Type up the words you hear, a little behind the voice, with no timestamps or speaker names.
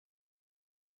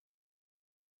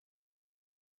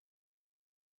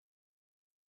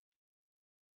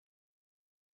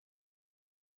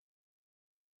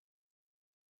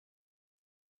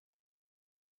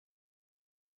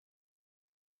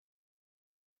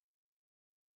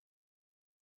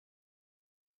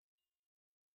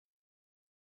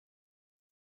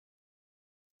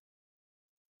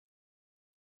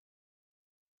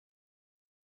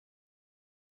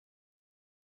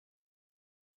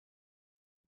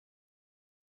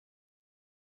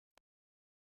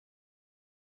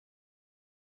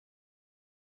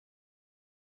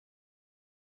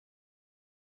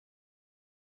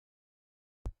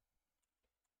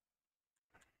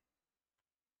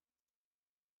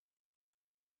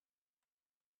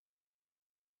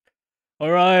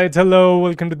Alright, hello,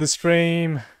 welcome to the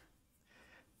stream.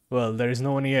 Well, there is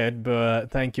no one yet,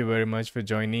 but thank you very much for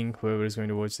joining, whoever is going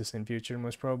to watch this in future,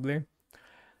 most probably.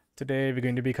 Today, we're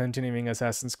going to be continuing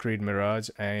Assassin's Creed Mirage,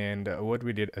 and what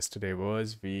we did yesterday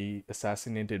was we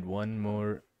assassinated one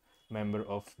more member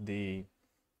of the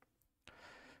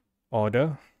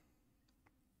Order.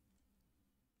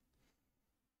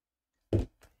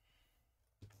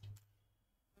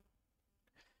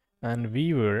 And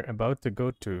we were about to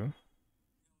go to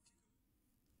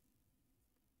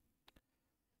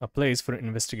a place for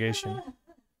investigation.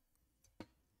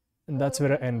 And that's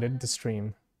where I ended the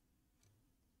stream.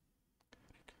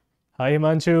 Hi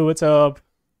Himanshu, what's up?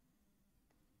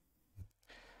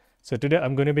 So today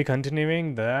I'm going to be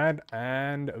continuing that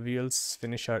and we'll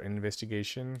finish our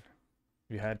investigation.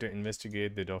 We had to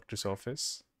investigate the doctor's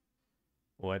office.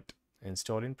 What?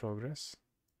 Install in progress?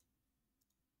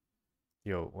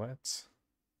 Yo, what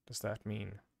does that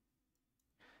mean?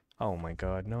 Oh my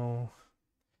god, no.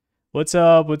 What's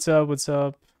up? What's up? What's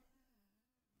up?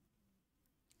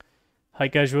 Hi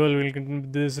casual, welcome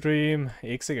to the stream.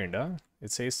 Ek second, huh?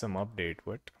 It says some update.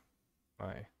 What?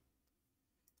 Why?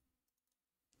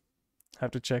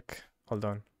 Have to check. Hold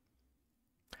on.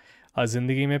 आज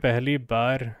जिंदगी में पहली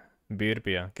बार beer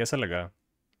पिया कैसा लगा?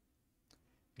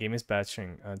 Game is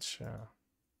patching. अच्छा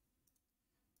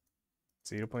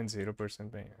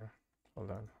 0.0% पे है.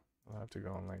 Hold on. I'll have to go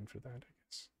online for that, I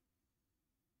guess.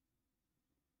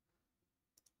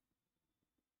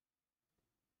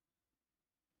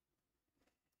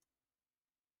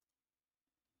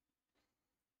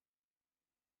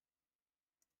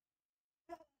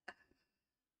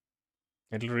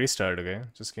 It'll restart, okay?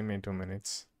 Just give me 2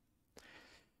 minutes.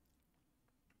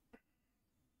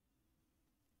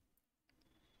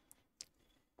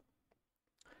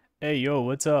 Hey, yo,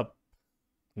 what's up?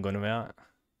 Gunwa.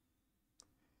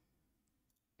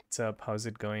 What's up? How's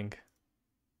it going?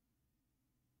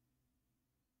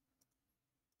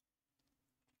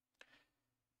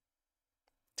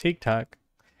 ठीक-ठाक.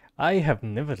 I have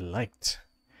never liked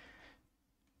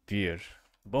beer.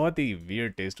 बहुत ही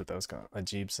weird taste होता है उसका,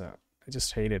 अजीब सा. I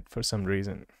just hate it for some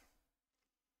reason.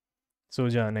 सो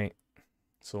जा नहीं.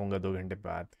 सोऊंगा 2 घंटे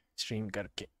बाद स्ट्रीम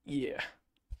करके. Yeah.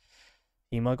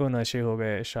 हीमा को नशे हो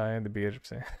गए शायद बियर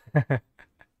से.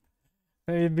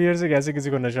 बियर से कैसे किसी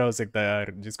को नशा हो सकता है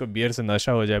यार? जिसको बियर से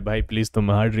नशा हो जाए भाई प्लीज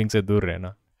तुम हार्ड ड्रिंक से दूर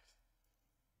रहना.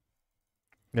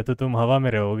 या तो तुम हवा में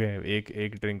रहोगे एक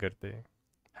एक ड्रिंक करते.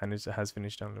 has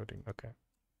finished downloading. Okay.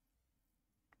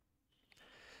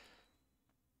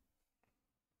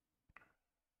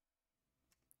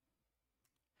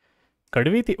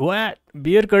 कड़वी थी वो.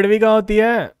 बियर कड़वी कहाँ होती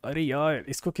है? अरे यार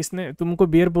इसको किसने तुमको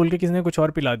बियर बोल के किसने कुछ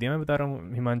और पिला दिया? मैं बता रहा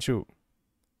हूँ हिमांशु.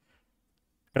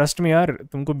 ट्रस्ट में यार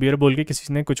तुमको बियर बोल के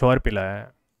किसी ने कुछ और पिलाया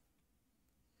है.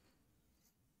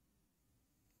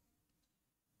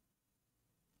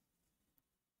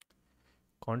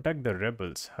 Contact the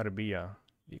rebels हरबिया.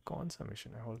 ये कौन सा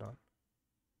मिशन है? Hold on.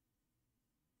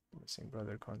 Missing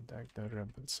brother contact the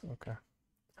rebels. Okay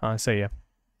हाँ सही है.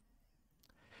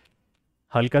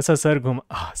 हल्का सा सर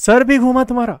घूमा. सर भी घूमा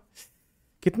तुम्हारा?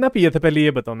 कितना पिया था पहले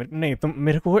ये बताओ मेरे. नहीं तुम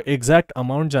मेरे को एग्जैक्ट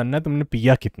अमाउंट जानना है. तुमने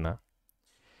पिया कितना?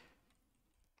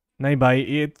 नहीं भाई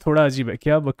ये थोड़ा अजीब है.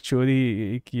 क्या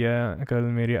बकचोदी किया कल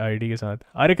मेरी आईडी के साथ?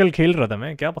 अरे कल खेल रहा था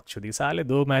मैं. क्या बकचोदी? साले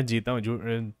 2 मैच जीता हूँ.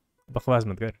 बकवास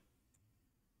मत कर.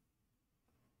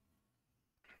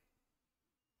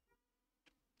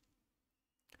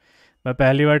 मैं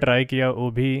पहली बार ट्राई किया वो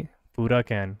भी पूरा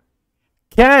कैन.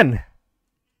 कैन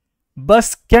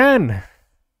बस कैन.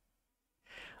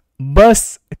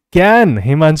 बस कैन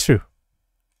हिमांशु.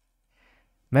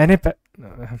 मैंने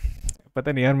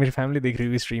पता नहीं यार मेरी फैमिली देख रही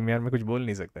हुई स्ट्रीम यार. मैं कुछ बोल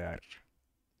नहीं सकता यार.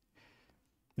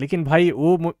 लेकिन भाई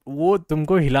वो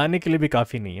तुमको हिलाने के लिए भी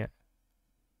काफ़ी नहीं है.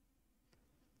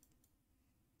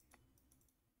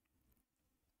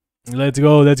 Let's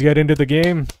go let's get into the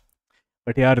game.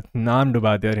 But यार नाम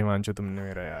डुबा दिया हिमांशु तुमने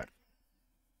मेरा यार.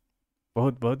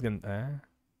 बहुत बहुत गंदा है.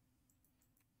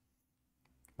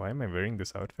 Why am I wearing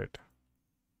this outfit?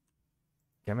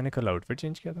 क्या मैंने कल आउटफिट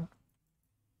चेंज किया था?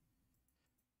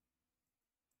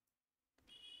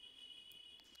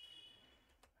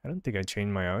 I don't think I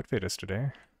changed my outfit yesterday.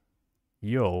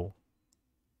 Yo.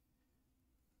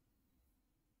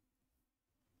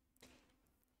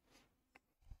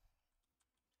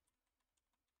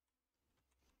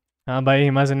 हाँ भाई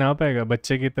हिमा से ना हो पाएगा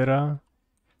बच्चे की तरह.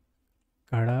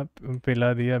 काढ़ा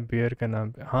पिला दिया बियर का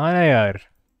नाम पे. हाँ ना यार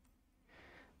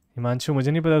हिमांशु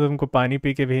मुझे नहीं पता तुमको पानी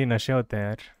पी के भी नशे होते हैं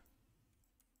यार.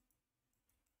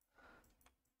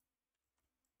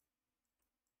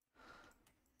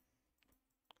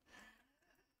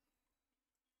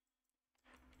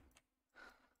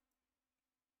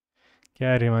 क्या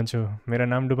है हिमांशु, मेरा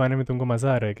नाम डुबाने में तुमको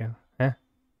मज़ा आ रहा है क्या? हैं?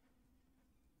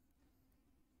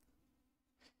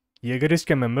 ये गरिस्ट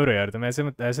के मेंबर हो यार तुम,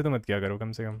 ऐसे तो मत क्या करो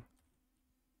कम से कम।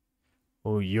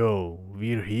 ओ यो,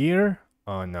 वीर here.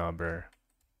 Oh no bro,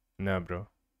 no bro.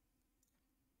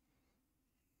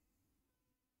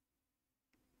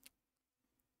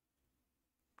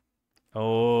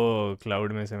 O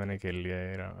cloud में से मैंने खेल लिया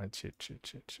है यार, अच्छी अच्छी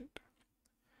अच्छी अच्छी।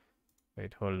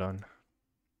 वेट होल्ड ऑन,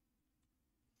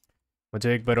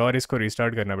 मुझे एक बार और इसको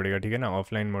रीस्टार्ट करना पड़ेगा, ठीक है ना,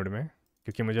 ऑफलाइन मोड में,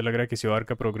 क्योंकि मुझे लग रहा है किसी और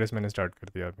का प्रोग्रेस मैंने स्टार्ट कर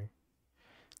दिया अभी।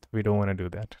 We don't want to do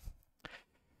that.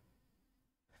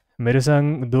 मेरे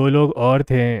संग दो लोग और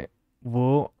थे,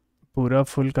 वो पूरा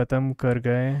फुल ख़त्म कर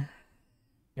गए।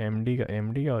 एमडी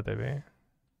क्या होता है बे?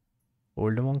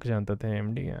 ओल्ड मॉन्क जानता था,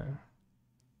 एमडी क्या है?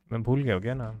 मैं भूल गया हो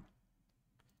क्या नाम?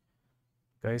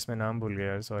 गाइस मैं नाम भूल गया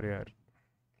यार, सॉरी यार,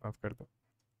 माफ़ कर दो।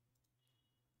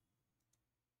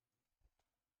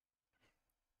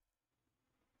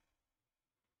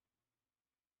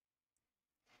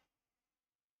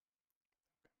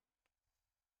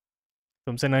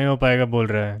 तुमसे नहीं हो पाएगा बोल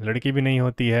रहा है, लड़की भी नहीं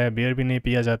होती है, बियर भी नहीं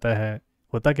पिया जाता है,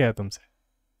 होता क्या है तुमसे?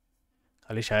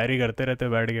 खाली शायरी करते रहते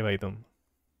हो बैठ के भाई तुम।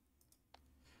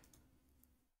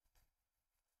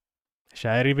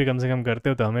 शायरी भी कम से कम करते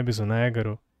हो तो हमें भी सुनाया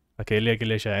करो, अकेले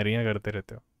अकेले शायरियाँ करते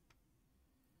रहते हो।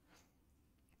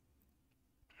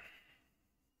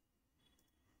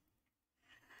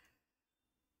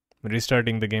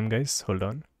 Restarting the game guys, hold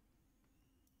on.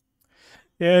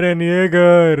 Eren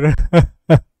Yeager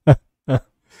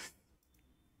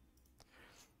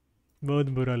बहुत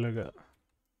बुरा लगा।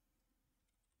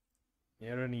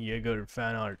 एरन येगर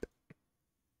फैन आर्ट,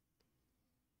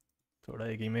 थोड़ा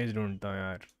एक इमेज ढूंढता हूँ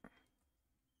यार।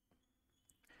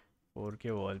 4K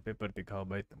वॉलपेपर दिखाओ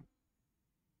भाई तुम।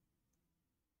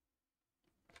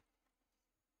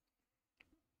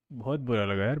 बहुत बुरा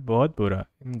लगा यार, बहुत बुरा,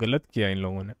 गलत किया इन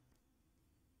लोगों ने।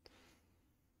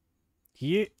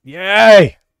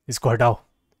 ये इसको हटाओ।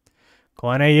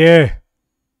 कौन है ये?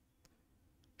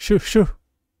 शु शु,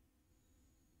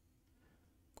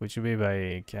 कुछ भी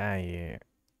भाई, क्या है ये?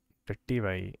 टट्टी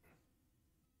भाई।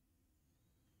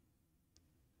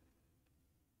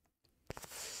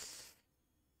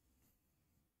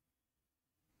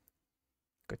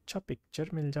 अच्छा पिक्चर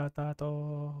मिल जाता तो।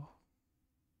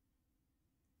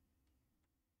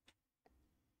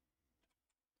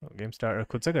 गेम स्टार्ट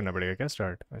खुद से करना पड़ेगा क्या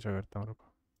स्टार्ट? अच्छा करता हूँ रुको।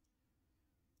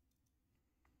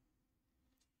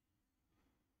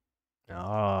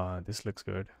 This looks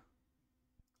good.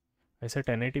 ऐसे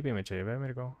 1080p में चाहिए भाई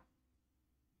मेरे को।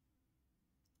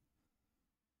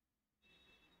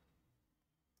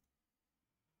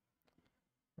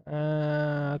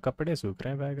 कपड़े सूख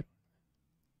रहे हैं बैग।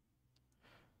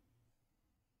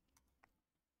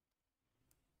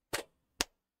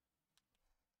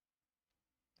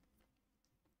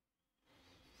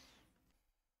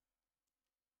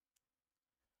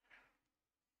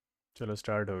 चलो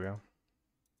स्टार्ट हो गया।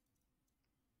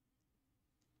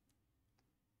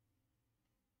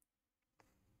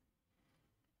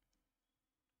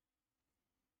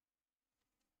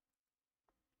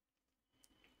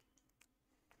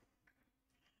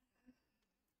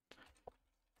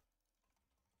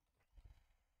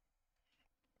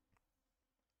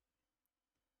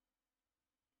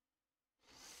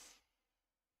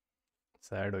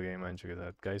 सैड हो गया हिमांशु के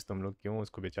साथ। गाइस तुम लोग क्यों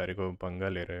उसको बेचारे को पंगा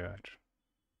ले रहे हो यार?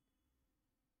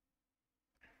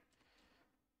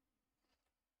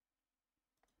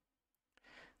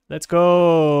 Let's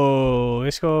go,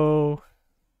 let's go.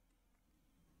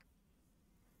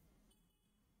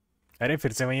 अरे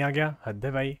फिर से वहीं आ गया, हद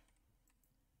है भाई।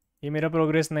 ये मेरा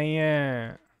प्रोग्रेस नहीं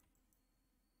है,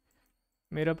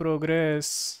 मेरा प्रोग्रेस,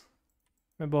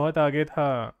 मैं बहुत आगे था।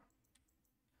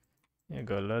 ये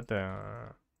गलत है,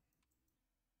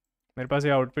 मेरे पास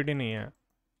ये आउटफिट ही नहीं है।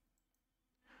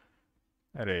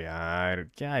 अरे यार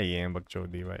क्या ये है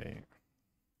बकचोदी भाई।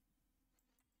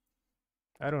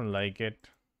 I don't like it.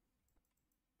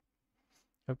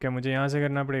 अब क्या मुझे यहाँ से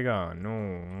करना पड़ेगा? नो।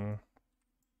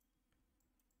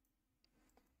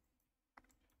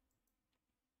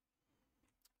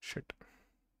 शिट,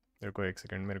 मेरे को एक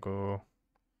सेकंड, मेरे को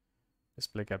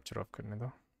डिस्प्ले कैप्चर ऑफ करने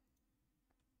दो।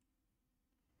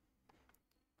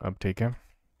 अब ठीक है।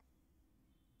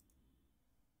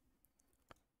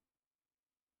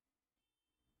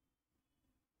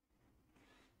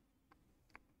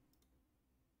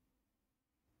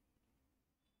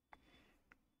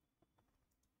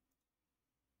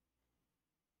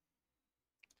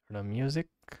 थोड़ा music,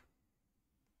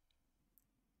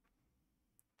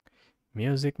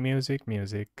 music music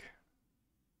music.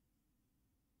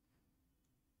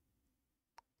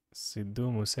 Sidhu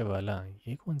Moosewala,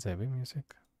 ये कौन सा है भाई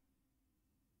म्यूजिक?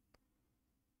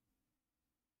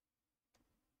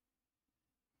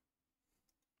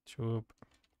 चुप,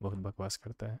 बहुत बकवास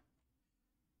करता है।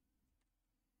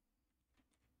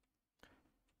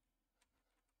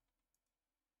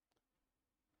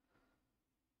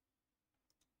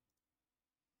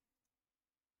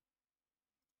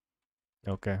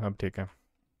 ओके अब ठीक है।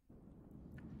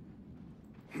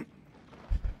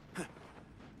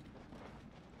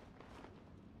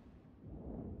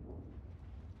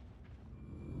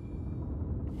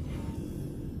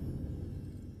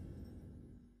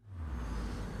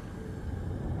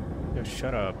 Yo,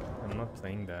 shut up. I'm not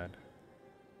playing that.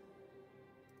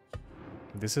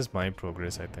 This is my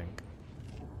progress, I think.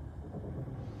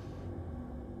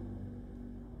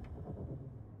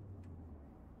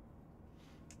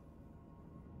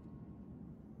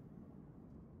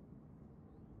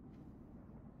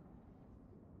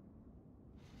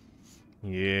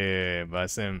 Yeah,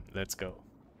 Basim, let's go.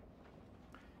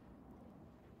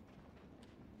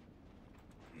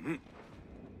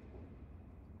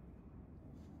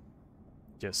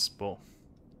 Yes, Bo.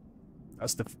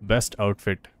 That's the best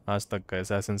outfit आज तक का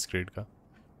Assassin's Creed का.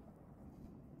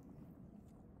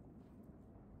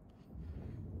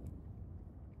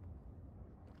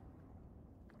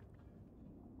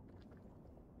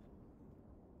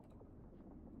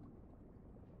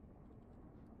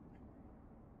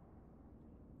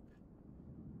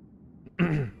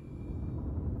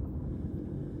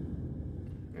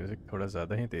 म्यूजिक थोड़ा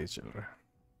ज़्यादा ही तेज चल रहा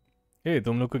है।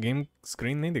 तुम लोग को गेम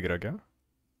स्क्रीन नहीं दिख रहा क्या?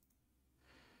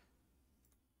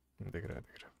 दिख रहा है,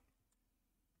 दिख रहा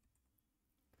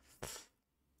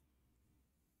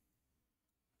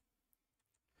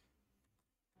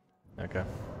है। Okay.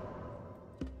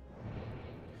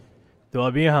 तो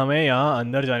अभी हमें यहाँ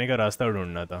अंदर जाने का रास्ता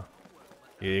ढूंढना था।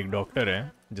 ये एक डॉक्टर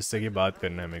है जिससे कि बात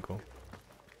करना है मेरे को।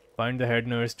 Find the head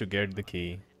nurse to get the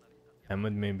key.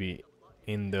 Ahmed may be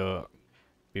in the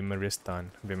Bimaristan.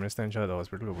 Bimaristan शायद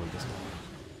हॉस्पिटल को बोलते हैं।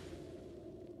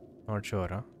 Not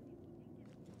sure, हाँ।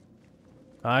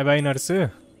 हाय भाई नर्स। वो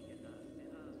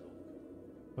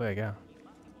है क्या?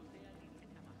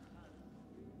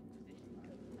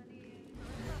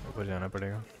 ऊपर जाना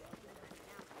पड़ेगा।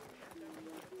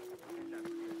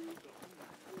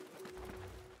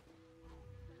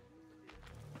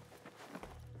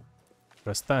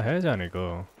 रास्ता है जाने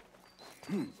को?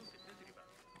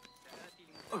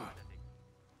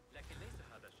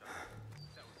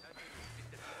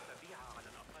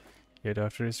 Yet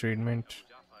after his treatment,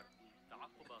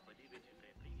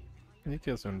 ये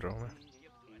क्या सुन रहा हूँ मैं?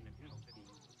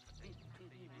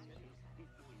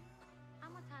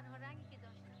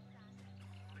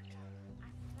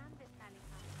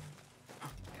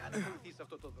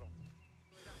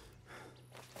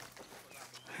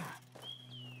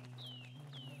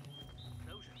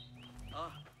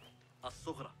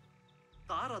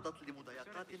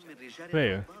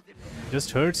 Wait,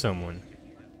 just heard someone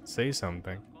say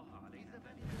something.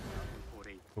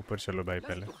 ऊपर चलो भाई,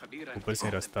 पहले ऊपर से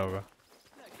रास्ता होगा।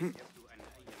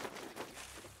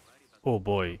 ओ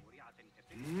बॉय,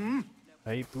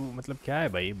 भाई तू मतलब क्या है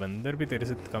भाई? बंदर भी तेरे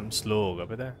से कम स्लो होगा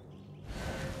पता है?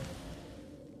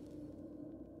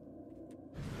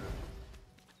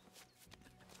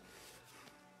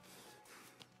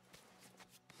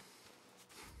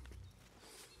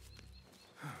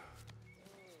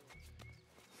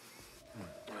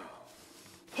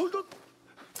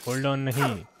 Hold on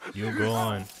नहीं, you go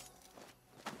on.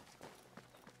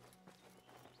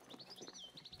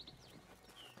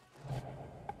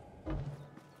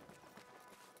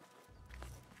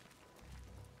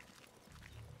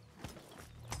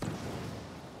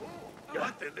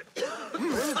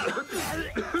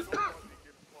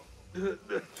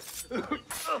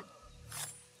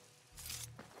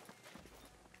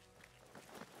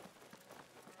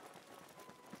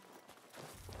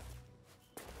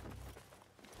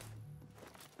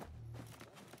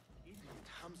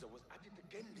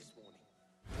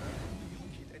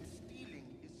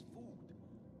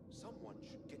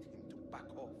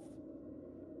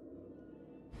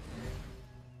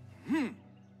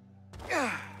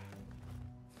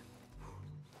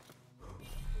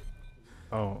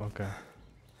 Oh, okay.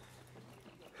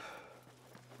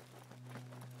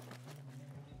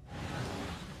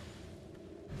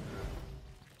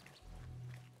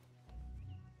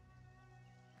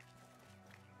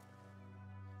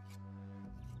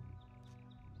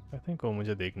 I think वो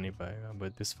मुझे देख नहीं पाएगा,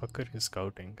 but this fucker is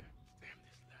scouting.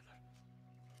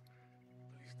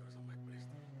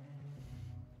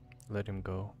 Let him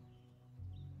go.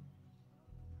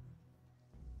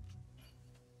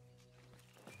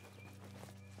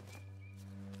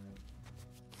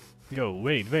 Yo,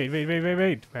 wait,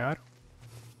 yaar.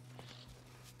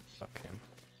 Fuck him.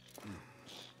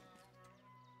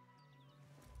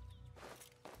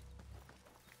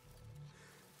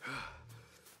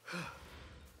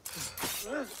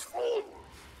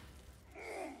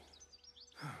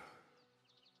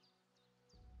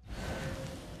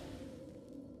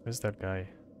 Where's that guy?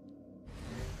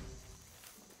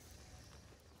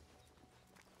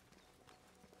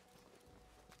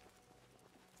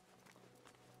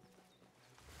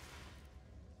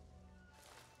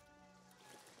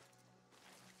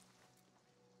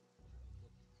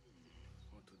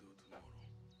 What to do tomorrow?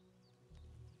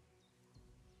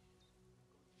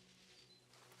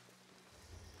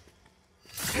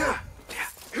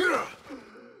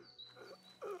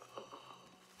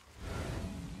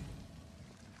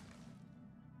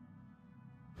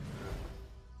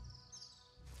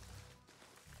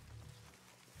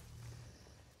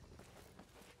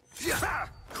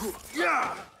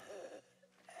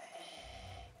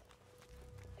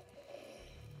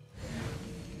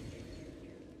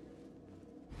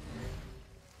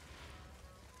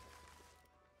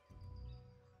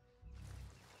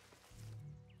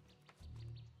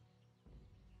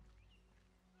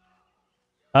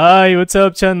 Hi, what's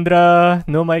up, Chandra?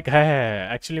 No mic है.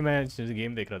 Actually, मैं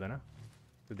game देख रहा था ना,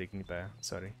 तो देख नहीं पाया.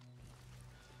 Sorry.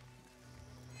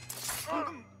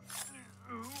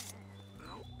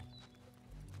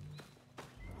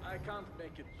 I can't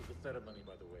make it to the ceremony,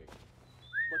 by the way.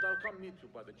 But I'll come meet you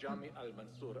by the Jami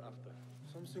al-Mansur after.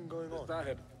 Something going on.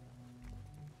 Sahib.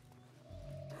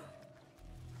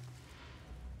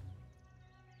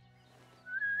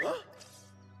 Huh?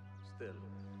 Still,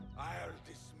 I'll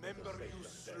dismember you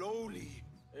slowly.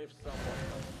 if someone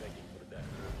comes begging for death,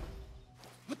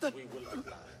 What the? we will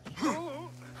oblige.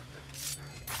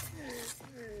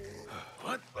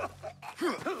 What?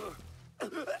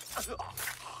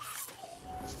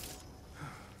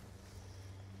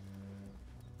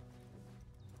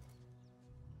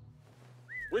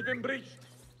 We've been breached.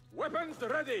 Weapons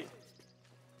ready.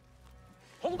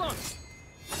 Hold on.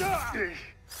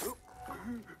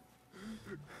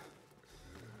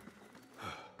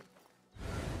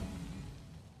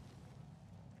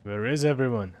 Where is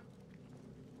everyone?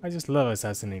 I just love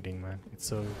assassinating, man.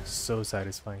 It's so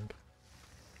satisfying.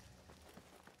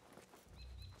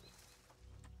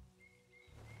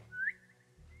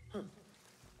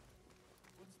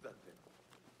 What's that thing?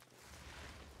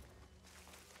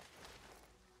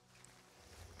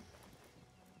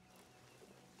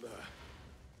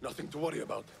 Nothing to worry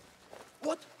about.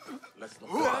 What? Let's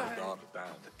not let the guard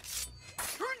down.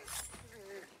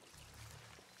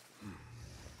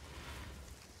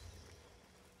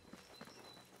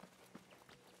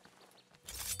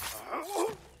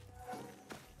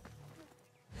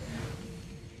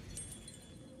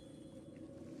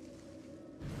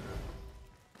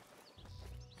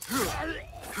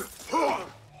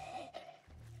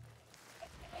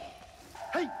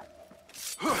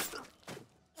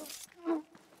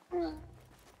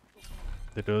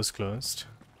 The door's closed.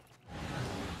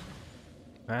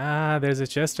 Ah, there's a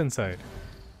chest inside.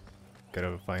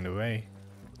 Gotta find a way.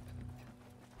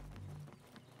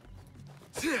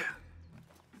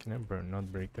 Can I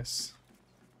not break this?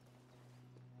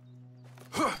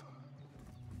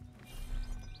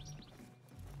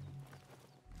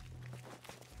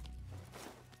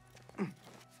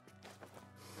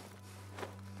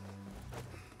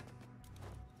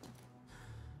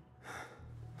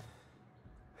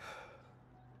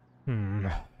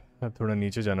 अब थोड़ा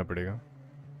नीचे जाना पड़ेगा.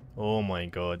 Oh my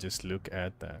god, just look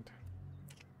at that.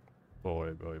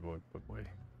 Boy.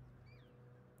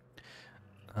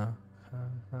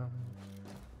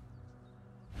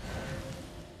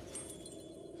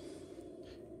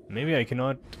 Maybe I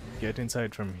cannot get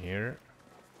inside from here.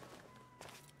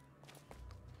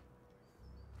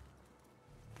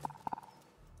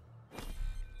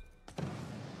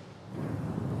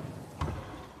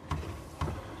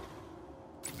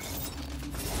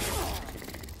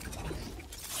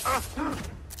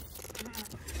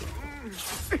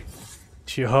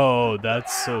 Yo,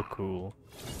 that's so cool.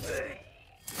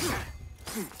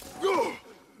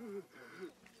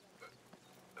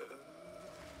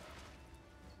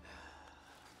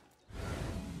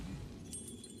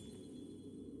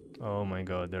 Oh my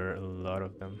god, there are a lot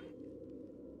of them.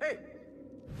 Hey!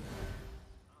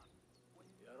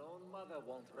 Your own mother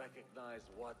won't recognize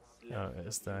what's left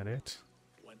Is that it?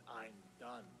 when I'm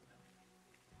done.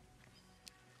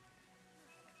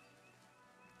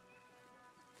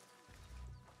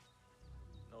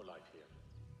 No life here.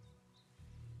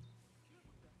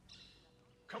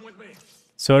 Come with me.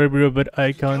 Sorry, bro, but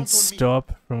I can't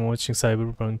stop from watching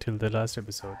Cyberpunk till the last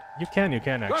episode. You can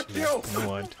actually. You know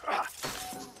what?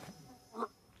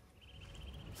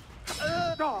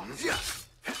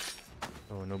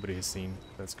 Oh, nobody has seen.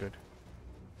 That's good.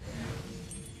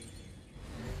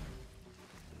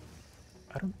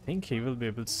 I don't think he will be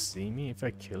able to see me if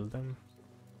I kill them.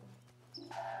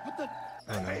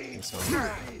 I don't think so.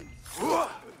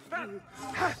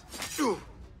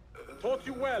 Taught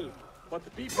you well,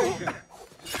 but be patient.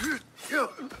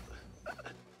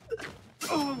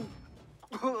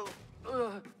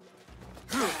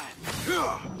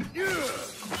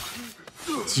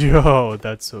 Yo,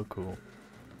 that's so cool.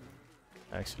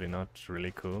 Actually, not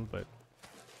really cool, but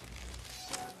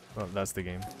well, that's the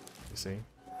game. You see.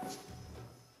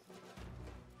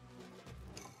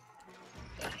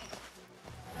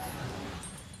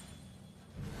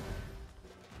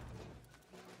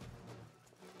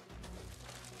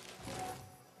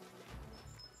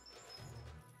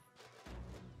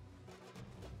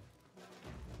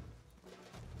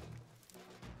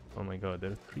 Oh my god,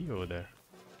 there are 3 over there.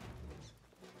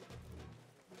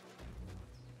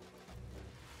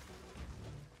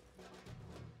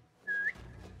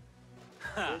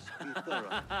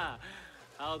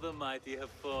 How the mighty have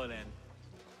fallen.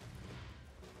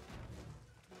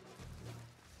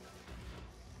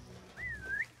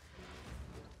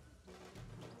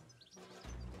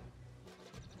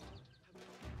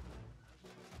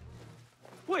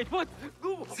 Wait, what?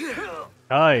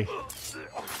 Hi.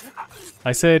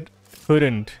 I said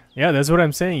couldn't. Yeah, that's what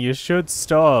I'm saying. You should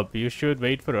stop. You should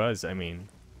wait for us. I mean.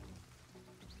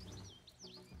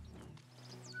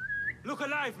 Look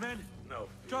alive, man! No.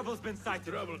 Trouble's been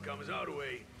sighted. Trouble comes our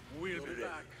way. We'll be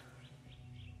back.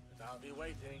 I'll be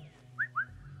waiting.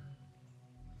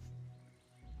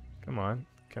 Come on,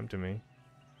 come to me.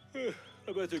 I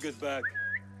better get back.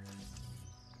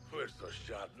 We're so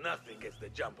sharp, nothing gets the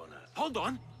jump on us. Hold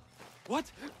on! What?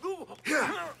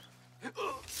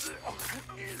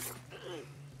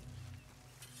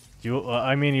 You,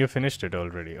 I mean, you finished it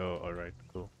already. Oh, all right,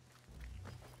 cool.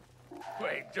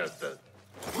 Wait, just a...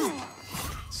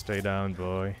 Stay down,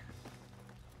 boy.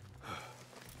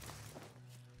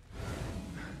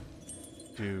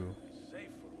 Do. Safe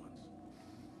for once.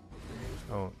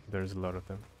 Oh, there's a lot of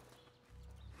them.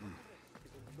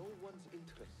 No one's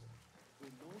interest.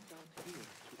 We're no doubt here to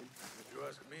If you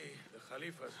ask me, the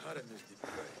Khalifa's harem is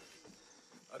depraved.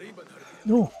 Ariban Harbi,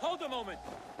 No. Hold a moment!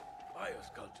 pious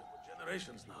culture for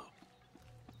generations now.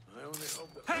 I only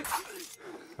hope that... Hey!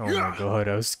 Oh my god,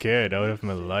 I was scared out of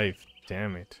my life.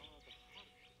 Damn it.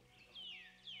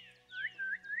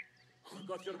 We've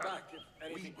got your back if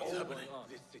anything What's is happening going on.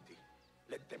 in this city?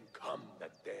 Let them come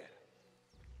that dare.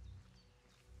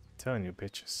 Telling you,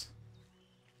 bitches.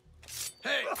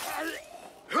 Hey!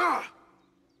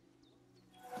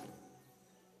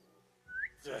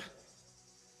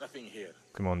 Nothing here.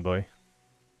 Come on, boy.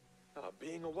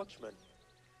 Being a watchman,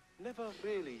 never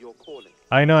really your calling.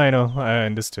 I know, I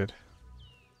understood.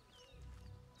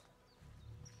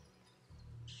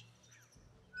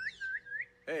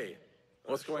 Hey,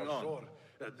 what's going on?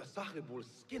 The Sahib will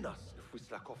skin us if we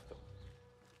slack off them.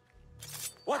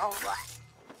 What?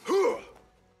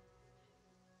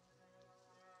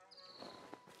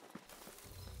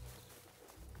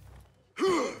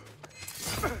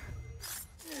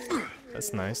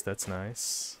 That's nice, that's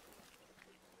nice.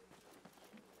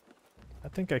 I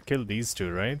think I killed these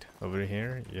 2, right? Over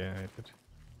here? Yeah, I did.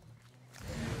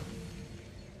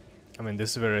 I mean,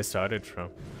 this is where I started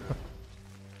from.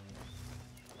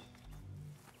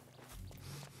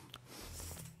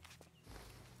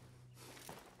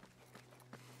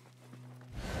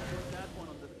 That one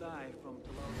on the thigh from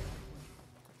Toulon.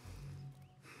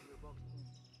 We're boxed in.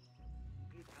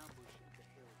 Complete ambush in the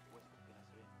hills west of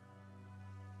Genasrin.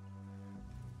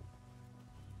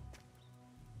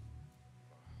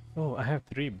 Oh, I have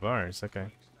 3 bars,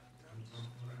 okay.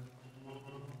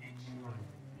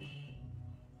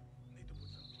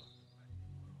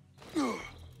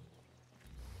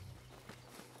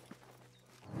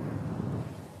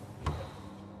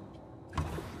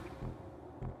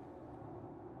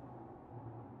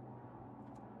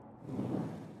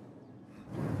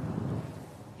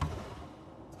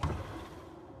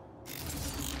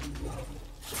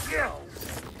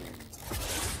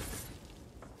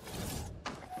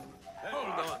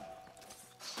 Hold on.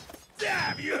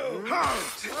 Damn you!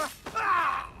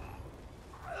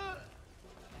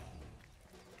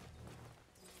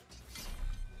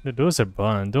 The doors are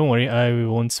burned. Don't worry, I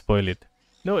won't spoil it.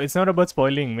 No, it's not about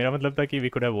spoiling. मेरा मतलब था कि we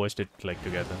could have watched it like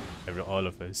together, all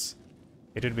of us.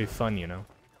 It would be fun, you know.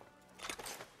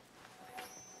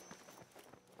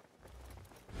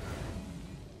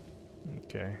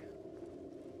 Okay.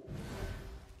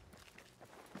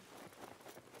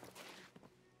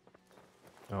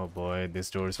 Oh boy, this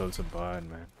door is also bad,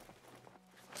 man.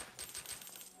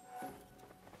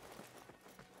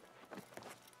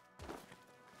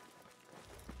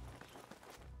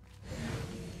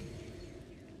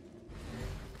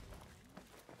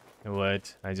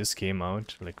 What? I just came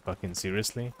out? Like fucking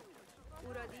seriously?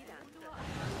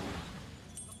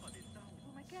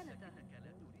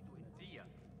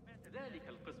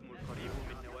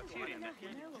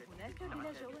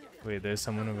 Wait, there's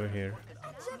someone over here.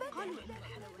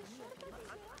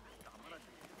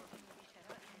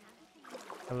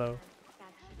 Hello.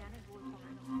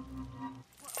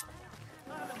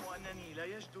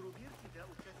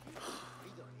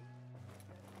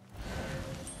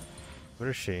 Where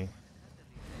is she?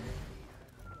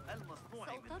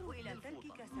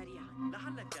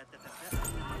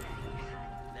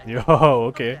 Yo,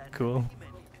 okay, cool.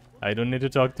 I don't need to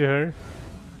talk to her.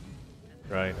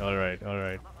 Right, alright,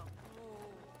 alright.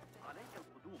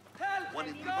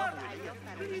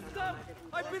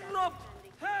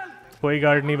 कोई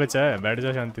guard नहीं बचा है, बैठ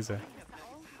जा शांति से.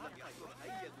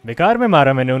 बेकार में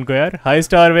मारा मैंने उनको यार. हाई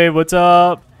स्टार वे, व्हाट्स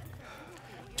अप?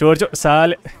 चोर चोर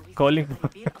साल कॉलिंग.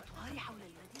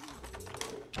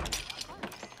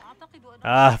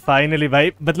 फाइनली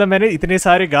भाई, मतलब मैंने इतने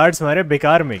सारे गार्ड्स मारे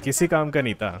बेकार में, किसी काम का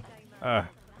नहीं था.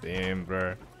 Damn,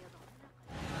 bro.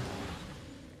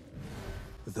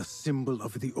 The symbol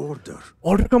of the order.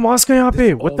 Order का मास्क है यहाँ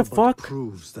पे. What the fuck?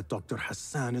 Proves that Dr.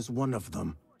 Hassan is one of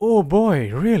them. Oh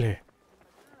boy, really?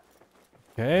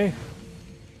 Okay.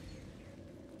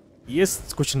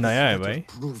 Yes, कुछ नया है भाई.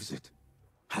 Proves it.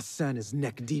 Hassan is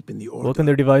neck deep in the order. Work on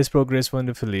the device progress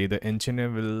wonderfully. The engineer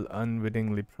will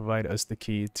unwittingly provide us the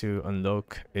key to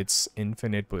unlock its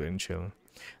infinite potential.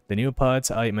 The new parts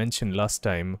I mentioned last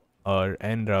time are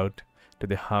en route to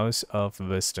the House of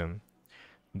Wisdom.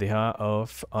 The hour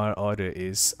of our order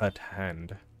is at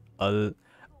hand.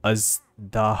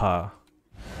 Al-Azdaha.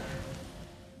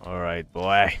 Alright,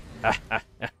 boy.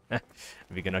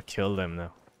 We're gonna kill them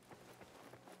now.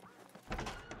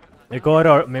 एक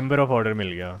और member of order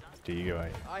मिल गया. ठीक है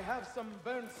भाई. I have some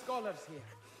burned scholars here.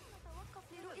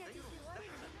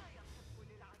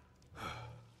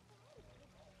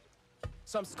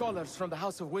 Some scholars from the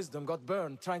House of Wisdom got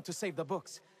burned trying to save the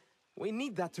books. We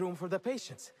need that room for the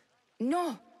patients.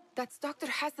 No, that's Dr.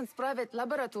 Hassan's private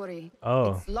laboratory.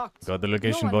 Oh, it's locked. got the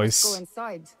location, no one boys. must go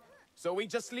inside. So we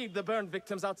just leave the burned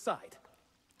victims outside.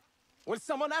 Will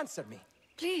someone answer me?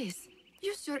 Please,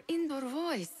 use your indoor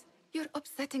voice. You're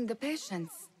upsetting the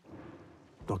patients.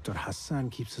 Dr.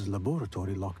 Hassan keeps his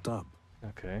laboratory locked up.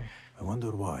 Okay. I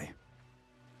wonder why.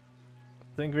 I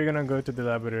think we're gonna go to the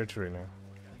laboratory now.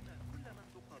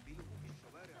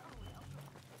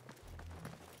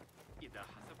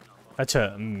 अच्छा,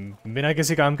 बिना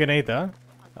किसी काम के नहीं था.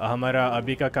 हमारा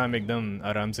अभी का काम एकदम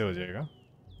आराम से हो जाएगा.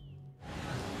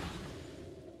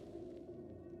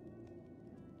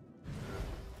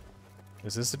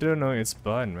 Is this the door? No, it's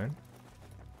barred, man.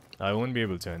 I won't be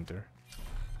able to enter.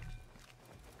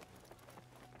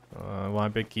 वहाँ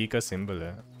पे की का सिंबल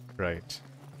है. Right.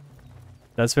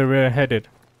 That's where we're headed.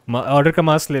 Order का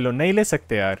मास्क ले लो. नहीं ले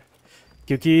सकते यार,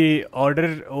 क्योंकि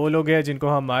ऑर्डर वो लोग हैं जिनको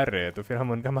हम मार रहे हैं, तो फिर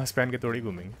हम उनका मास्क पहन के थोड़ी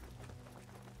घूमेंगे.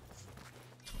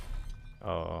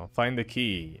 Oh, find the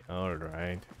key. All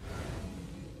right.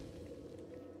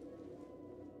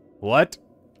 What?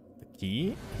 The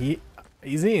key?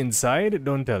 Is he inside?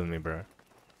 Don't tell me, bro.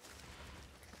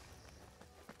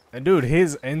 Dude,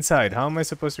 he's inside. How am I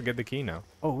supposed to get the key now?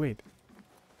 Oh, wait.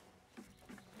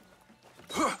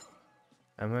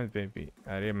 Ahmed, baby.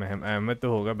 अरे Ahmed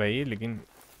तो होगा भाई, लेकिन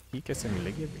की कैसे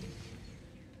मिलेगी अभी?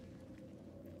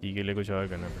 की के लिए कुछ और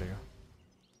करना पड़ेगा.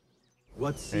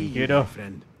 What's my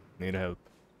friend? Need help.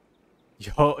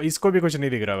 Yo, इसको भी कुछ नहीं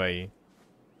दिख रहा भाई.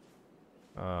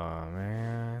 Oh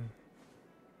man.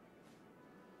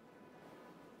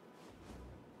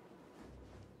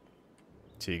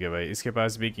 ठीक है भाई, इसके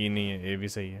पास भी की नहीं है, ये भी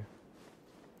सही है.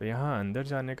 तो यहाँ अंदर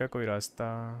जाने का कोई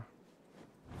रास्ता.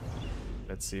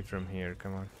 Let's see from here.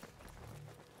 Come on.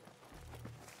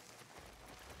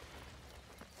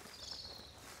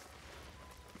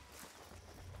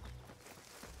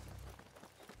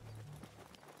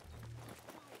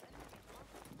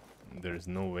 There's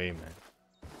no way, man.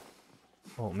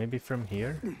 Oh, maybe from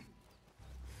here?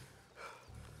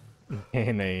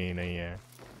 नहीं है.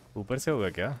 ऊपर से होगा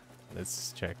क्या?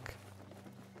 Let's check.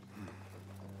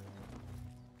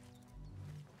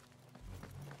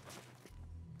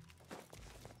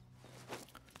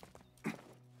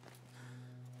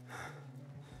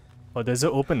 Oh, there's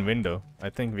an open window. I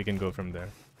think we can go from there.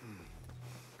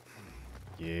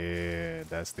 Yeah,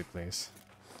 That's the place.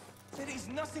 There is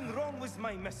nothing wrong with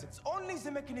my methods, only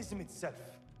the mechanism itself.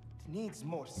 It needs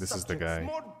more This is the substance, guy.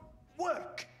 more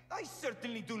work. I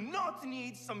certainly do not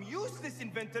need some useless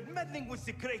inventor meddling with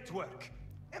the great work.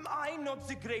 Am I not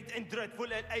the great and dreadful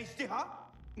al-Ajdiha?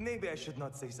 Maybe I should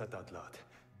not say that out loud.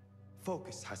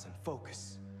 Focus, Hassan,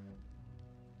 focus.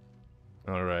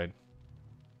 Alright.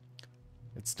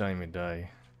 It's time we die.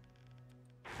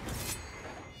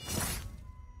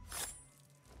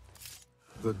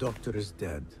 The doctor is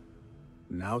dead.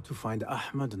 Now to find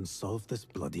Ahmed and solve this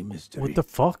bloody mystery. What the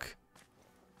fuck?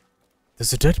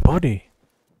 There's a dead body.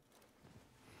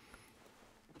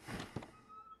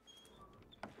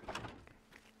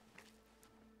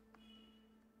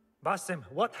 Basim,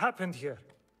 what happened here?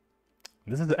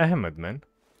 This is Ahmed, man.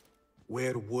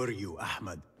 Where were you,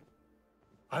 Ahmed?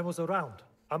 I was around.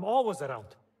 I'm always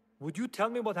around. Would you tell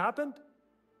me what happened?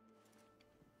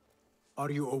 Are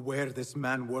you aware this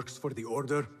man works for the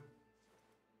Order?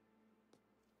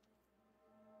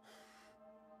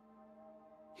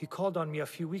 He called on me a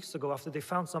few weeks ago after they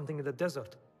found something in the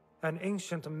desert. An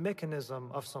ancient mechanism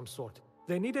of some sort.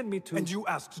 They needed me to... And you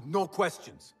asked no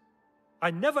questions? I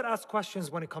never ask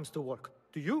questions when it comes to work.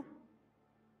 Do you?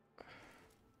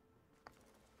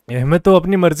 Ahmad तो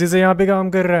अपनी मर्जी से यहाँ पे काम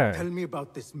कर रहा है. Tell me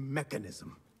about this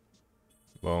mechanism.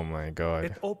 Oh my god.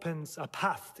 It opens a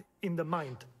path in the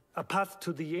mind. A path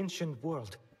to the ancient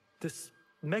world. This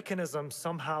mechanism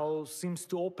somehow seems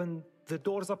to open the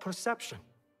doors of perception.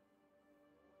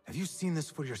 Have you seen this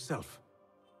for yourself?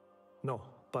 No,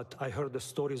 but I heard the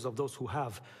stories of those who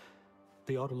have.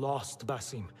 They are lost,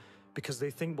 Basim, because they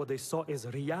think what they saw is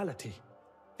reality.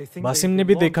 They think Basim ने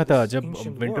भी देखा था जब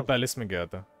winter palace में गया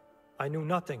था. I knew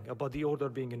nothing about the Order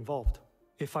being involved.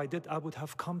 If I did, I would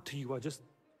have come to you.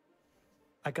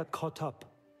 I got caught up.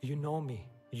 You know me.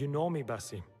 You know me,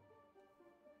 Basim.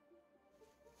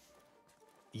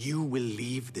 You will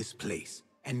leave this place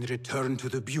and return to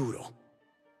the Bureau.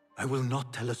 I will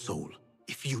not tell a soul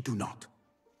if you do not.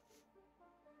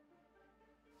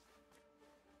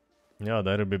 Yeah,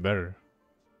 that'll be better.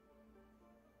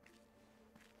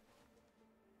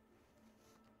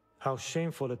 How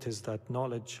shameful it is that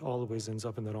knowledge always ends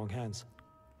up in the wrong hands.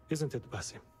 Isn't it,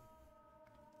 Basim?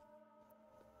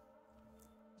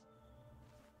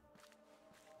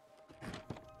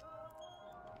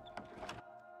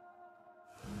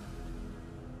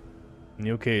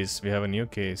 New case. We have a new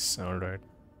case. Alright.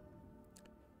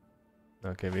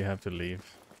 Okay, we have to leave.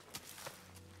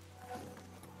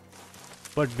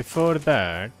 But before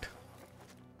that...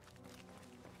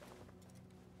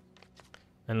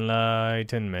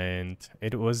 Enlightenment.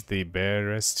 It was the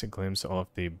barest glimpse of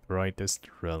the brightest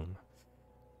realm.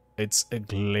 Its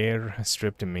glare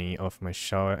stripped me of my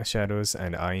shadows,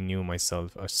 and I knew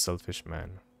myself a selfish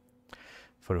man.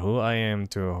 For who I am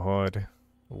to hoard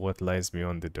what lies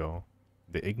beyond the door.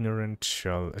 The ignorant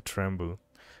shall tremble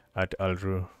at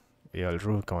Al-Ruh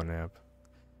Konab.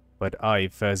 But I,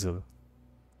 Fazil,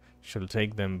 shall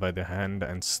take them by the hand,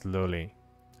 and slowly,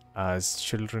 as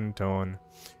children torn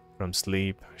from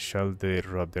sleep, shall they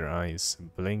rub their eyes,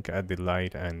 blink at the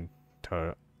light, and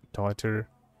totter,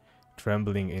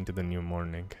 trembling into the new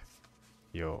morning.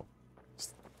 Yo.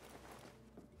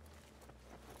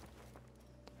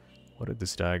 What are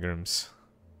these diagrams?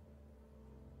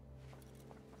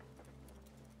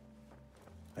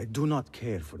 I do not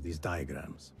care for these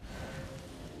diagrams.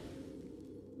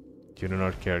 You do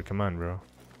not care. Come on, bro.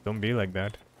 Don't be like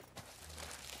that.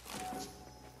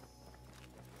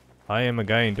 I am a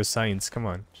guy into science. Come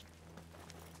on.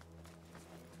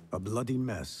 A bloody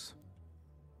mess.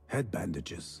 Head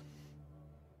bandages.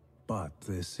 But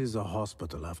this is a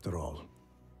hospital after all.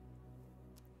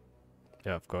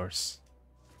 Yeah, of course.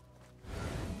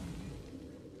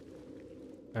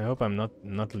 I hope I'm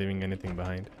not leaving anything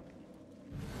behind.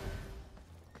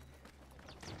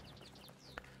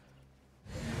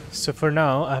 So for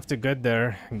now, I have to get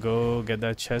there and go get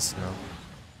that chest now.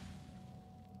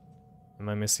 Am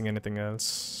I missing anything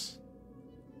else?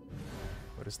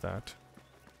 What is that?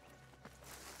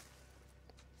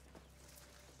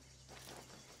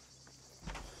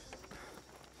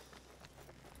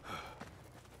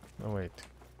 Oh wait,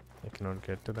 I cannot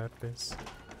get to that place.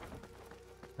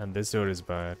 And this door is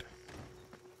bad.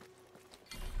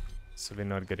 So we're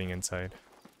not getting inside.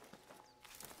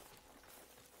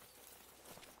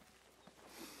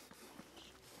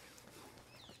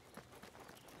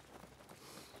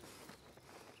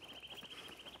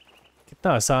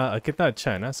 कितना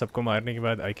अच्छा है ना सबको मारने के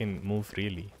बाद I can move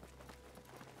freely.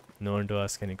 No one to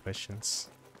ask any questions.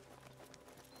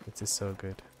 This is so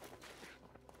good.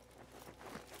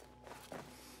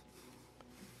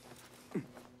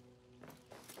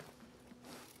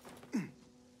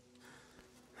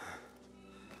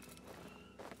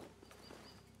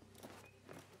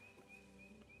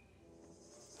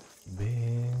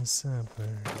 Okay,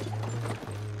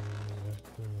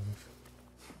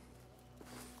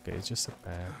 it's just a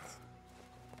path.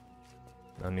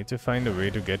 I need to find a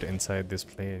way to get inside this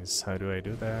place. How do I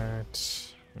do that?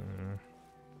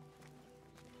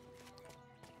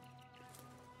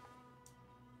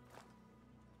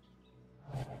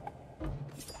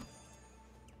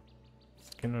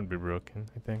 Cannot be broken,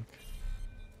 I think.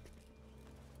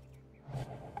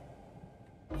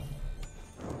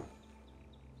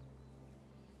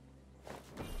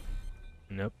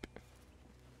 Nope.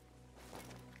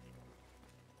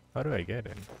 How do I get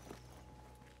in?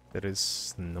 There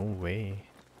is no way.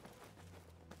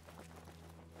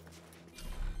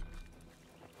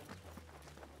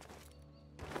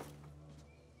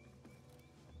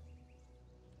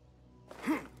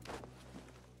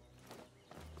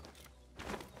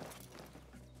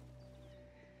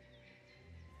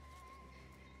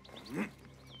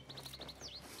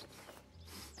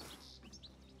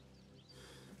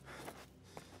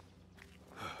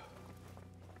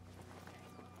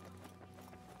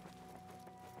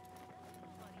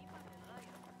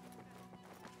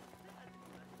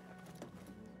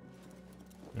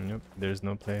 Nope, there's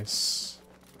no place.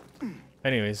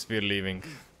 Anyways, we're leaving.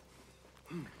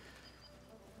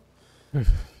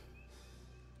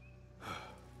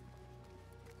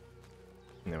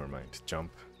 Never mind,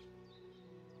 jump.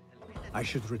 I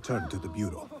should return to the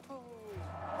Bureau.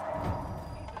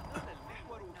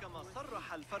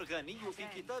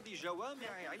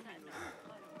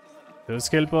 Those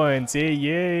skill points,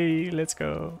 yay, let's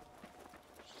go.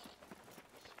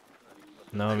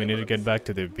 Now we need to get back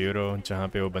to the bureau, जहाँ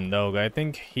पे वो बंदा होगा. I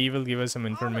think he will give us some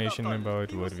information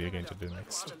about what we are going to do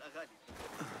next.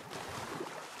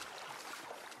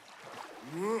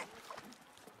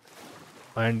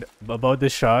 And about the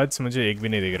shards, मुझे एक भी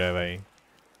नहीं दिख रहा है भाई.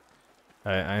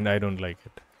 And I don't like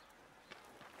it.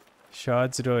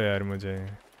 Shards दो यार मुझे.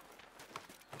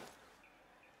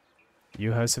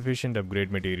 You have sufficient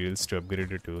upgrade materials to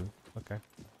upgrade a tool. Okay.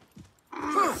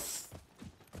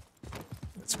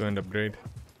 Let's go and upgrade.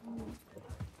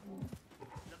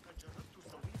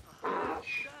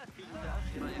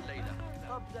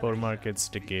 Four markets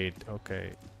decayed.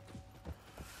 Okay.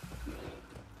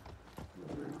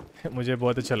 मुझे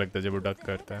बहुत अच्छा लगता है जब वो डक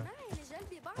करता है.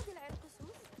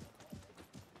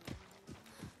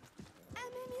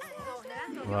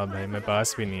 वाह भाई मैं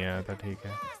पास भी नहीं आया था. ठीक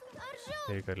है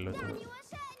ये कर लो तुम.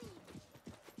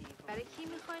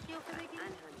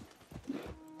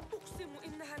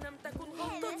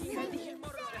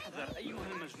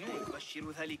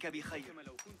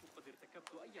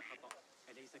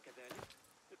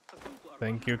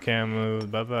 Thank you, Camel.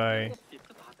 Bye bye.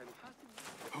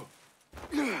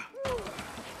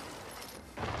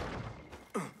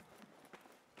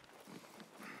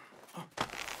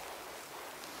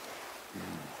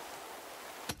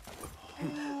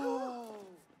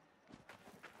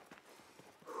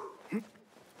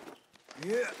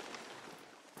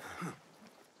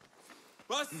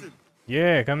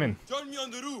 Yeah, come in. Join me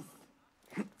on the roof.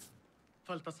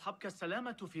 فلتصحبك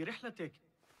السلامة في رحلتك.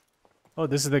 Oh,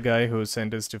 this is the guy who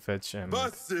sent us to fetch him.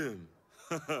 Basim!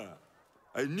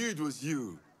 I knew it was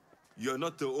you. You're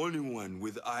not the only one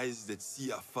with eyes that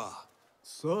see afar.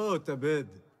 So, Tabid,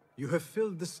 you have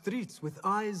filled the streets with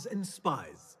eyes and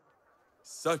spies.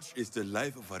 Such is the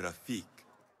life of a Rafiq.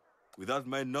 Without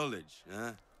my knowledge,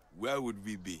 where would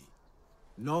we be?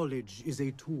 Knowledge is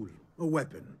a tool, a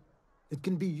weapon. It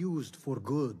can be used for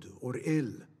good or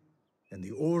ill. And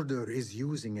the Order is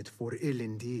using it for ill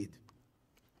indeed.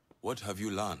 What have you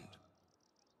learned?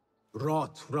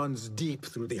 Rot runs deep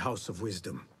through the House of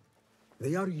Wisdom.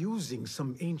 They are using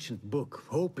some ancient book,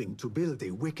 hoping to build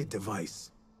a wicked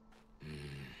device.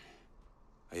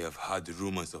 I have heard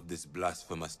rumors of this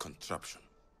blasphemous contraption.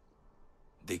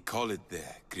 They call it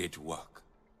their great work.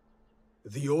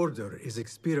 The Order is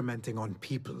experimenting on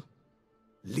people,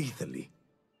 lethally.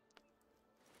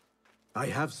 I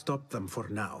have stopped them for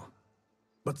now.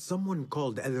 But someone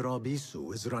called El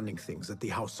Rabisu is running things at the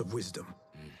House of Wisdom.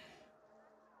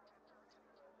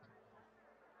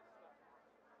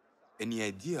 Any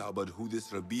idea about who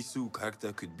this Rabisu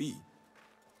character could be?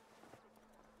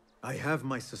 I have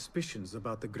my suspicions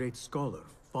about the great scholar,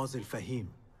 Fazil Fahim.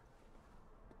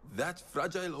 That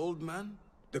fragile old man?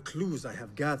 The clues I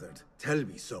have gathered tell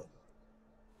me so.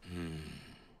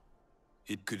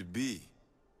 It could be.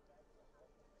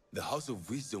 The House of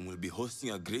Wisdom will be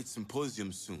hosting a great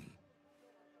symposium soon.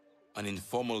 An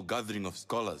informal gathering of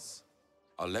scholars.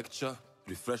 A lecture,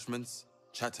 refreshments,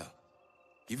 chatter.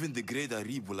 Even the great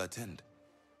Arib will attend.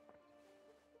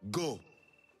 Go,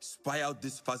 spy out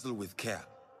this puzzle with care.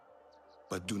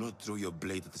 But do not throw your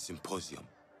blade at the symposium.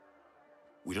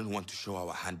 We don't want to show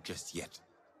our hand just yet.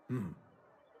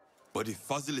 But if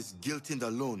Fazil is guilty and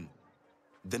alone,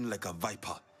 then like a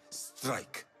viper,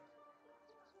 strike.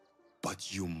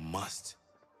 But you must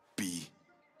be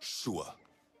sure.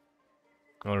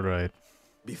 All right.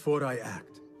 Before I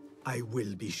act, I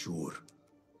will be sure.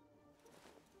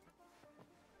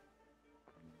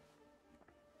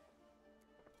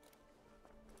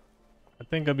 I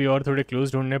think अभी और थोड़े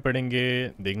clues ढूंढने पड़ेंगे,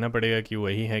 देखना पड़ेगा कि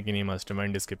वही है कि नहीं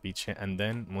mastermind इसके पीछे, and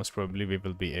then most probably we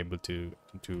will be able to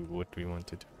do what we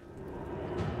wanted.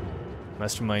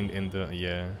 Mastermind in the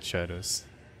shadows.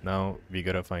 Now we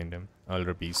gotta find him. Al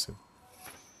Rabisu.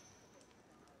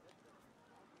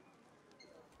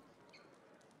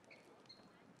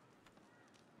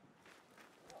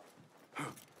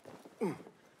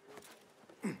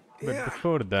 But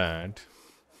before that,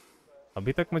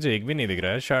 अभी तक मुझे एक भी नहीं दिख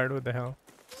रहा है shard. What the hell?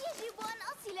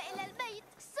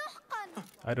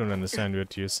 I don't understand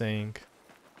what you're saying.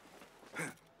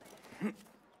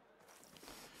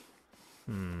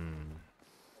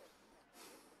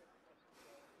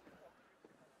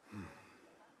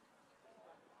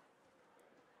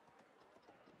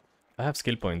 I have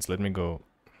skill points. Let me go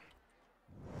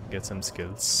get some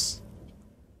skills.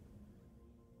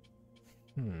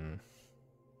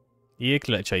 ये एक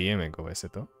चाहिए मेरे को वैसे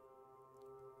तो,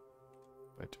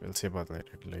 but we'll see about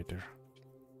it later.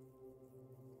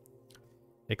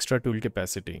 Extra tool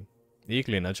capacity एक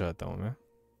लेना चाहता हूँ मैं,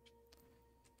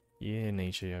 ये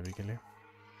नहीं चाहिए अभी के लिए.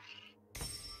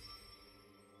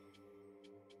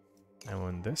 I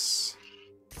want this.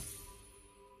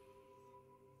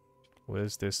 What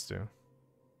does this do?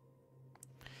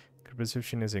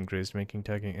 Perception is increased, making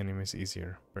tagging enemies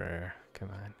easier. Bruh, come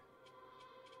on.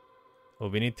 Oh,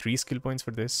 we need 3 skill points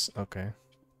for this? Okay.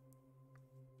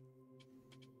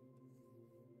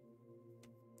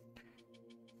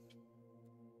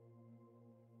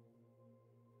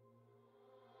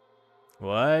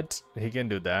 What? He can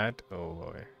do that? Oh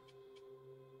boy.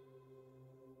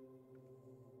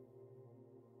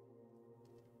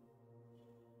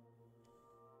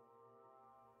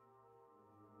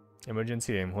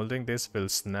 Emergency aim. Holding this will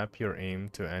snap your aim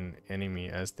to an enemy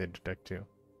as they detect you.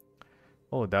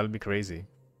 Oh, that'll be crazy.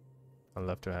 I'll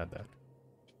love to add that.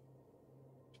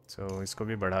 So इसको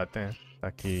भी बढ़ाते हैं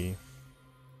ताकि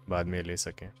बाद में ले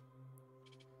सकें.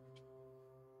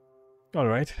 All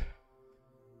right.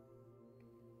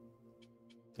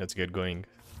 Let's get going.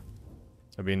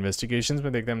 अभी investigations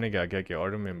में देखते हैं हमने क्या क्या किया.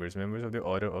 Order members of the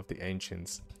Order of the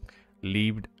Ancients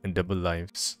lived double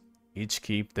lives. Each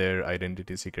keep their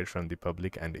identity secret from the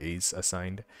public and is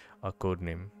assigned a code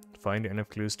name. Find enough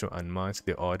clues to unmask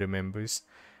the Order members.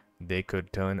 They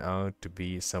could turn out to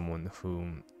be someone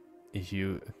whom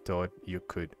you thought you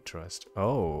could trust.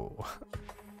 Oh,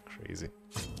 crazy.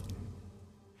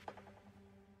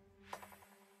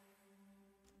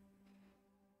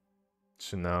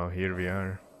 So now here we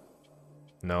are.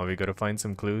 Now we gotta find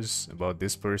some clues about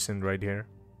this person right here.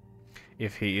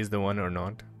 If he is the one or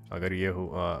not. अगर ये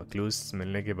clues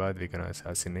मिलने के बाद we can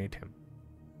assassinate him.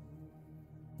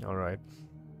 All right.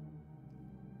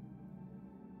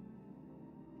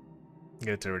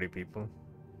 Get ready, people.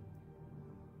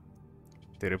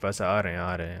 तेरे पास आ रहे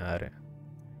हैं.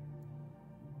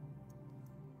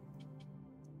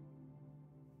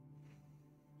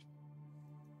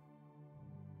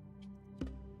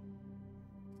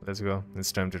 Let's go.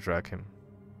 It's time to track him.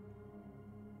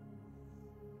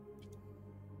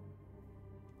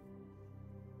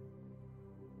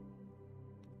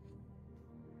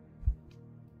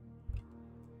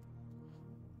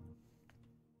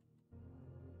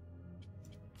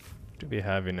 Do we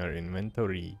have in our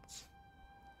inventory?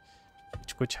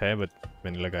 कुछ है but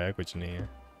मैंने लगाया कुछ नहीं है.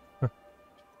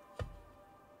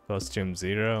 Costume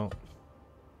 0.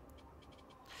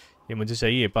 ये मुझे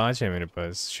चाहिए 5 है मेरे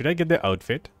पास. Should I get the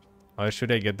outfit or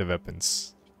should I get the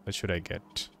weapons? What should I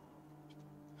get?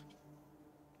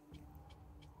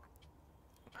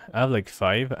 I have like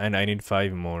 5 and I need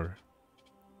 5 more.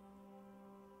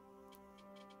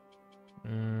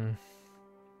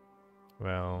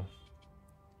 Well,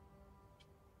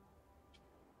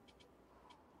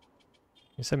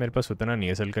 इससे मेरे पास उतना नहीं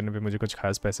है. सेल करने पे मुझे कुछ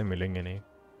खास पैसे मिलेंगे नहीं.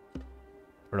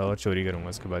 थोड़ा और चोरी करूँगा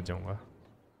उसके बाद जाऊँगा.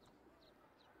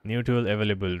 New tool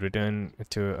available. Return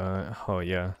to oh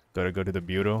yeah, gotta go to the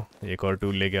bureau. एक और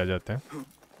tool लेके आ जाते हैं.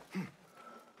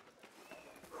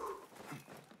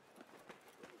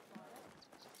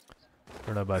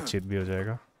 थोड़ा बातचीत भी हो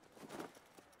जाएगा.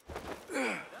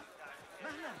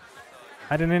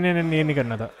 अरे नहीं ये नहीं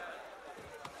करना था.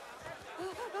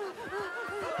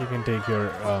 You can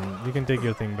take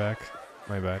your thing back.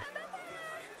 My bad.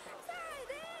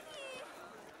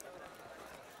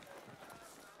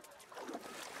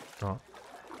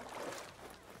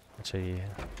 अच्छा ये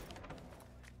है.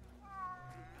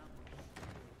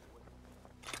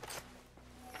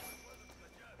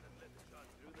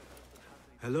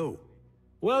 Hello.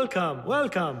 Welcome,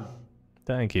 welcome.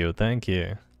 Thank you, thank you.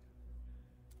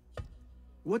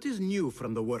 What is new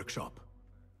from the workshop?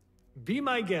 Be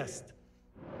my guest.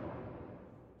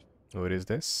 What is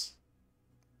this?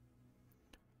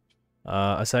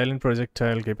 A silent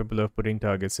projectile capable of putting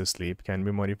targets to sleep can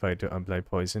be modified to apply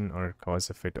poison or cause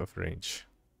a fit of rage.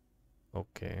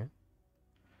 Okay.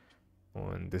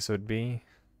 And this would be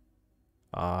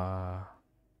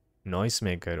noise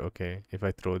maker. Okay, if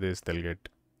I throw this, they'll get.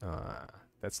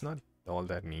 That's not all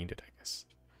that needed, I guess.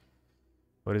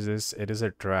 What is this? It is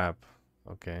a trap.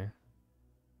 Okay.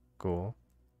 Cool.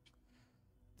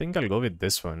 Think I'll go with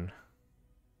this one.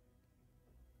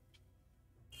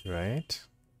 Right?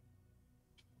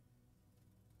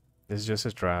 This is just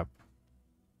a trap.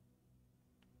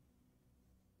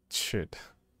 Shit.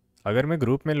 अगर मैं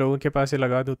group में लोगों के पास ये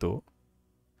लगा दूँ तो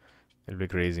it'll be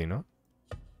crazy, no?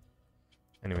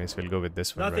 Anyways, we'll go with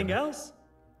this one. Nothing right now. else?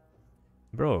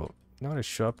 Bro, not a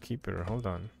shopkeeper. Hold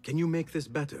on. Can you make this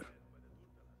better?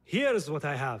 Here's what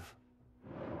I have.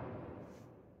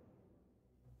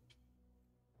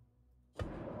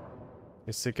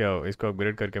 इससे क्या हो? इसको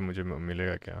अपग्रेड करके मुझे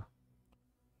मिलेगा क्या?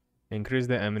 Increase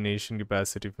the ammunition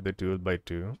capacity for the tool by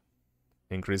 2.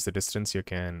 Increase the distance you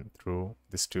can throw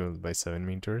this tool by 7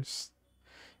 meters.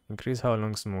 Increase how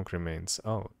long smoke remains.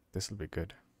 Oh, this will be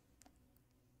good.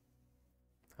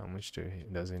 How much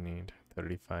does he need?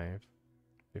 35,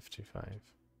 55,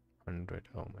 100.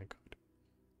 Oh my god.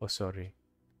 Oh, sorry.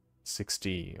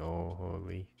 60. Oh,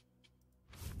 holy.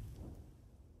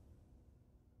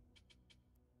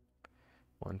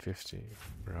 150.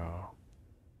 Bro.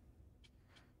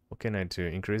 What can I do?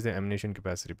 Increase the ammunition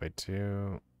capacity by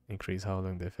 2. Increase how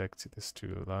long the effect this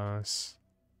tool lasts.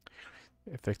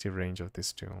 Effective range of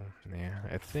this tool. Yeah,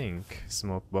 I think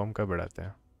smoke bomb ka badhata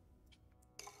hai.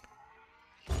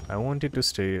 I want it to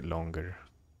stay longer.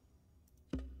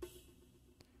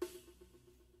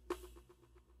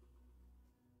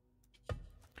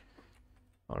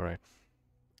 Alright.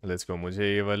 Let's go.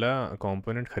 मुझे ये वाला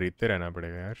component खरीदते रहना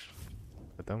पड़ेगा यार.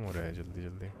 खत्म हो रहा है जल्दी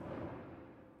जल्दी.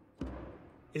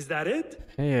 Is that it?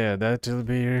 Yeah, that will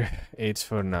be it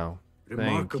for now.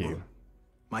 Remarkable. Thank you.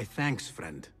 My thanks,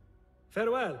 friend.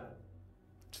 Farewell.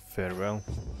 Farewell.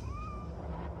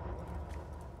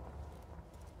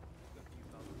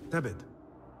 Tebed,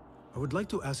 I would like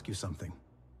to ask you something.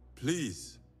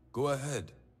 Please, go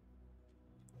ahead.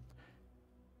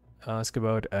 Ask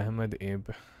about Ahmed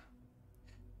Ib.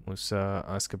 Musa,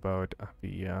 ask about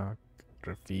Abiyak,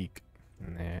 Rafiq.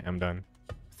 Nah, I'm done.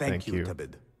 Thank you,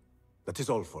 Tebed. That is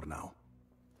all for now.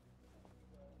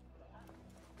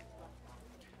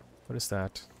 What is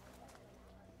that?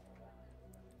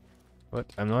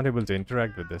 What? I'm not able to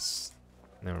interact with this.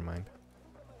 Never mind.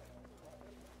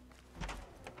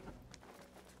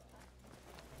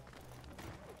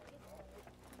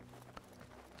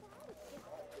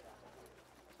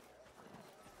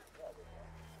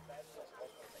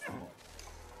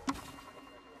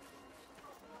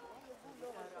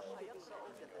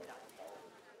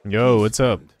 Yo, what's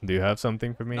up? Do you have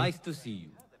something for me? Nice to see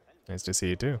you. Nice to see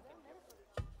you too.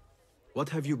 What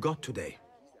have you got today?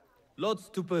 Lots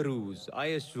to peruse, I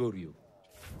assure you.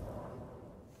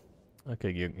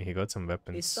 Okay, he got some A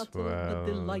weapons. subtle but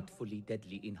delightfully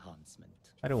deadly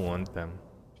enhancement. I don't want them.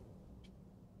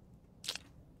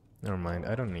 Never mind,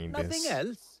 I don't need this. Nothing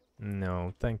else?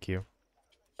 No, thank you.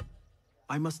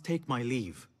 I must take my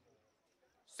leave.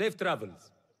 Safe travels.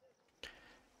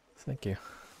 Thank you.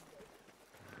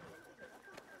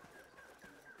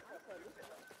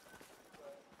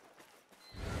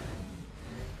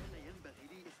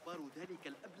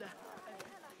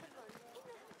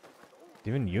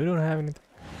 Even you don't have anything.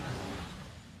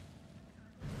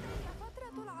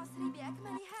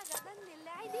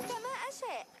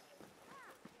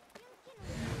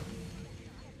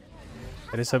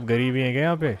 अरे सब गरीब ही हैं क्या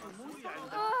यहाँ पे?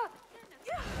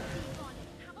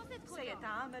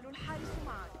 سيتعامل الحارس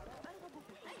معك.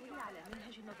 على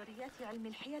منهج نظريات علم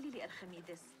الحيل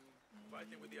لأرخميدس.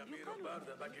 Fighting with the Amir of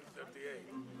Barda back in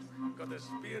 38. Got a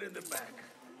spear in the back.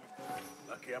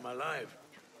 Lucky I'm alive.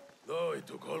 Though it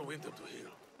took all winter to heal.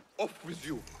 Off with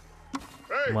you.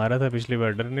 मारा था पिछली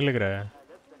बार, डर नहीं लग रहा है?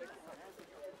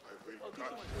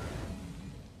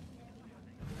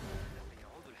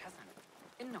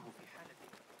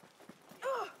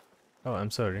 Oh,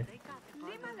 I'm sorry.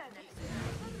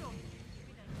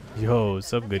 Yo,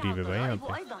 सब गरीब है भाई यहाँ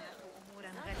पे.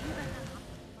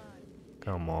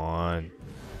 Come on.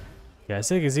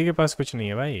 कैसे किसी के पास कुछ नहीं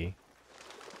है भाई?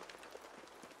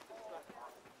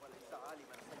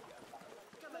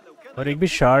 और एक भी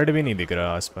शार्ड भी नहीं दिख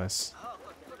रहा आसपास.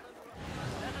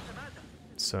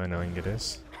 So annoying it is.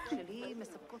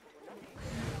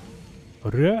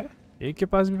 अरे एक के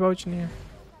पास भी पाउच नहीं है.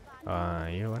 हाँ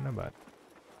ये हुआ ना बात.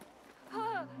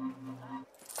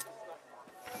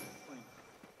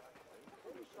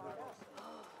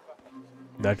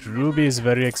 That ruby is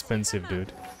very expensive,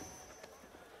 dude.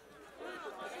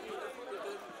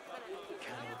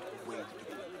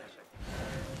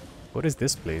 What is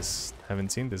this place?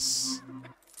 Haven't seen this.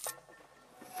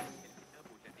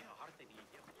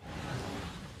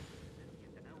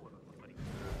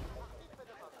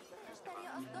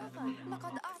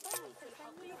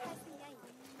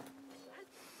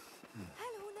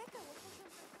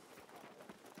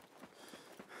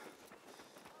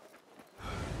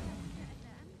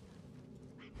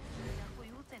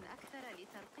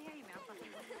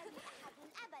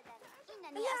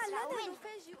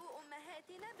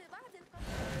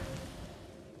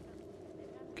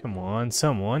 Come on,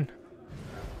 someone.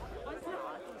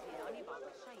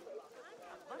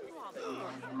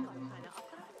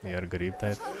 यार गरीब था.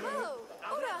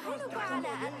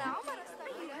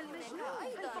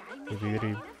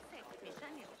 गरीब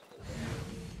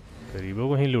गरीबों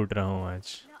को ही लूट रहा हूँ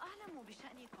आज.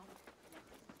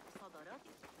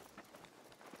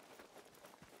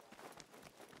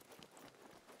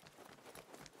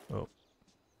 Oh,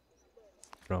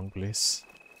 wrong place.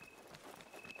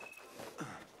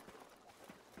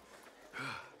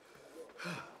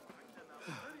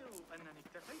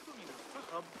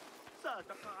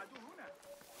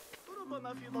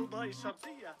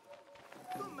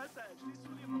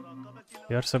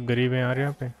 यार सब गरीब हैं यार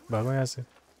यहाँ पे. भागो यहाँ से.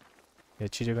 ये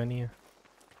अच्छी जगह नहीं है.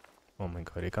 ओह माय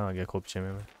गॉड, ये कहाँ आ गया खोपचे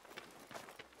में मैं.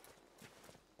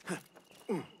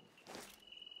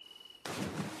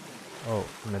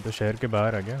 ओह मैं तो शहर के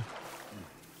बाहर आ गया.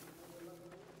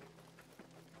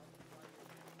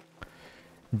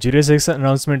 जीरो 6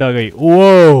 अनाउंसमेंट आ गई.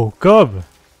 ओह कब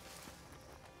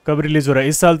कब रिलीज हो रहा है?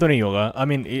 इस साल तो नहीं होगा. आई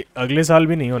मीन अगले साल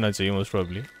भी नहीं होना चाहिए मोस्ट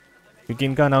प्रोबेबली, क्योंकि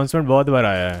इनका अनाउंसमेंट बहुत बार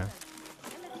आया है.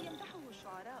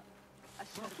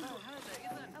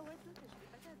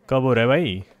 कब हो रहा है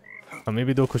भाई? हमें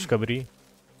भी दो खुशखबरी.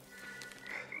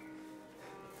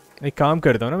 एक काम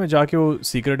करता हूँ ना, मैं जाके वो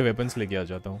सीक्रेट वेपन्स लेके आ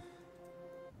जाता हूँ.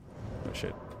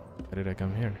 Shit, where did I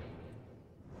come here?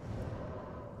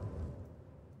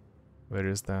 Where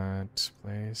is that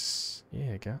place? ये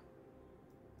है क्या?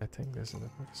 I think this is the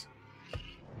place.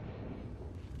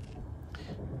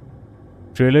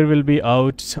 Trailer will be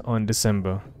out on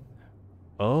December.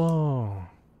 Oh,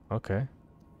 okay.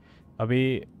 अभी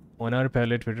 1 hour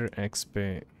पहले Twitter X पे,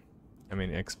 I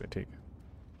mean X पे, ठीक है.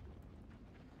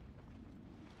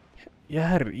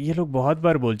 यार ये लोग बहुत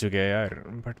बार बोल चुके हैं यार,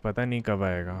 बट पता नहीं कब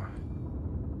आएगा.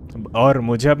 और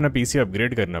मुझे अपना पीसी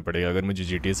अपग्रेड करना पड़ेगा अगर मुझे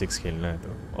GTA 6 खेलना है तो.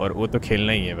 और वो तो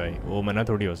खेलना ही है भाई, वो मना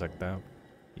थोड़ी हो सकता है.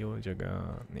 ये वो जगह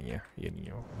नहीं है, ये नहीं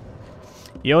हो.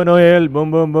 Yo Noel,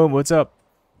 boom boom boom, what's up?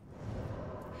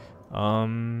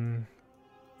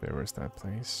 Where was that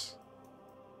place?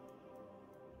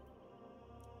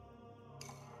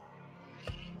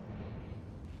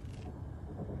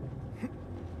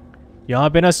 यहाँ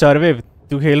पे ना स्टारवेव,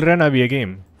 तू खेल रहा है ना अभी ये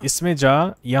गेम, इसमें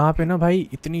जा. यहाँ पे ना भाई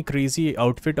इतनी क्रेजी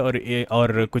आउटफिट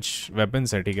और कुछ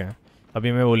वेपन्स है, ठीक है.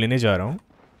 अभी मैं वो लेने जा रहा हूँ,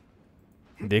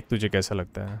 देख तुझे कैसा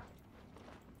लगता है.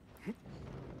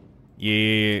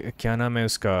 ये क्या नाम है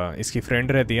उसका, इसकी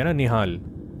फ्रेंड रहती है ना निहाल.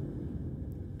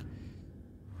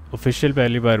 ऑफिशियल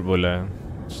पहली बार बोला है.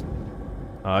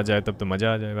 आ जाए तब तो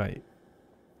मज़ा आ जाए भाई.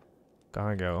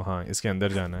 कहाँ गया वो? हाँ इसके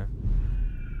अंदर जाना है.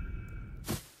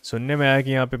 सुनने में आया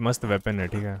कि यहाँ पे मस्त वेपन है,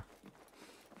 ठीक है.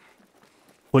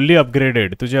 फुल्ली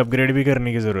अपग्रेडेड, तुझे अपग्रेड भी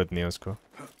करने की ज़रूरत नहीं है उसको.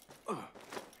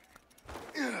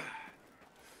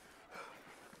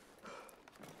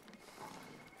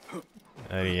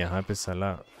 अरे यहाँ पे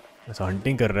साला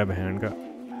हंटिंग कर रहा है बहन का.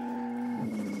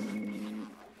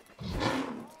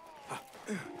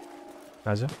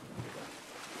 आजा.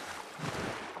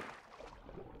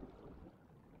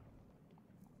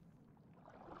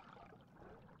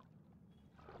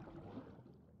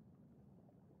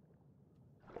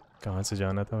 कहाँ से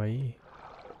जाना था भाई?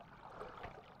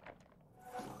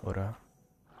 हो रहा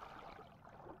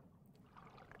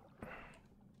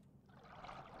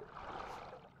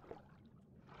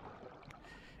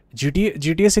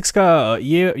GTA 6 का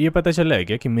ये पता चला है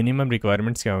क्या कि मिनिमम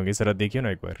रिक्वायरमेंट्स क्या होंगे? जरा देखिए ना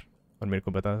एक बार और मेरे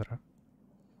को बता जरा.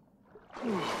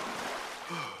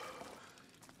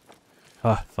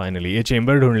 हाँ फाइनली ये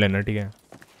चेम्बर ढूंढ लेना, ठीक है.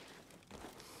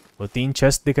 वो 3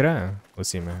 चेस्ट दिख रहा है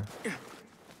उसी में.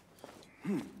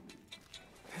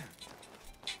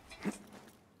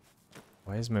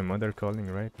 Why is my mother calling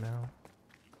right now?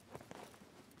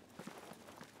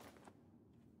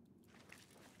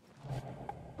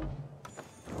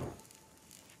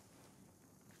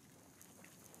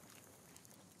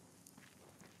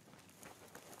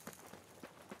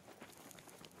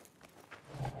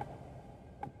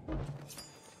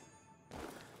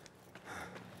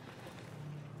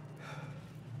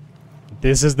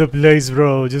 This is the place,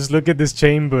 bro. Just look at this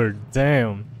chamber.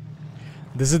 Damn.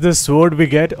 This is the sword we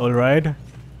get, alright?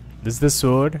 This is the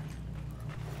sword.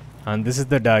 And this is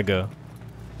the dagger.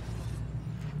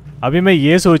 अभी मैं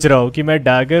ये सोच रहा हूँ कि मैं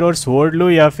dagger और sword लूँ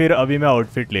या फिर अभी मैं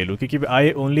outfit ले लूँ क्योंकि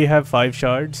I only have 5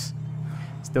 shards.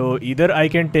 So either I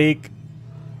can take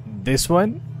this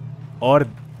one or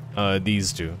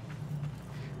these two.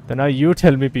 So now you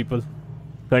tell me people.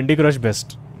 Candy Crush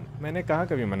best. मैंने कहाँ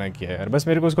कभी मना किया यार, बस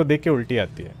मेरे को उसको देख के उल्टी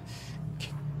आती है.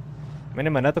 मैंने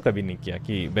मना तो कभी नहीं किया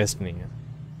कि बेस्ट नहीं है.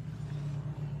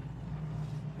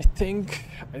 I think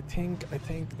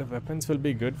the weapons will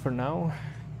be good for now.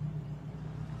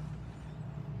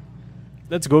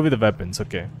 Let's go with the weapons,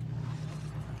 okay.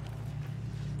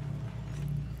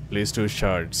 Place 2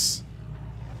 shards.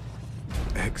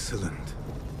 Excellent.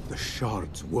 The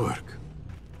shards work.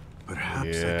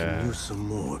 Perhaps I can use some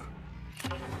more.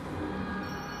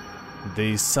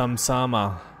 The Samasama.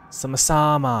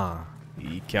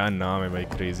 ये क्या नाम है भाई,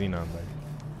 crazy नाम भाई.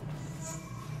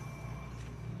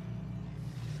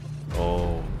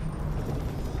 Oh.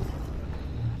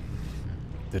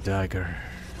 The dagger.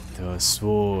 The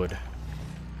sword.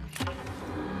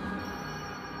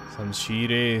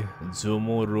 शमशीरे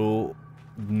जोमोरो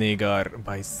नेगार.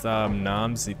 भाई साहब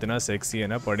नाम से इतना सेक्सी है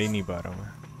ना, पढ़ ही नहीं पा रहा हूँ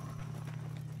मैं.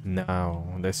 Now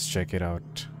let's check it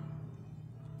out.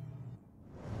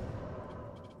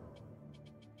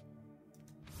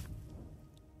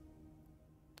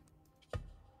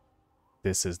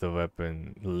 This is the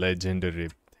weapon. Legendary.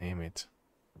 Damn it.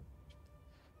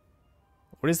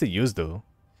 What is the use though?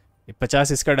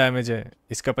 50 इसका डैमेज है,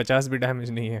 इसका 50 भी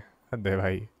डैमेज नहीं है. हद है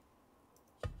भाई.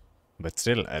 But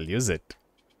still, I'll use it.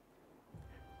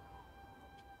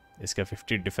 इसका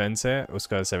 50 डिफेंस है,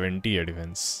 उसका 70 है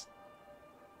defence.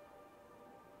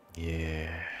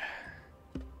 Yeah.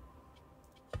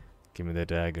 Give me the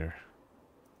dagger.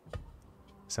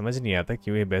 समझ नहीं आता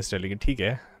क्यों ये बेस्ट है, लेकिन ठीक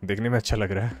है, देखने में अच्छा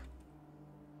लग रहा है.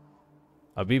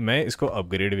 अभी मैं इसको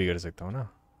अपग्रेड भी कर सकता हूँ ना.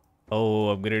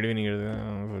 ओह, अपग्रेड भी नहीं कर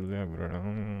सकता.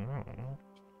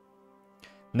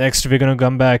 Next we're gonna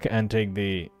come back and take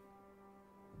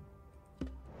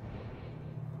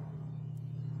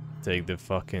the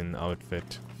fucking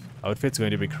outfit. Outfit's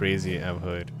going to be crazy, I've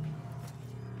heard.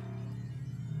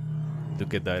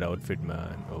 Look at that outfit,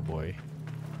 man. Oh boy.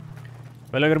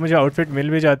 Well, अगर मुझे outfit मिल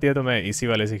भी जाती है तो मैं इसी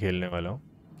वाले से खेलने वाला हूँ,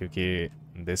 क्योंकि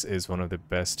this is one of the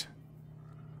best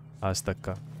आज तक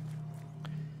का.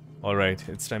 Alright,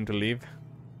 it's time to leave.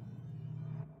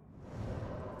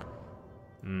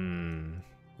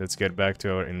 Let's get back to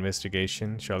our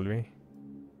investigation, shall we?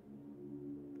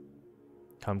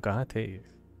 हम कहाँ थे?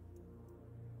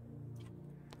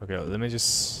 Okay, let me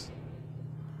just...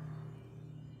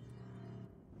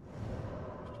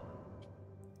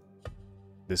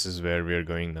 This is where we are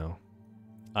going now.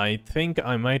 I think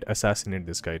I might assassinate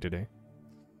this guy today.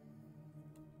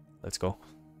 Let's go.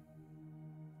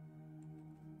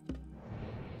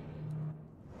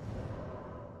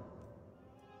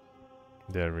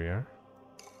 There we are.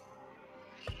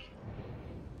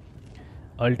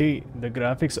 Ulti, the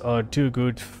graphics are too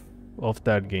good of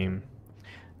that game.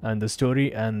 And the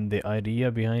story and the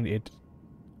idea behind it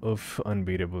of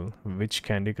unbeatable. Which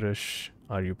Candy Crush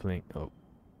are you playing? Oh.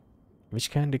 Which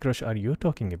Candy Crush are you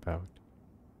talking about?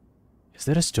 Is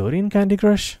there a story in Candy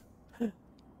Crush?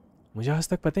 मुझे आज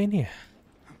तक पता ही नहीं है.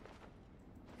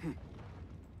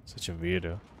 Such a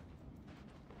weirdo.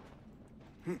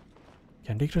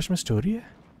 Candy Crush में story है?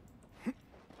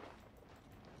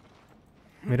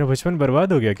 मेरा बचपन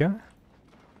बर्बाद हो गया क्या?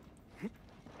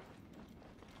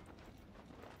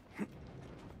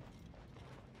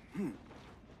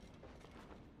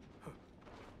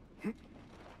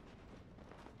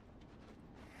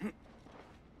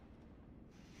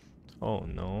 Oh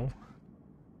no.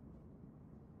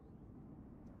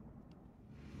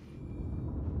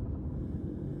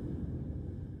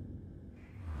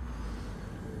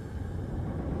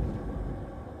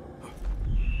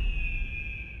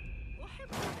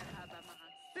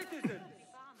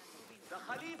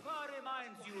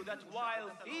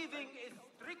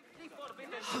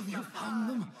 Have you found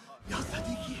them? Ya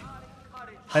Sadiki?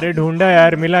 अरे ढूंढा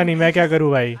यार, मिला नहीं. मैं क्या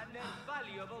करूं भाई?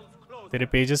 तेरे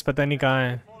पेजेस पता नहीं कहाँ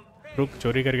हैं. रुक,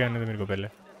 चोरी करके आने दे मेरे को पहले.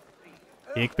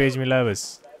 एक पेज मिला है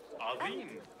बस.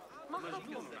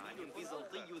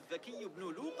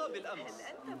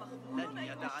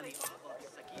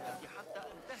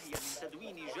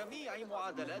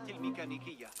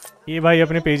 ये भाई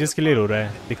अपने पेजेस के लिए रो रहा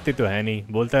है. दिखते तो है नहीं,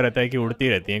 बोलता रहता है कि उड़ती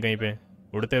रहती हैं कहीं पे.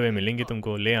 उड़ते हुए मिलेंगे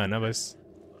तुमको, ले आना बस.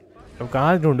 अब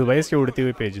कहाँ ढूंढूं भाई इसके उड़ते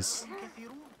हुए पेजेस?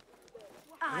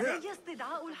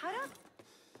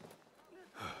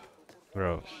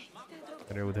 Bro.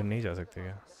 अरे उधर नहीं जा सकते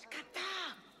क्या?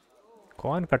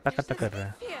 कौन कट्टा कट्टा कर रहा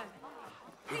है?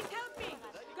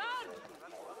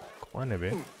 कौन है बे?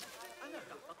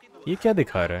 ये क्या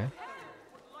दिखा रहा है?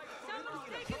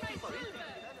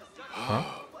 हाँ?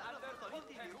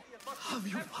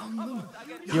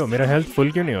 यो मेरा हेल्थ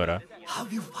फुल क्यों नहीं हो रहा?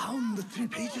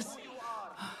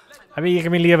 अबे ये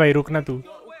कभी लिया भाई, रुकना तू।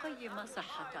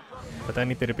 पता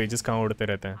नहीं तेरे पेजेस कहाँ उड़ते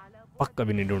रहते हैं। पक्का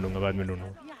भी नहीं ढूंढूंगा, बाद में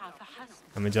ढूंढूंगा।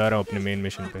 मैं जा रहा हूँ अपने मेन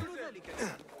मिशन पे।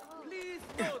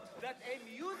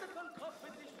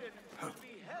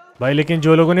 भाई लेकिन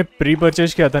जो लोगों ने प्री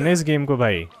परचेज किया था ना इस गेम को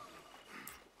भाई,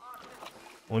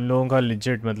 उन लोगों का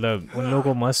लिजिट मतलब उन लोगों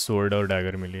को मस्त स्वॉर्ड और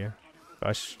डैगर मिली है।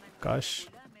 काश काश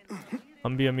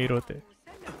हम भी अमीर होते।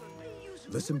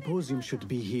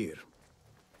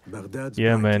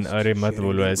 ये मैन, अरे मत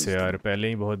बोलो ऐसे यार, पहले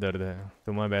ही बहुत दर्द है,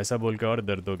 तुम अब ऐसा बोल के और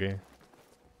दर्द दोगे।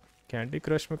 कैंडी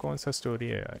क्रश में कौन सा स्टोरी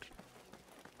है यार?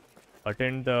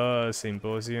 Attend the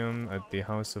symposium at the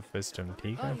house of wisdom.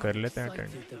 ठीक है, कर लेते हैं attend.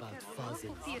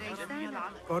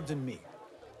 Pardon me.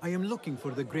 I am looking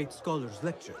for the great scholar's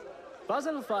lecture.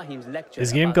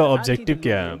 इस गेम का ऑब्जेक्टिव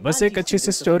क्या है? बस एक अच्छी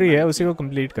सी स्टोरी है, उसी को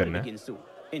कंप्लीट करना है।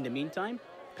 In the meantime,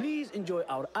 please enjoy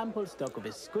our ample stock of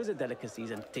exquisite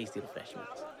delicacies and tasty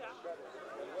refreshments.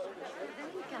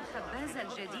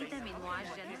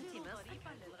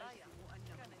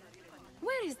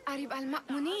 Where is Arib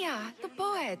al-Ma'muniya, the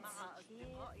poet?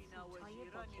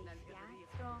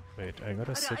 Wait, I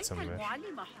gotta sit somewhere.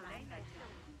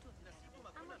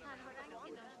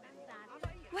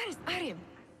 Where is Arib?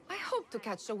 I hope to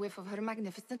catch a whiff of her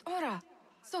magnificent aura.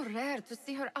 So rare to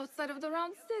see her outside of the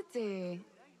round city.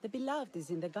 The beloved is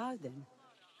in the garden,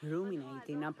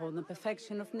 ruminating upon the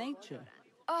perfection of nature.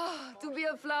 Oh, to be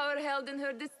a flower held in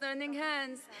her discerning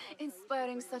hands,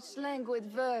 inspiring such languid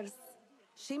verse.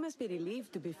 She must be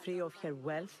relieved to be free of her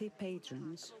wealthy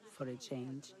patrons for a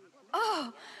change. Oh,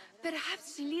 perhaps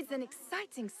she leads an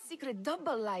exciting secret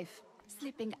double life,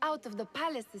 slipping out of the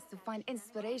palaces to find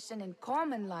inspiration in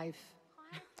common life.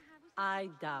 I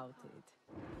doubt it.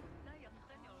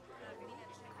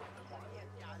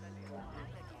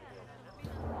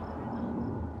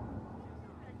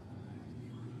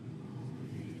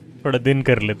 थोड़ा दिन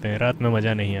कर लेते हैं, रात में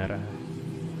मजा नहीं आ रहा है।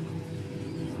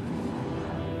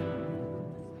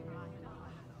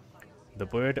 The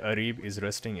poet Arib is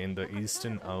resting in the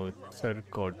eastern outer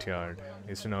courtyard.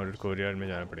 Eastern outer courtyard में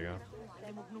जाना पड़ेगा।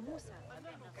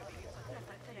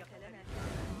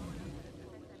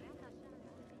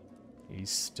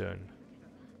 Eastern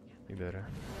इधर है।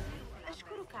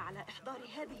 أشكرك على إحضار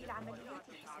هذه العمليات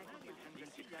الحسابية.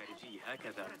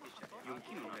 هكذا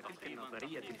يمكننا تلك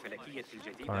النظرية الفلكية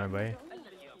الجديدة. कहाँ है भाई?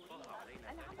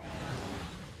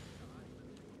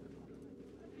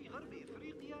 في غرب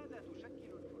إفريقيا لا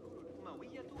تشكل الفنون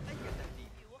الأموية أي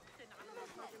تهديد.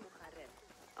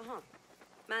 آها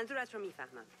منظورت رو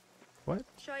میفهمم. What?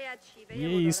 شاید شیوه ये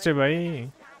ईस्ट है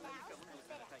भाई।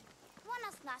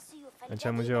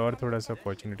 अच्छा मुझे और थोड़ा सा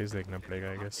अपॉर्चुनिटीज देखना पड़ेगा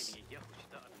आई गेस।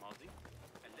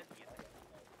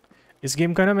 इस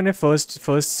गेम का ना मैंने फर्स्ट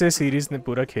से सीरीज ने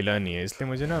पूरा खेला नहीं है, इसलिए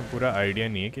मुझे ना पूरा आइडिया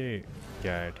नहीं है कि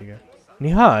क्या है। ठीक है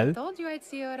निहाल। Told you I'd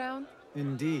see you around.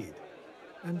 Indeed.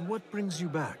 And what brings you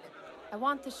back? I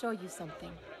want to show you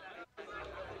something.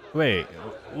 Wait,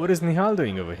 what is Nihal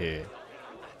doing over here?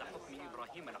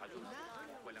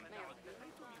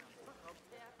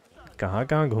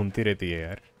 कहाँ घूमती रहती है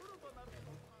यार?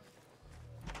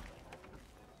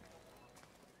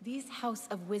 These House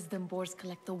of Wisdom boars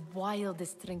collect the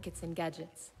wildest trinkets and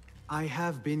gadgets. I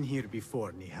have been here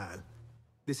before, Nihal.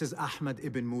 This is Ahmed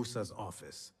ibn Musa's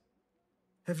office.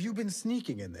 Have you been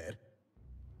sneaking in there?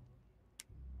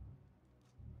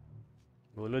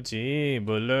 बोलो जी,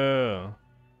 बोलो।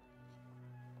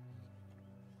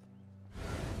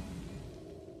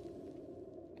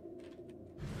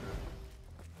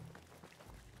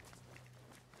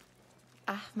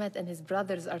 Ahmed and his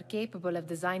brothers are capable of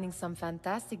designing some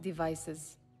fantastic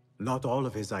devices. Not all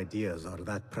of his ideas are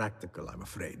that practical, I'm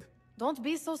afraid. Don't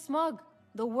be so smug.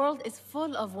 The world is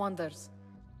full of wonders.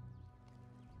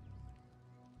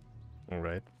 All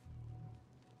right.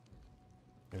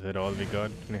 Is that all we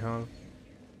got, Nihal?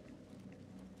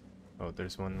 Oh,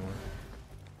 there's one more.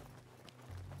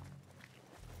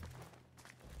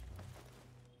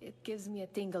 It gives me a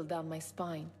tingle down my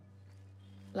spine.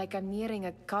 Like I'm nearing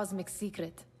a cosmic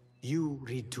secret. You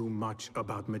read too much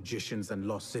about magicians and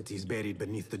lost cities buried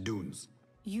beneath the dunes.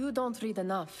 You don't read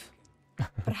enough.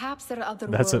 Perhaps there are other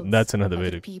that's worlds, that's another way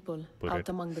other to people put out it.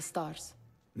 among the stars.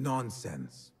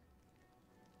 Nonsense.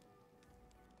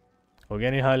 हो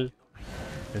गया निहाल?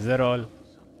 Is that all?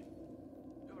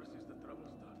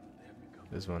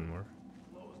 There's one more.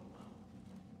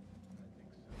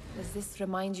 Does this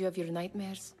remind you of your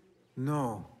nightmares?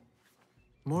 No.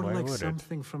 More Why like would it?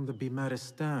 something from the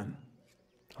Bimaristan.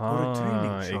 Or a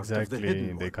training shot of the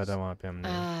hidden ones. देखा था वहाँ पे हमने.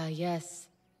 Ah, yes.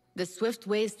 The swift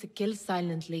ways to kill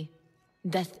silently.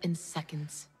 Death in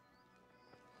seconds.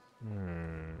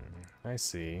 I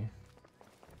see.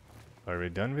 Are we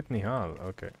done with Nihal?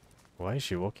 Okay. Why is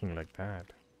she walking like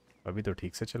that? अभी तो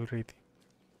ठीक से चल रही थी.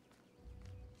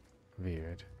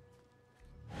 Weird.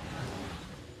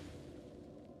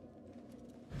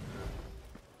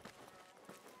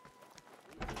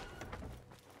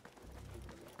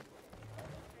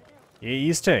 ये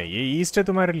ईस्ट है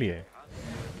तुम्हारे लिए.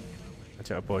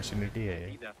 अच्छा अपॉर्चुनिटी है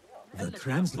ये. The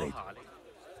translate.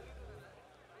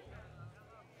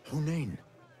 Hunain,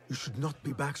 you should not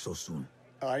be back so soon.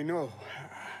 I know.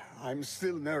 I'm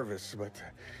still nervous, but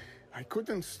I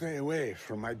couldn't stay away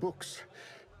from my books.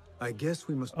 I guess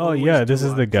we must. Oh yeah, this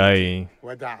is the guy.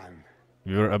 Wada'an.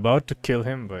 We were about to kill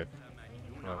him, but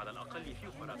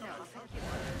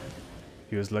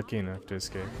he was lucky enough to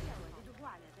escape.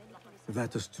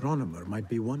 That astronomer might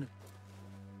be one.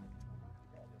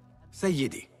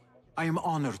 Sayyidi, I am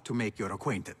honored to make your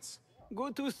acquaintance.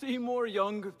 Good to see more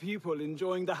young people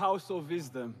enjoying the House of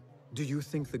Wisdom. Do you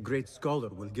think the great scholar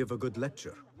will give a good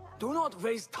lecture? Do not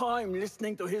waste time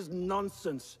listening to his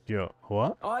nonsense. Yo,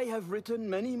 what? I have written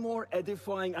many more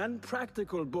edifying and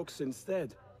practical books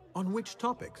instead. On which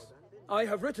topics? I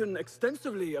have written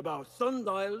extensively about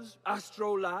sundials,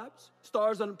 astrolabes,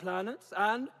 stars and planets,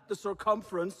 and the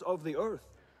circumference of the Earth.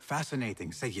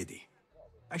 Fascinating, Sayyidi.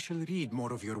 I shall read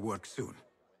more of your work soon.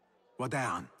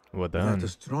 Wada'an. Wada'an. That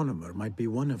astronomer might be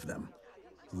one of them,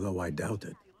 though I doubt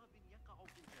it.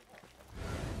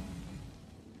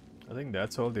 I think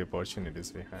that's all the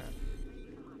opportunities we had.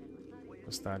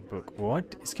 What's that book?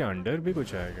 What? इसके अंदर भी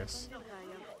कुछ है, I guess.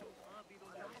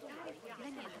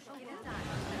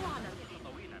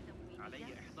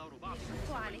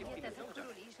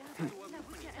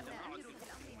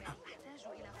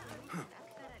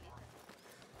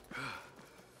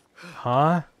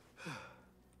 हाँ?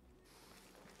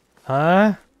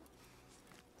 हाँ?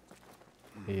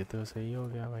 ये तो सही हो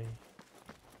गया भाई.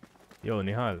 Yo,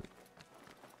 Nihal.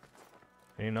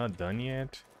 You're not done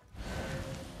yet?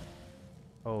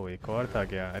 Oh, एक और था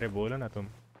क्या? अरे बोलो ना तुम.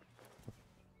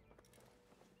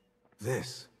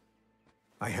 This.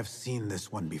 I have seen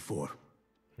this one before.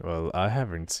 Well, I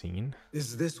haven't seen.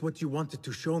 Is this what you wanted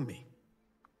to show me?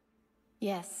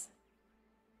 Yes.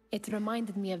 It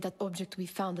reminded me of that object we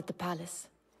found at the palace.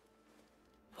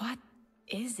 What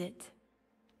is it?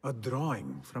 A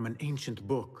drawing from an ancient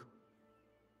book.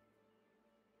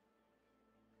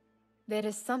 There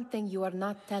is something you are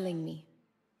not telling me.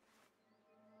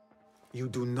 You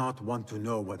do not want to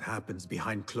know what happens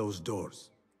behind closed doors.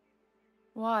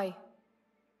 Why?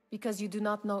 Because you do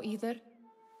not know either?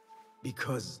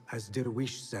 Because, as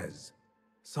Derwish says,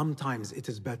 sometimes it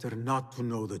is better not to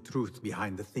know the truth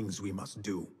behind the things we must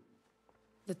do.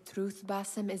 The truth,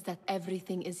 Basim, is that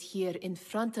everything is here in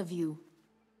front of you.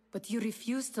 But you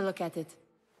refuse to look at it.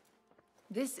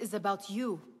 This is about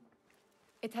you.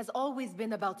 It has always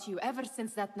been about you, ever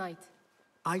since that night.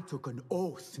 I took an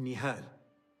oath, Nihal,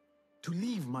 to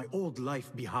leave my old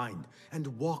life behind and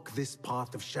walk this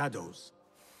path of shadows.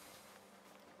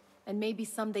 And maybe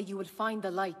someday you will find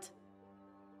the light.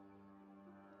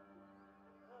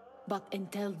 But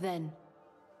until then,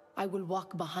 I will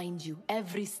walk behind you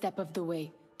every step of the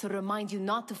way to remind you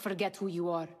not to forget who you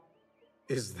are.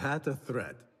 Is that a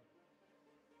threat?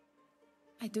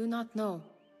 I do not know.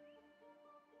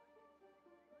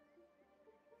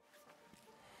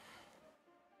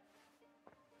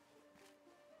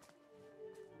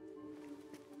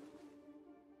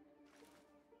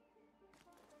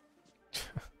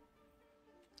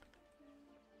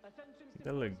 They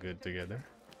look good together.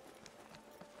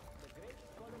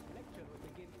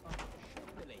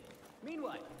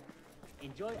 Meanwhile,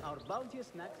 enjoy our bounteous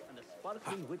snacks and the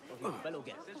sparkling wit of your fellow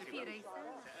guests.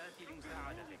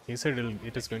 He said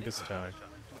it is going to start.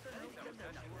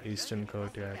 Eastern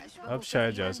Court, yeah. अब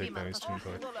शायद जा सकता हूँ Eastern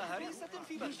Court.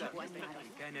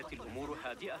 كانت الأمور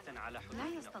هادئة على حدود لا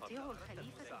يستطيع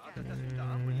الخليفة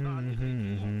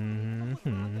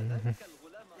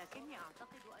لكني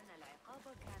أعتقد أن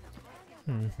العقاب كان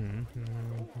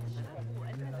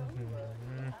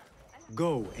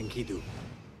Go, Enkidu.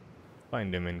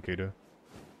 Find him, Enkidu,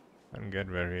 and get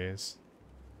where he is.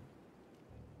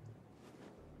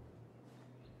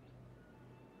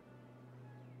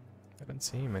 I don't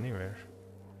see him anywhere.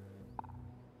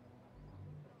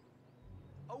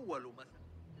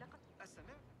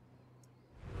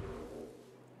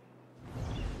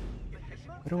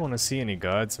 I don't want to see any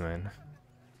guards, man.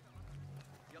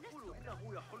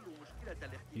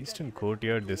 Eastern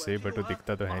courtyard they say, but वो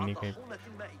दिखता तो है नहीं कहीं.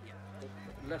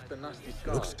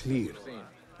 Looks clear.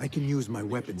 I can use my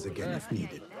weapons again if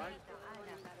needed.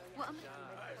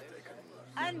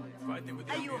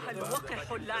 أيها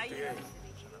الوقح اللعين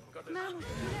ما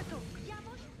مشكلتك؟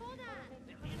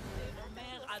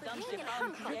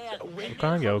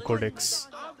 कहाँ गया वो codex?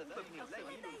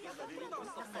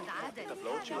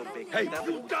 Hey,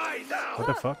 you die now! What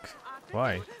the fuck?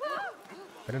 Why?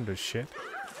 I didn't do shit.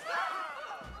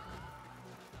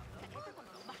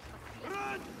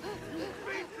 Run!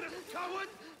 Faithless coward!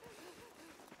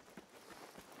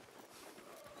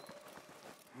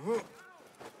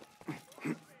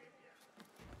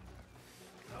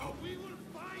 Now we will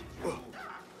find you!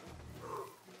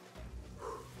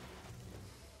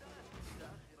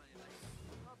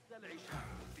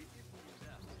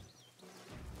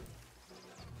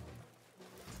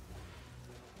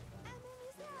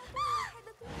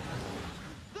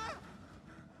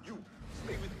 You,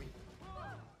 stay with me.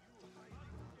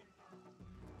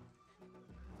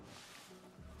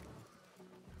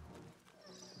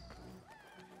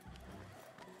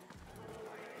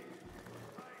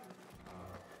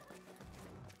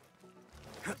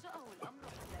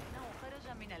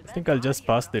 I think I'll just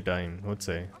pass the time. would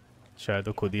say. शायद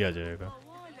वो खुद ही आ जाएगा.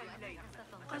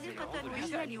 قلقة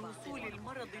بشأن وصول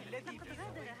المرض الذي في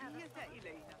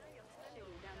إلينا.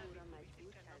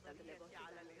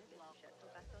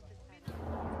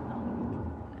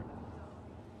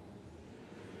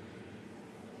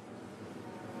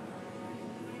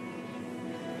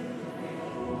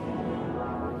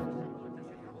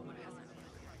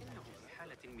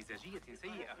 مزاجية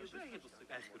سيئة.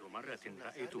 آخر مرة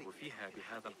رأيته فيها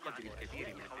بهذا القدر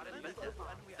الكبير من البلدة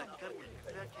ذكرني،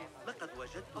 لكن لقد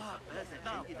وجدت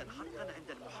خبازا جيدا حقا عند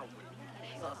المحول.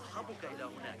 سأصحبك إلى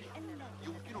هناك.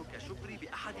 يمكنك شكري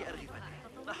بأحد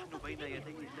أرغفتك. نحن بين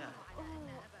يدي الله.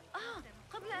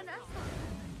 قبل أن أنسى.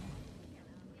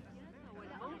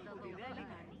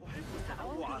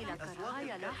 سأعود إلى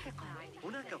كراهايا لاحقا.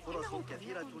 هناك فرص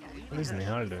كثيرة What is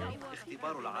Nihal doing?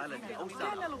 اختبار العالم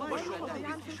أوسع والشعور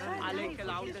بانتشار. عليك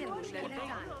العودة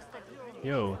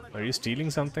Yo, are you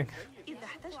stealing something? إذا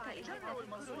احتجت إلى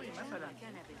الوصول مثلا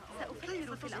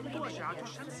سأفكر في الأمر أشعة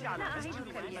الشمس على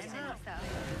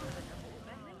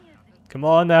Come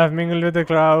on, I've mingled with the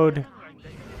crowd.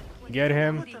 Get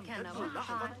him.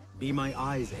 Be my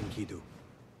eyes, Enkidu.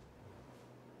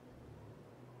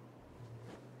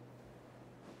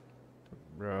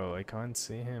 Bro, I can't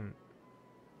see him.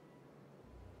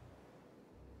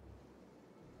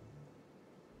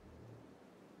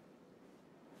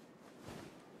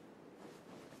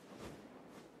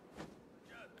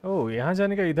 Oh, यहाँ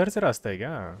जाने का इधर से रास्ता है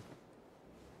क्या?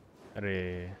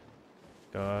 अरे,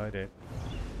 got it.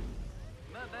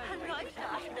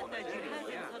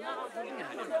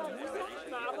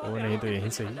 वो नहीं तो यहीं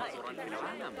से ही.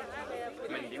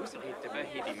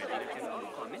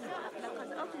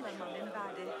 لقد أظلم من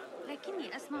بعده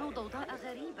لكني أسمع ضوضاء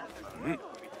غريبة.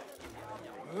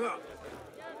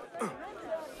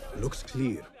 Looks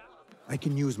clear. I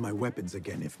can use my weapons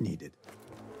again if needed.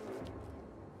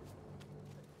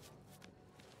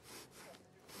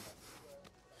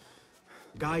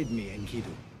 Guide me,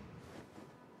 Enkidu.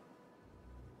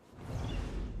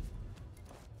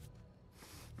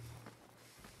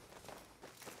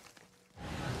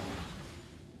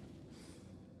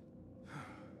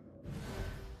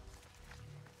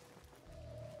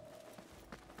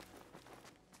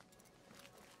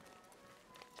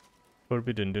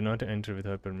 Forbidden, do not enter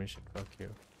without permission. Fuck you.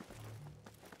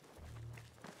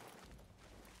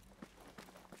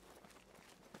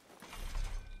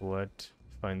 What?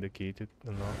 Find the key to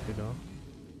unlock the door?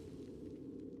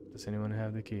 Does anyone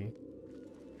have the key?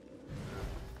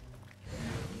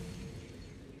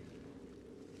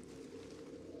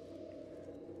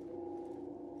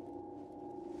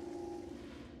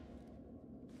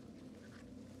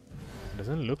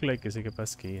 Doesn't look like किसी के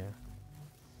पास key है.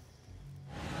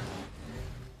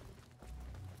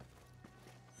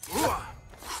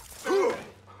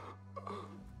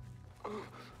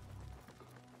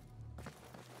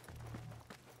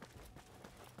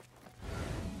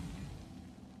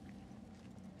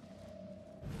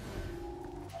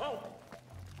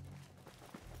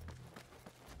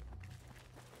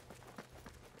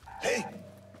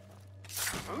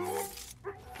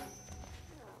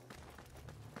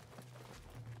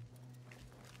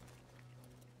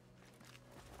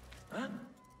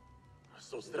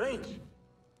 So strange.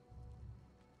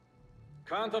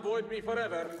 Can't avoid me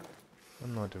forever.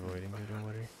 I'm not avoiding you, don't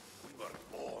worry. We were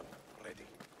born ready.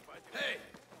 Hey!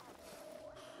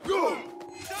 Go!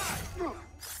 Die!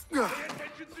 Pay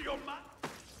attention to your man!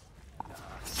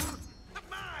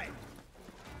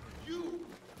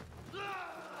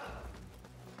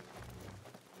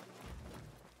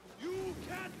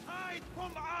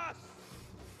 from us!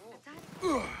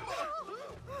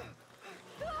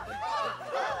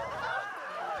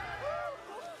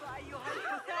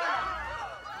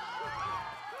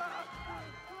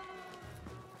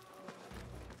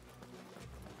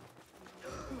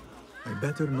 I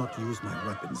better not use my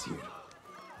weapons here.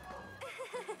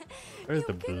 Where's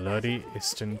the bloody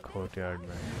eastern courtyard,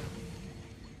 man?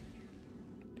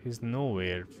 He's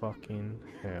nowhere. Fucking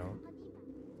hell.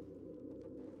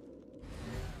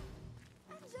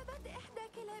 أنجبت إحدى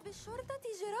كلاب الشرطة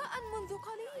جراء منذ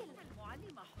قليل.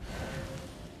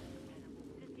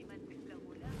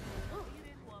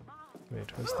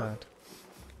 Wait, who's that?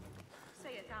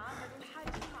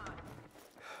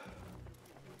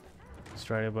 It's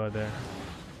right about there.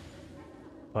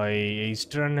 भाई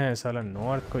eastern है साला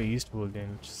north को east बोल दिया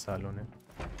इन सालों ने.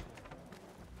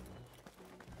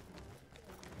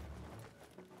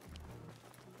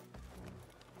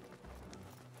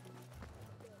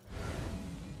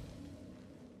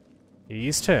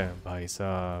 East है भाई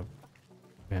साहब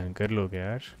भयंकर लोग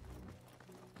यार.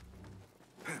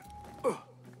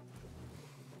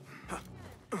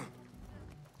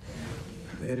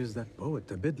 There is that poet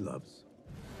Abid loves,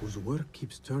 whose work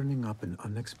keeps turning up in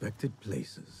unexpected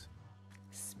places.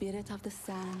 Spirit of the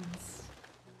sands,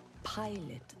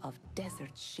 pilot of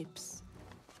desert ships.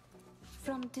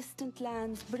 From distant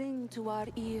lands bring to our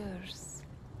ears,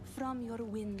 from your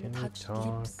wind-touched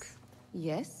lips.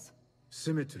 Yes?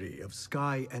 Symmetry of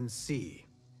sky and sea,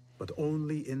 but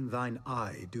only in thine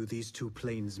eye do these two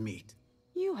planes meet.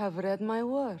 You have read my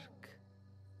work.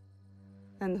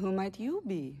 And who might you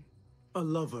be? A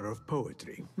lover of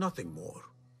poetry, nothing more.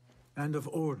 And of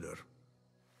order.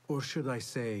 Or should I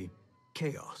say,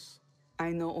 chaos. I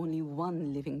know only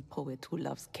one living poet who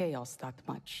loves chaos that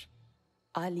much.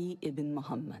 Ali ibn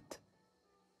Muhammad.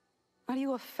 Are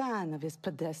you a fan of his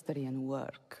pedestrian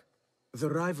work? The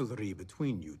rivalry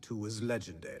between you two is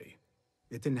legendary.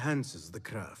 It enhances the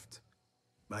craft.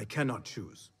 I cannot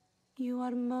choose. You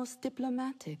are most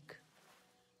diplomatic.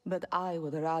 But I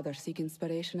would rather seek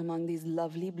inspiration among these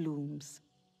lovely blooms.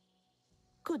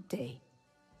 Good day.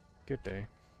 Good day.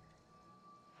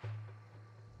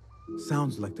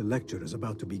 Sounds like the lecture is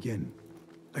about to begin.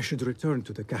 I should return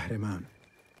to the Kahraman.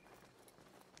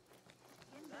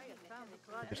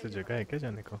 ऐसी जगह है क्या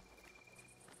जाने को?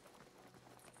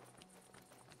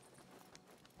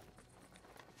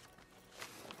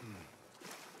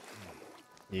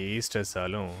 ये east है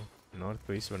सालों, north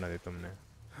को ईस्ट बना दिया तुमने.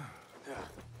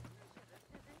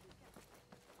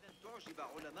 تعجب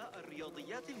علماء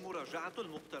الرياضيات المراجعة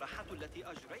المقترحة التي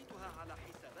أجريتها على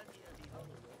حسابات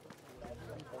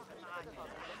What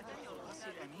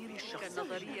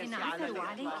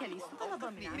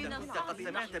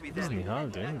is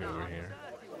Nihal doing over here?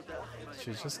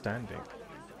 She's just standing.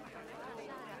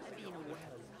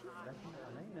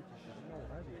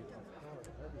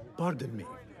 Pardon me.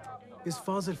 Is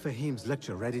Fazil Fahim's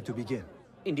lecture ready to begin?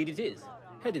 Indeed it is.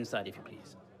 Head inside if you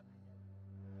please.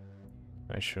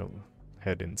 I shall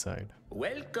head inside.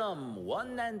 Welcome,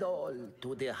 one and all,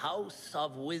 to the House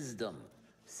of Wisdom,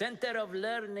 center of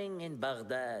learning in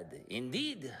Baghdad,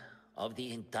 indeed, of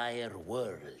the entire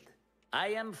world. I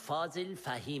am Fazil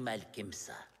Fahim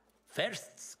al-Kimsa,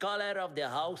 first scholar of the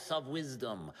House of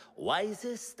Wisdom,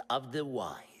 wisest of the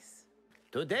wise.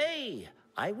 Today,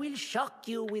 I will shock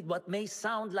you with what may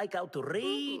sound like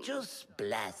outrageous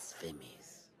blasphemies.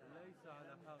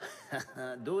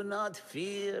 Do not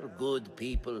fear, good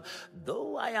people.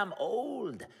 Though I am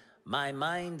old, my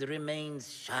mind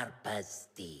remains sharp as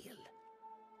steel.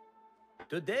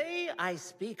 Today I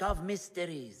speak of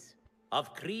mysteries,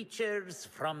 of creatures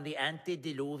from the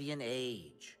antediluvian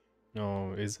age.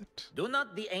 Oh, is it? Do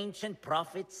not the ancient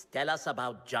prophets tell us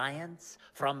about giants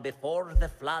from before the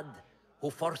flood who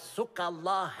forsook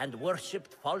Allah and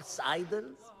worshipped false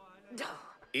idols?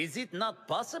 Is it not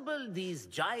possible these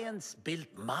giants built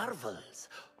marvels,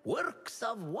 works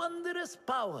of wondrous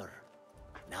power,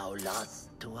 now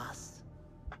lost to us?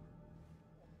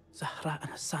 Zahra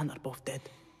and Hassan are both dead,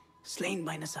 slain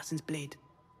by an assassin's blade.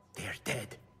 They're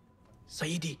dead.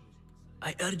 Sayyidi,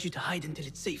 I urge you to hide until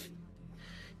it's safe.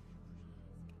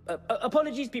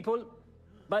 Apologies, people,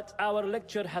 but our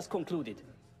lecture has concluded.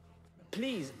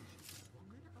 Please,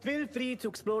 feel free to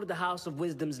explore the House of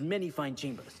Wisdom's many fine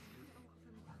chambers.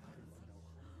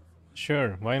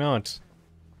 Sure, why not?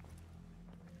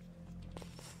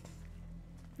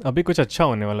 अभी कुछ अच्छा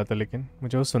होने वाला था लेकिन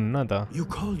मुझे वो सुनना था. You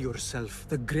call yourself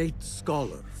the great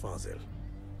scholar, Fazil.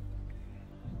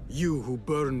 You who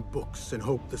burn books and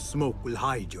hope the smoke will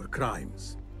hide your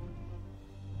crimes.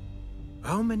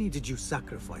 How many did you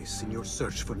sacrifice in your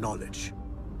search for knowledge?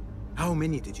 How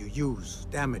many did you use,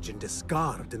 damage, and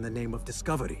discard in the name of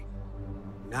discovery?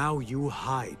 Now you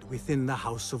hide within the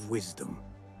House of Wisdom.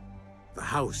 The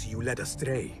house you led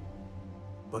astray.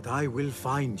 But I will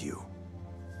find you.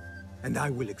 And I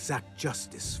will exact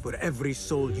justice for every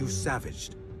soul you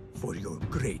savaged for your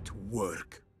great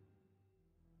work.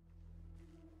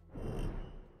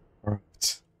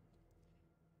 Alright.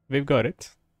 We've got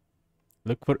it.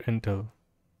 Look for intel.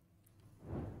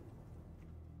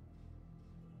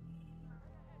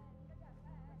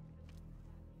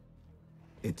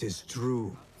 It is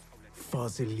true.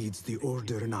 Fazil leads the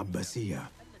Order in Abbasiyah.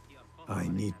 I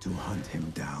need to hunt him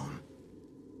down.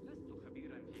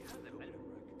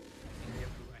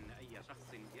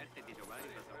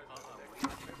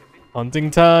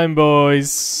 Hunting time,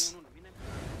 boys.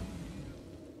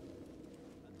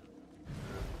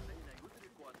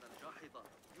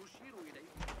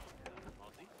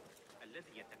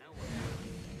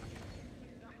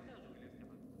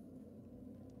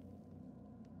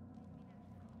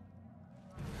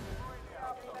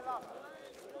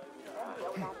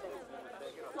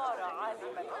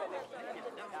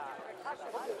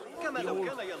 The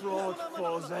old fraud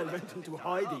Fazil went into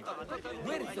hiding.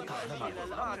 Where is the Kahraman?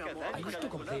 I used to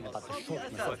complain about the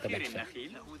shortness of the lecture.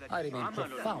 I remain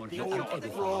profoundly The old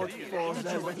fraud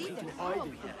Fazil went into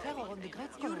hiding.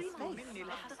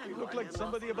 You look like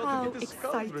somebody about How to get a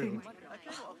skull exciting.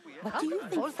 What do you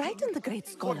think frightened the great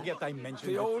scholar? Forget I mentioned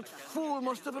The it. old fool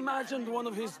must have imagined one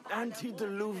of his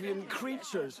antediluvian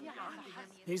creatures.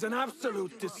 He's an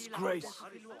absolute disgrace.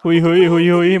 Hui hui hui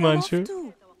hui,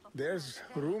 Himanshu. There's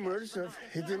rumors of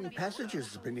hidden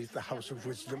passages beneath the House of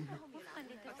Wisdom.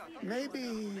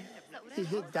 Maybe he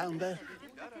hid down there.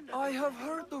 I have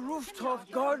heard the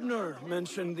rooftop gardener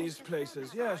mention these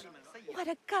places, yes. What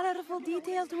a colorful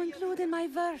detail to include in my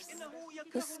verse.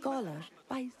 The scholar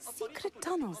by secret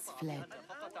tunnels fled,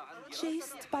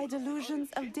 chased by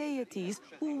delusions of deities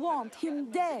who want him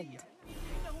dead.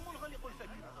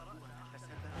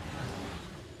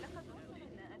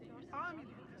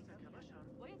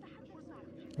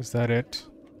 Is that it?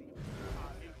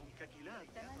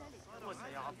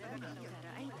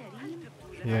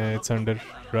 Yeah, it's under,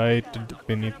 right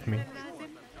beneath me.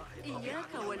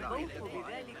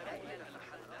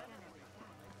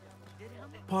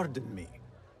 Pardon me,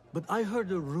 but I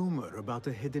heard a rumor about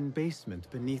a hidden basement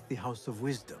beneath the House of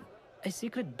Wisdom. A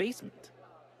secret basement?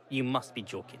 You must be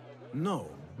joking. No,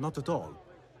 not at all.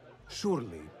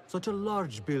 Surely, such a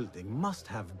large building must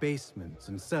have basements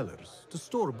and cellars to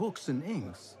store books and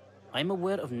inks. I'm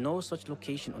aware of no such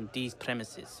location on these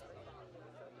premises.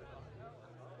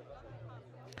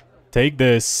 Take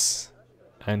this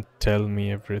and tell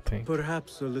me everything.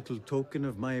 Perhaps a little token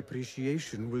of my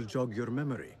appreciation will jog your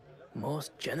memory.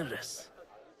 Most generous.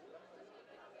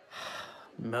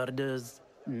 Murders,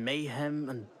 mayhem,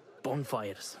 and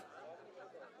bonfires.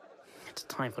 It's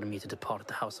time for me to depart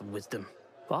the House of Wisdom.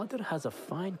 Father has a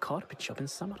fine carpet shop in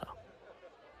Samara.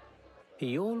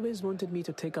 He always wanted me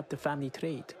to take up the family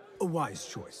trade. A wise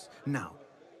choice. Now,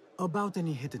 about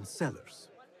any hidden cellars.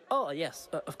 Oh, yes,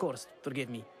 of course, forgive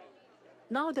me.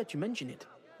 Now that you mention it,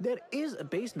 there is a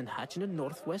basement hatch in the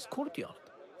northwest courtyard.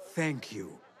 Thank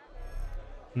you.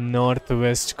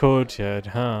 Northwest courtyard,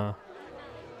 huh?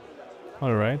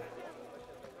 Alright.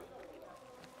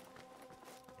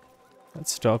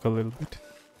 Let's talk a little bit.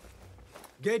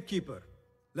 Gatekeeper,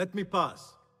 let me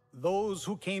pass. Those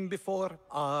who came before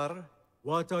are...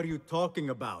 What are you talking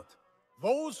about?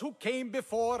 Those who came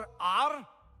before are...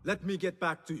 Let me get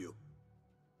back to you.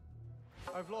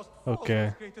 I've lost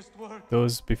Okay. greatest work.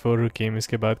 Those before who came,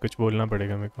 इसके बाद कुछ बोलना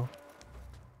पड़ेगा मेरे को.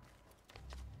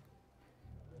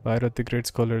 Bharat the Great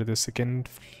Scholar, the second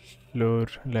floor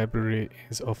library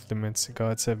is off limits.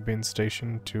 Guards have been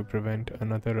stationed to prevent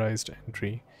unauthorized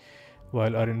entry,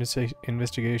 while our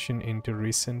investigation into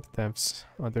recent thefts,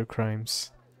 other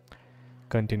crimes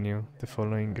continue. The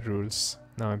following rules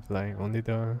now apply. Only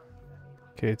the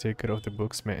caretaker of the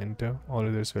books may enter. All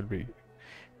others will be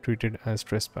treated as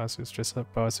trespassers.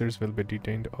 Trespassers will be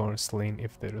detained or slain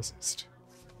if they resist.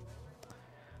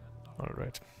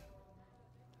 Alright.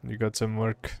 You got some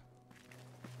work.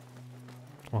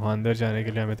 वहाँ अंदर जाने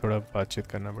के लिए हमें थोड़ा बातचीत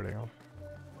करना पड़ेगा.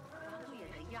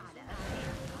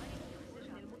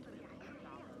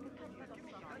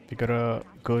 We gotta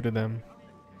go to them.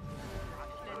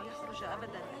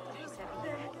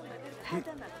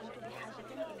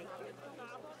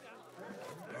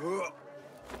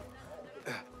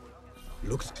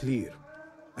 Looks clear.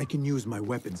 I can use my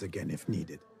weapons again if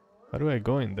needed. How do I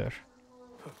go in there?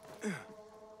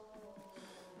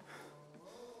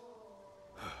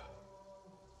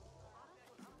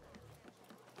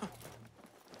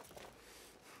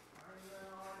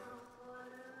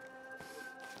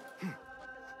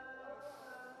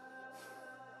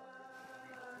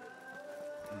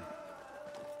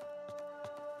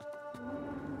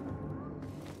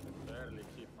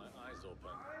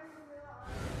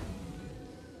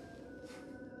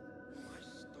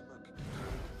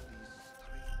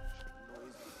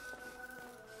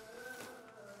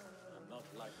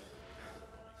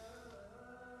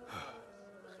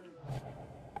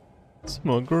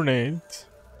 Smoke grenades.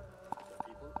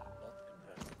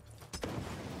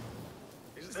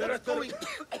 Is there a going?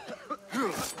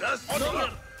 That's not.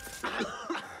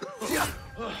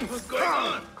 What's going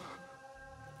on?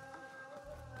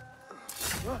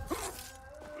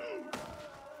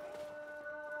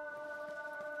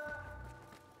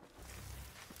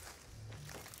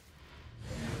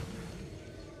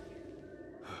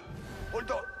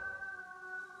 Hold on.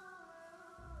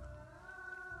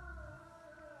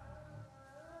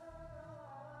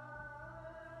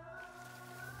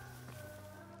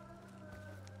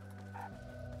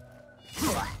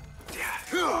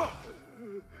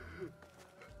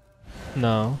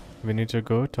 Now we need to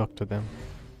go talk to them.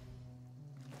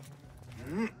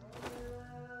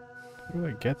 How do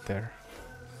I get there?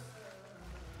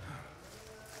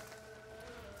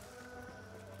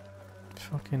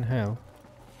 Fucking hell.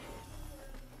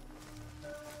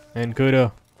 And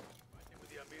Kudo.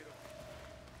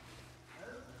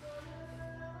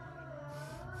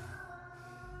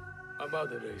 About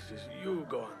the races, you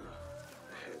go on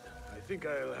ahead. I think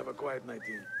I'll have a quiet night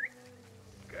in.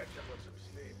 Catch up on some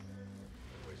sleep.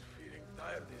 Always feeling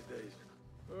tired these days.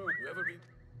 Oh, you ever been?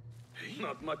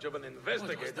 Not much of an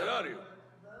investigator, are you?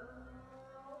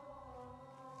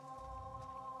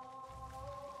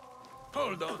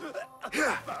 Hold on.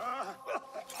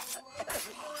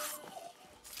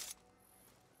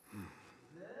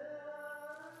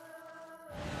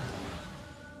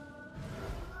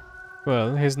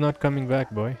 Well, he's not coming back,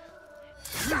 boy.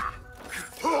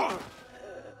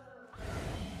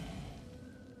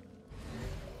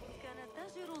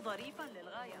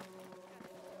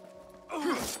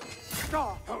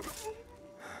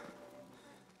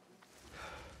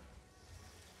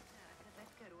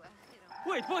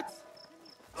 Wait, what?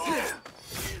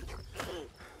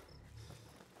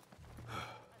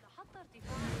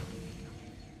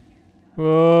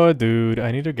 Oh, dude,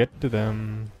 I need to get to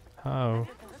them. How?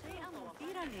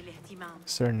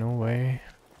 Is there no way?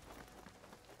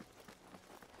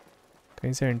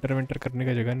 कहीं से enter vendor करने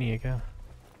का जगह नहीं है क्या?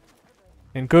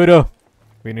 Inkudo,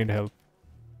 we need help.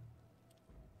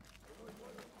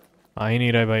 आ ही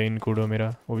नहीं रहा है भाई Inkudo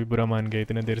मेरा. वो भी बुरा मान गया.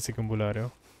 इतने देर से क्यों बुला रहे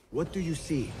हो? What do you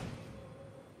see?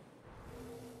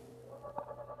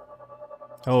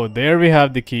 Oh, there we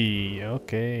have the key.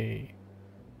 Okay.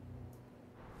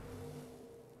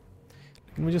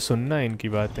 लेकिन मुझे सुनना है इनकी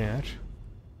बातें यार.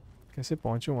 कैसे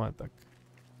पहुंचूं वहां तक?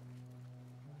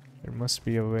 There must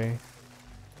be a way.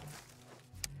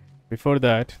 Before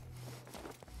that,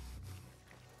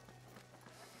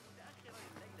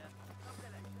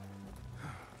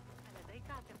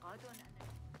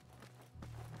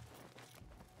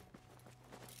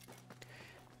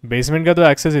 basement का तो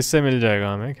एक्सेस इससे मिल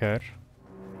जाएगा हमें खैर,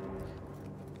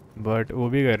 बट वो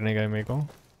भी करने का है मेरे को.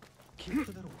 Keep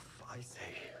to the roof, I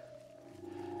say.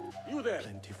 You there?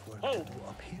 Plenty of work to do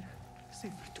up here.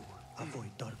 Safer to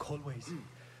avoid dark hallways,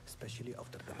 especially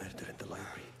after the murder in the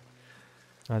library.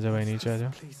 आजा भाई नीचे आजा.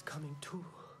 Please coming too,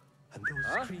 and those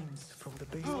screams from the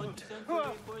basement.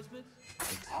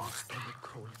 Makes my stomach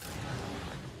crawl.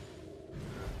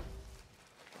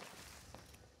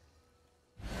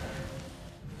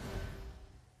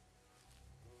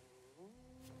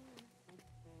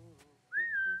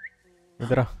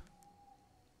 इधर आ.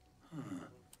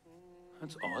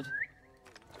 That's odd.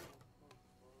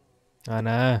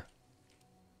 आना है.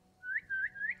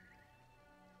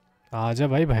 आजा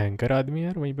भाई भयंकर आदमी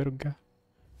यार वहीं पे रुक गया.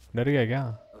 डर गया क्या?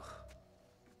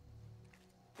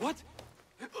 What?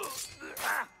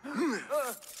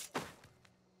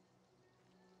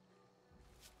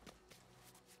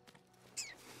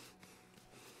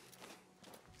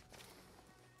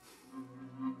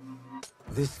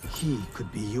 This key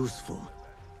could be useful.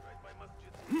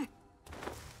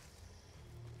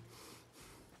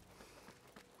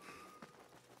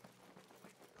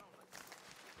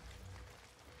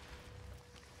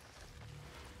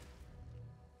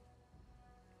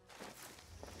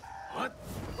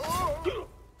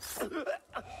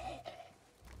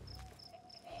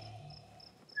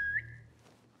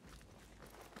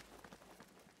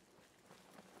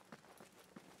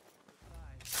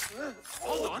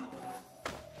 Hold on.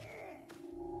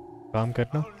 काम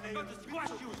करना.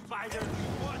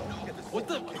 What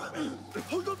the?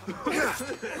 Hold on.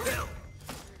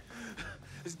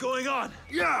 What's going on?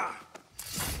 Yeah.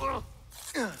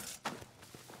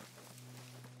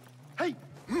 Hey!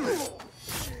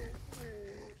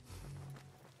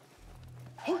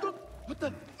 Hold on! What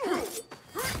the?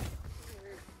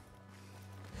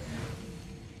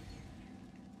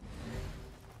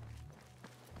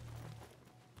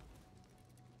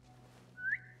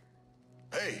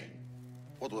 Hey!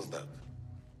 What was that?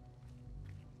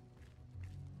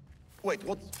 Wait,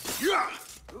 what?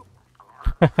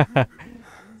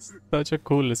 Such a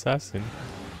cool assassin.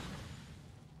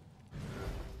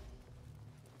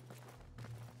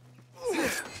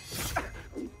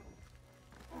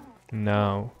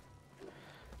 Now,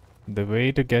 the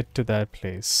way to get to that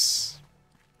place.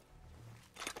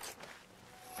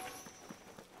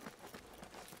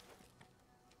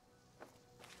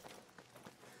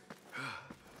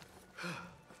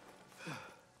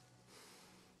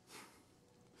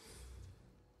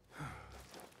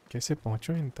 कैसे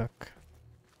पहुंचो इन तक?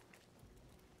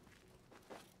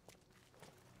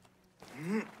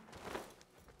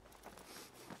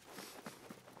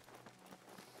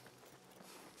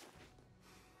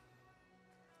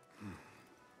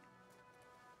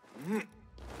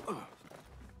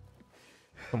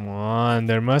 Come on,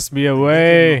 there must be a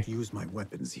way. I cannot use my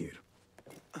weapons here.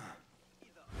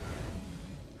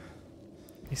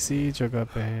 इसी जगह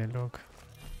पे हैं लोग.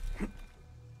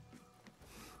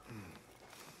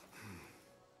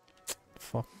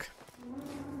 Fuck.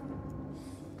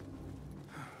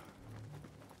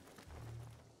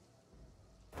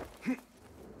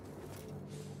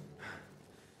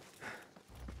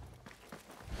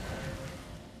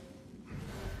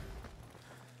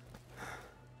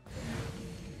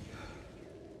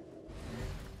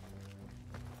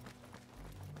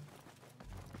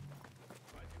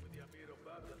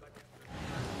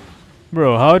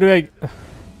 Bro, how do I...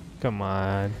 Come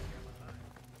on.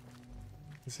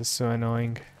 This is so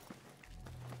annoying.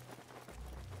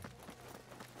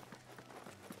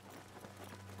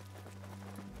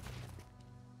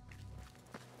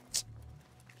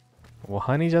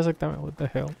 वहाँ नहीं जा सकता मैं? What the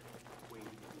hell?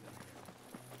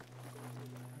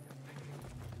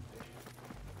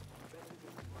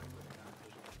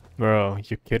 Bro,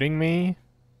 you kidding me?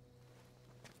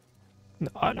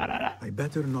 No, no, no, no. I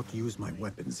better not use my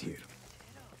weapons here.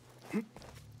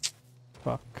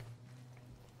 Fuck.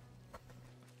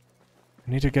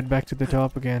 I need to get back to the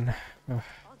top again. Ugh.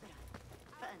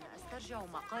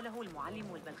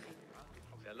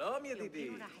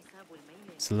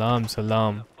 سلام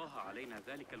سلام.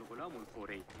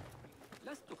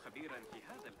 لست خبيرا في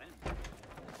هذا الآن.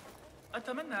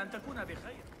 أتمنى أن تكون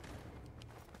بخير.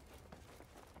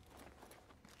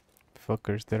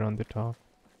 Fuckers, they're on the top.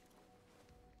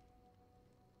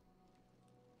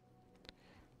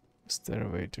 Is there a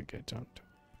way to get out?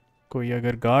 कोई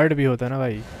अगर guard भी होता ना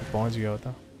भाई, पहुंच गया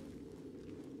होता.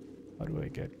 How do I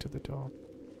get to the top?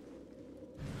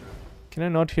 Can I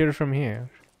not hear from here?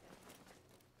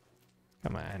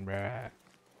 Come on, bruh.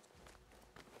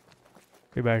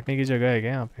 कोई बैठने की जगह है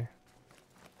क्या यहाँ पे?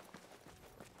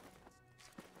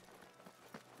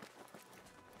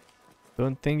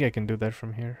 Don't think I can do that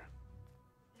from here.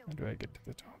 How do I get to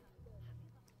the top?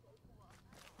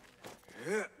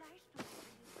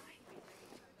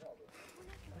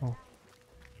 Oh.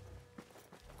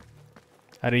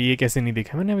 अरे ये कैसे नहीं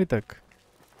देखा मैंने अभी तक?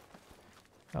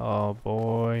 Oh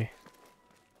boy.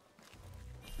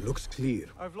 Looks clear.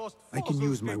 I can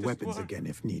use my weapons again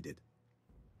if needed.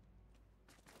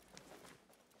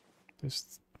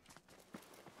 Just...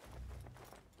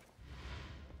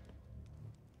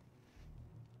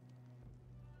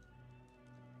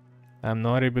 I'm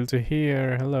not able to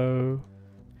hear. Hello.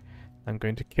 I'm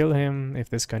going to kill him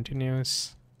if this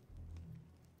continues.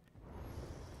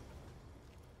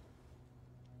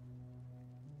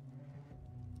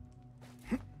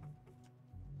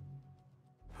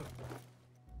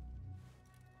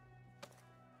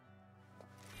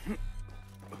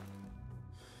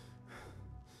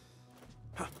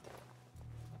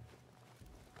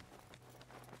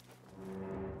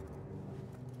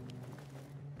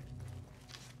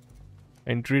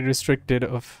 Entry restricted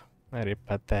of... अरे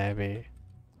पता है बे.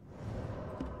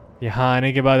 यहाँ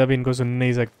आने के बाद अब इनको सुन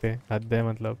नहीं सकते. हद है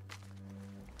मतलब.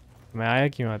 मैं आया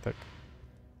क्यों यहाँ तक?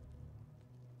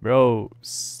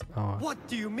 Bros. Oh. What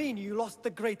do you mean you lost the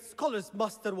great scholar's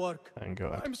masterwork? Thank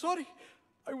God. I'm sorry.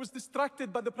 I was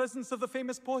distracted by the presence of the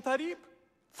famous poet Arib.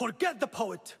 Forget the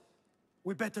poet.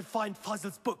 We better find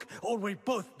Fazl's book or we're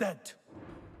both dead.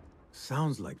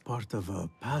 Sounds like part of a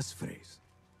passphrase.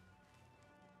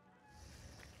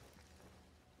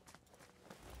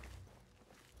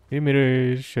 ये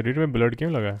मेरे शरीर में blood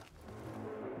क्यों लगा?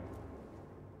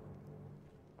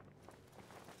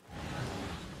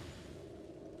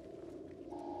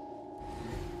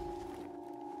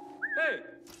 Hey!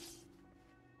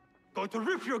 Going to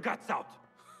rip your guts out!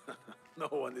 No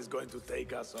one is going to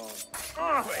take us on.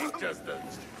 Wait just a...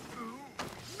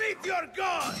 Meet your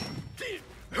god!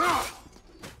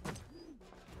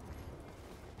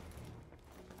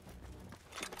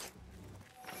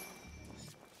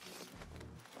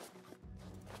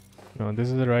 No, this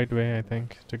is the right way, I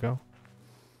think, to go.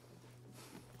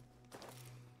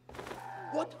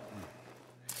 What?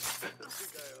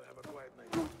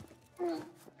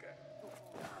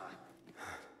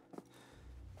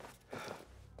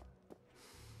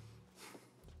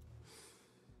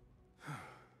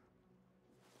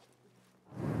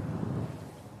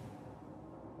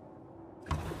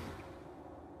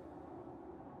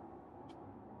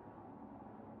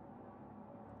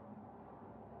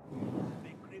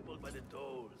 By the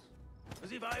toes.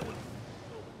 As if I would.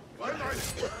 When I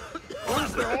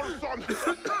once the whole sun,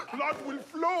 blood will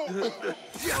flow.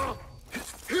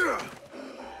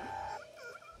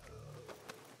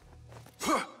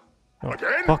 Oh,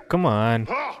 Again? fuck, come on.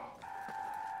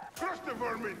 Crush the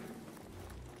vermin.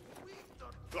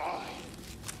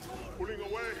 Pulling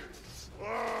away.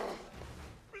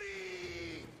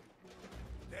 Bleed.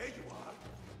 There you are.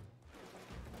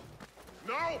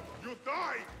 Now you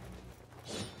die.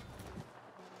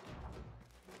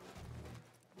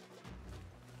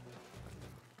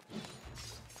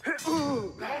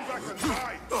 Come back and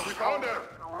die. We found her.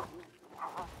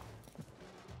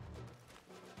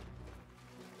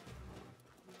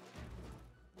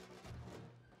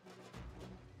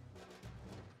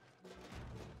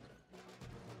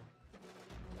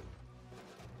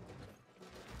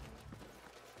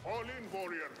 All in,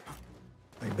 warrior.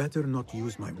 I better not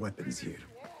use my weapons here.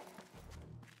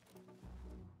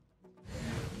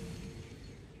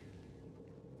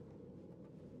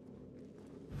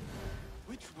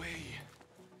 Which way?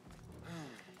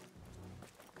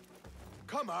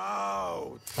 Come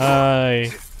out!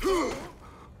 Aye.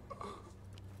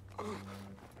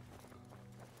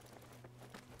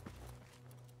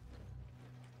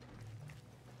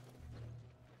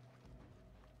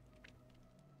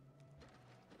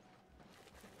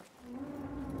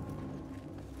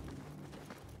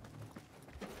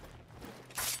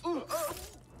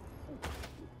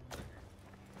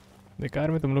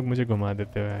 बेकार में तुम लोग मुझे घुमा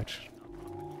देते हो यार.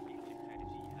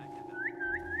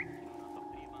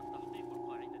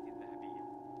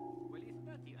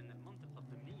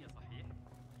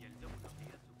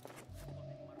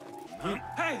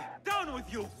 Hey, down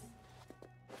with you!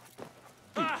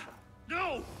 Ah,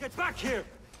 no! Get back here!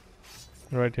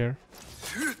 Right here.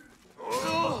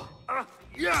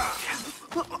 Yeah!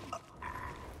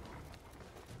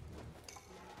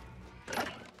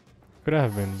 Could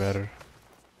have been better.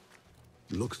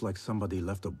 Looks like somebody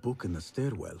left a book in the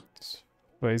stairwell.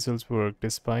 Baisel's work,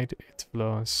 despite its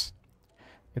flaws,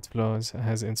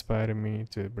 has inspired me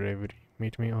to bravery.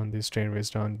 Meet me on the stairways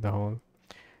down the hall.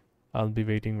 I'll be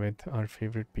waiting with our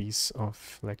favorite piece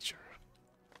of lecture.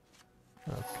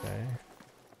 Okay.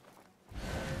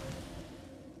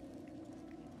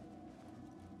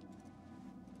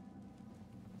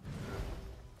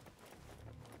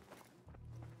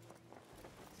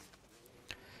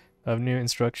 I have new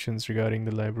instructions regarding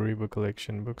the library book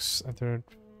collection. Books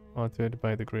authored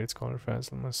by the great scholar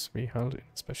Faisal must be held in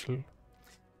special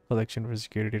collection for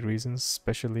security reasons,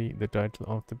 especially the title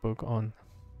of the book on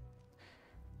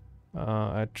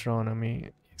astronomy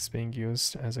is being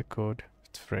used as a code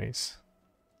phrase.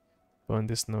 Burn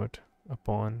this note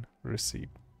upon receipt.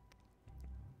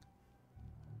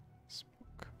 This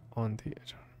book on the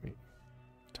astronomy.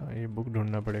 ये book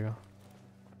ढूंढना पड़ेगा.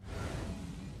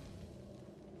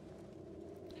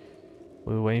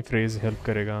 वो वही phrase help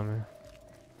करेगा हमें.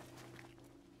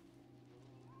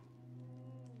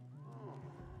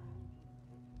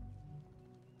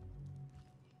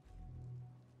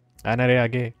 आना रे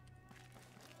आगे.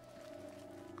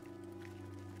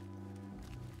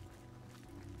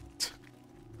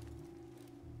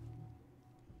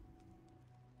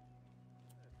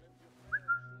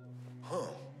 Huh.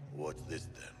 What's this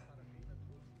then?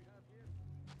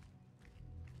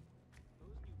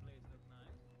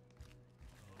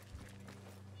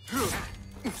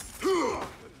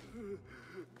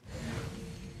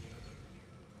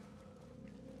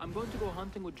 I'm going to go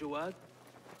hunting with Jawad.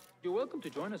 You're welcome to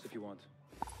join us if you want.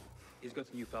 He's got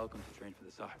a new falcon to train for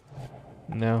the Sahib.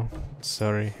 No,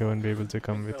 sorry, he won't be able to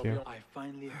come with you. I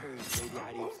finally heard Lady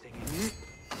Arif singing.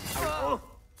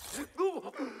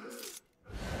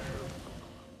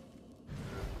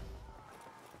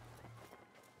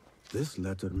 This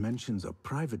letter mentions a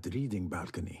private reading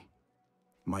balcony.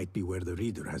 Might be where the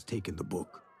reader has taken the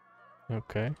book.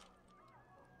 Okay.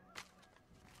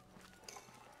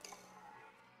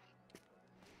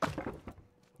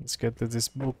 Let's get to this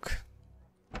book.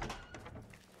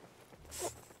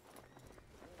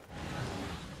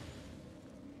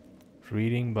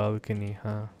 Reading balcony,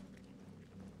 huh?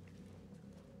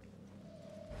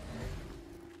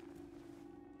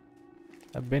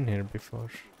 I've been here before.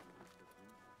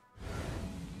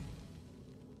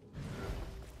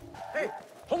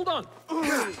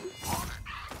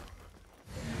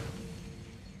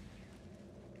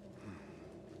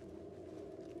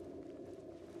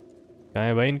 कहाँ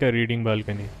है भाई इनका reading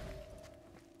balcony?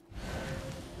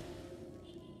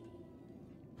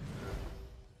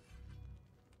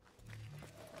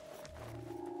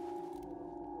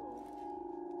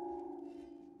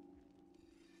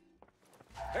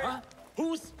 Huh?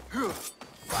 Who's?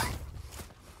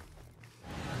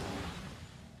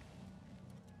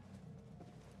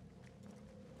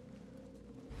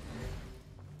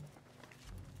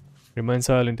 Remain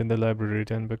silent in the library.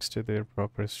 Return books to their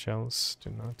proper shelves. Do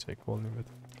not take only with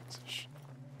possession.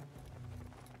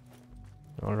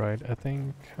 Alright, I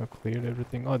think I've cleared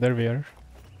everything. Oh, there we are.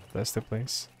 That's the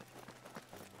place.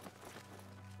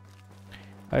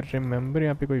 I remember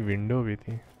यहाँ पे कोई window भी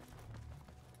थी.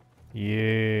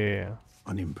 Yeah.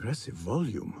 An impressive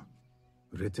volume.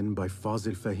 Written by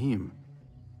Fazil Fahim.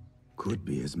 Could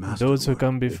be his masterwork. Those who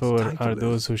come before are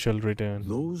those who shall return.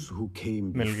 Those who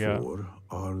came before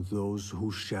are those who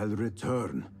shall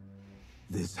return.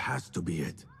 This has to be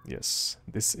it. Yes,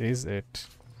 this is it.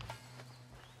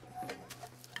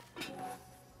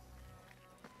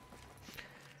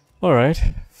 Alright.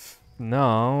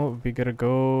 Now we gotta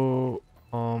go.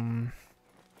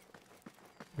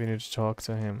 We need to talk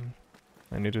to him.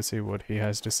 I need to see what he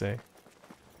has to say.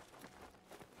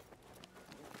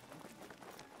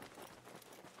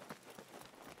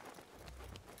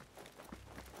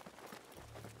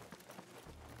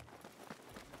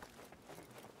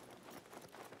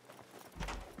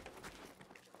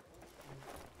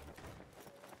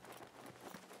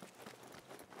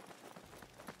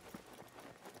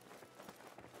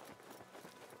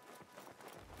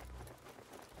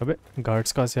 अबे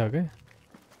guards कहाँ से आ गए?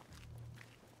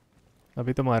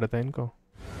 अभी तो मारा था इनको.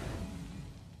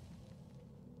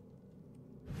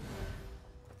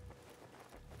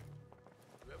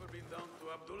 You ever been down to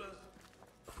Abdullah's?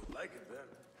 You'd like it there.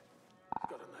 It's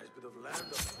got a nice bit of land.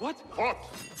 What? What?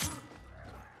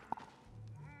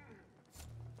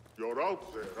 You're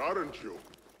out there, aren't you?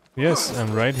 Yes,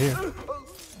 I'm right here.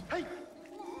 Hey!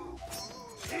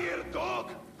 Here,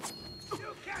 dog!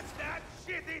 You catch that,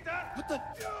 shit eater! What the?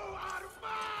 You are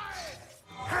mine!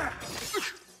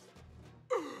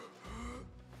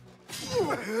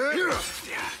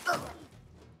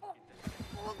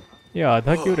 ये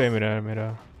आधा क्यों रहा है मेरा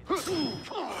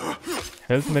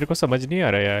health मेरे को समझ नहीं आ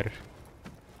रहा यार.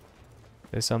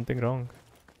 There's something wrong.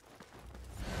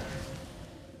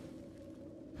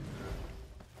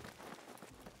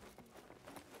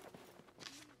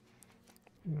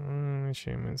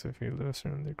 Achievements I feel those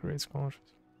are the great scholars.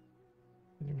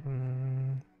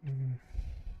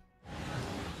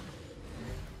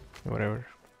 Whatever.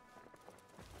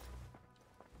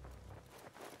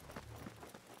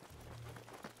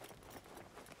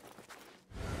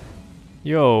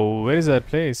 Yo, where is that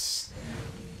place?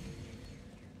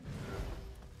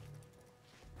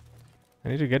 I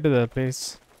need to get to that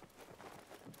place.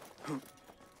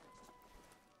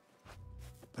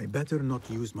 I better not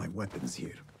use my weapons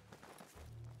here.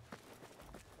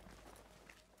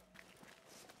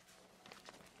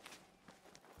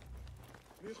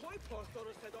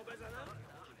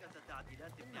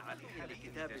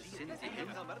 لكتاب السن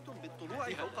إن غمرتم بالطلوع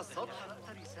فوق السطح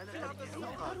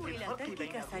سأظهر إلى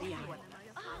تركك سريعا.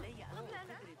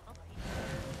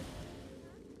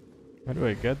 How do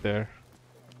I get there?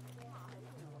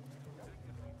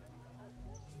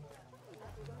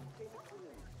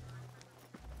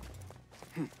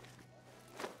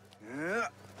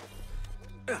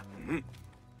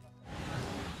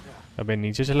 अबे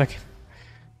नीचे चला गया.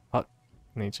 हाँ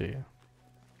नहीं चाहिए.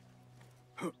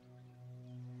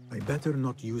 I better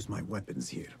not use my weapons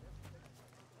here.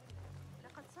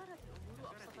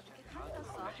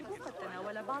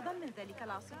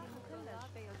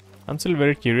 I'm still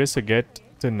very curious to get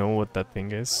to know what that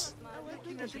thing is.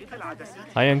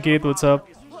 Hi Ankit, what's up?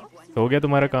 हो गया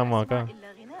तुम्हारा काम वहाँ का?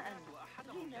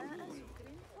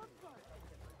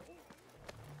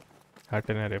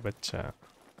 हटना रे बच्चा.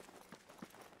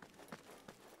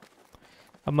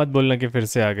 अब मत बोलना कि फिर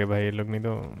से आ गए भाई लोग, नहीं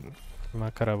तो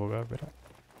दिमाग खराब होगा मेरा.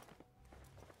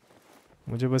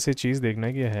 मुझे बस ये चीज़ देखना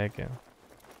है कि है क्या.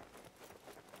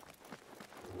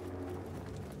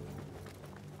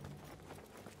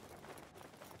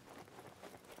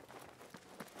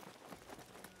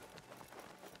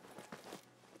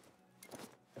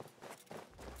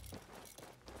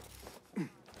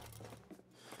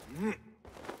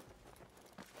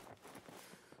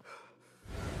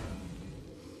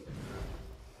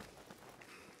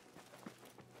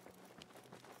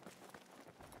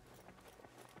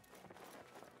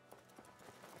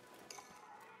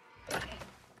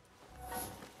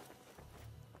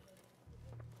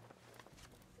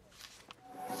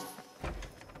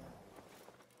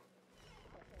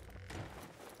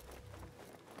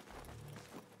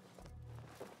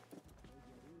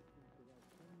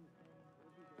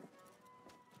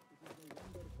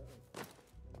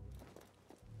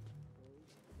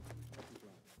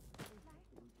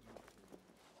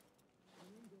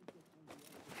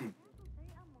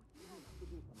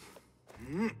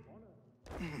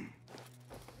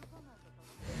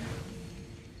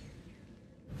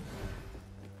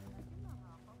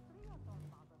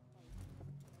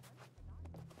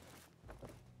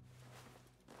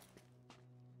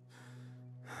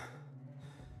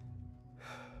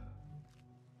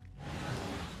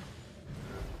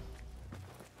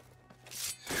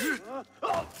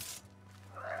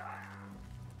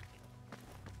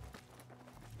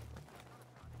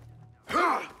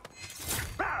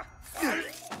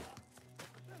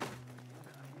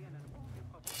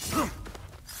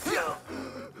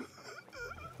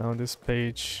 Now this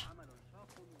page.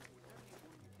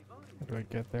 How do I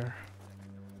get there?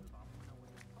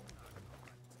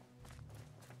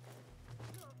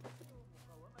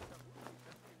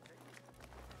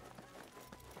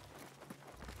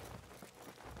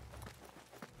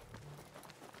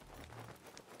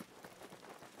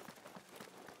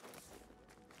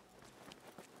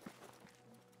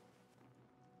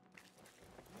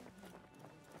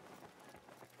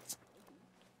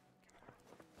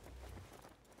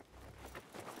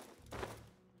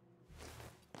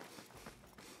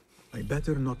 I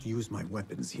better not use my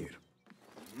weapons here.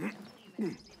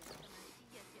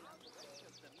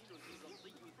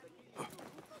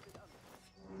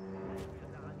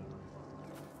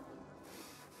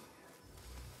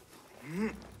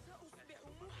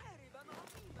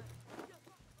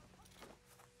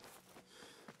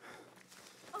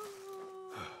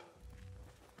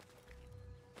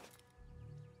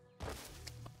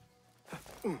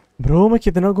 Bro, मैं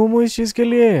कितना घूमूं इस चीज के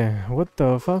लिए? What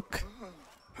the fuck?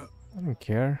 I don't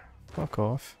care. Fuck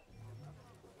off.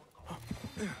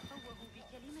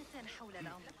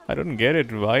 I don't get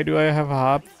it. Why do I have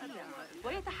half?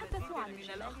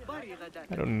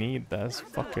 I don't need this.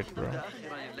 Fuck it, bro.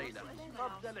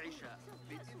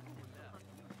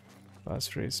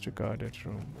 Fast race to guarded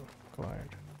room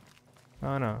acquired.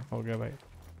 Ah, no. Okay, bye.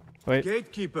 Wait.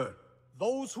 Gatekeeper,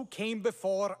 those who came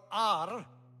before are...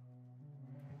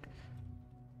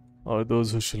 Or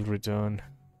those who shall return.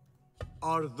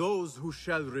 Are those who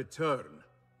shall return.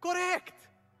 Correct!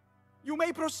 You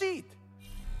may proceed.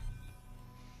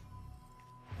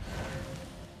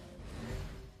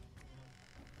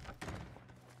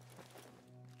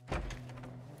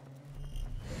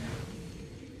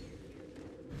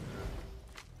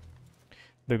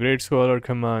 The great scholar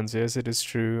commands, yes, it is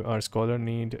true, our scholar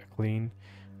need a clean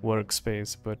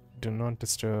workspace, but do not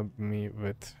disturb me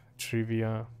with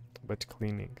trivia about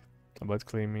cleaning,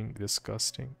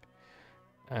 disgusting,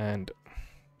 and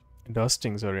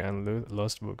dusting, sorry, and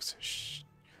lost books. Shh.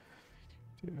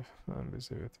 I'm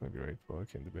busy with my great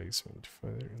work in the basement.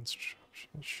 Further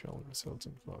instructions shall result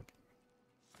in vlog.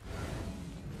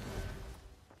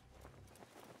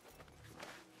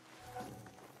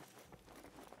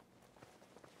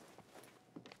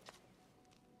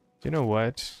 You know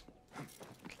what?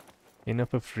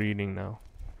 Enough of reading now.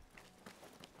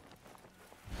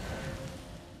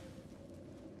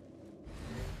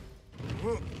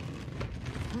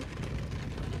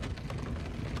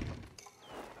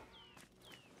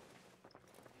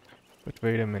 But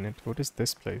wait a minute, what is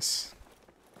this place?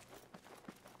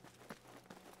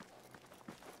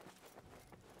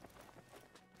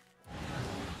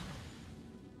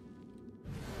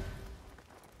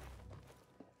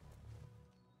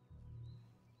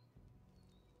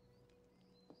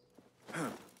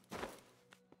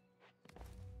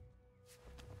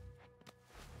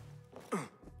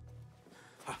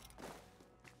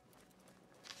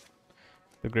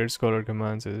 The great scholar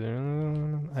commands is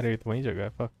अरे तो वही जगह है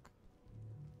fuck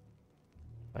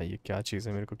ये क्या चीज़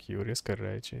है मेरे को curious कर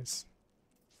रहा है चीज़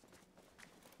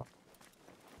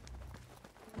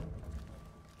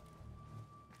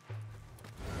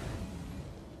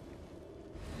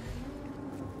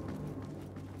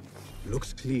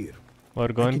Looks clear.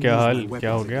 और गॉन क्या हाल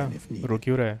क्या हो गया रो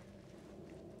क्यों रहा है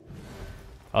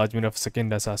आज मेरा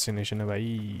सेकंड assassination है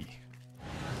भाई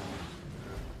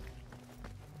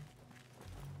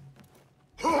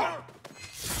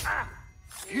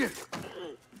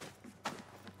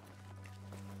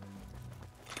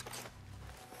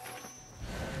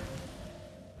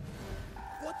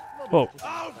Oh.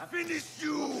 I'll finish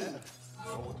you.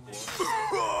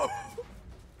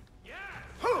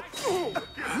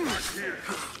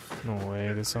 No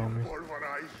way, they saw me.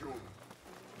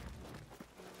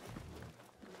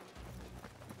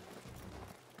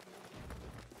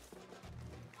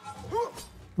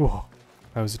 Whoa,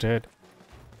 I was dead.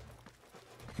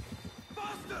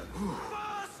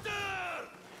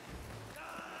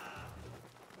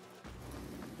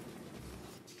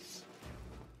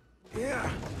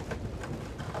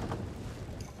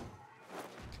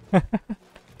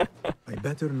 I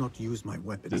better not use my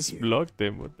weapons Just here. block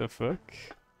them, what the fuck?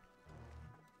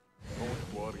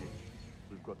 Don't worry.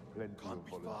 We've got plenty of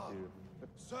volunteers.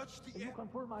 Search the You can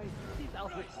pull my teeth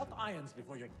out with hot irons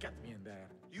before you get me in there.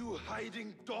 You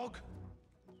hiding dog?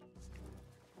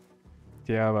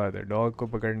 क्या बात है, dog को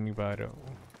पकड़ नहीं पा रहा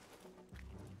हूँ.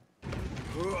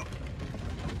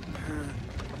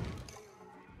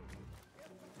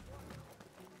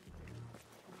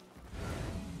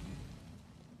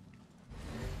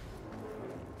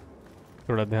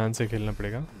 थोड़ा ध्यान से खेलना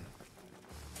पड़ेगा.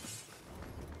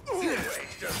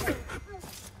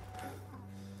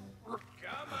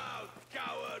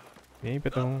 यहीं पे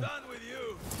तो हूँ.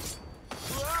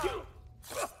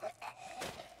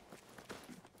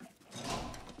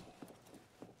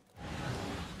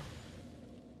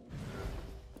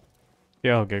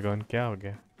 क्या हो गया कौन? क्या हो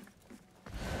गया?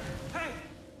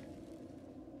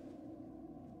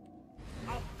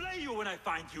 I'll flay you when I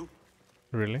find you.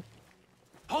 Really?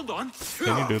 Hold on.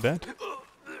 Can you do that?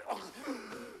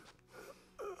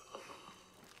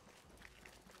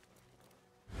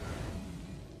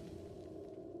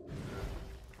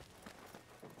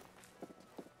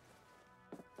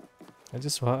 I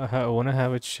just want to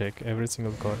have a check every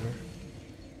single corner.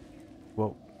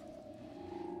 Whoa.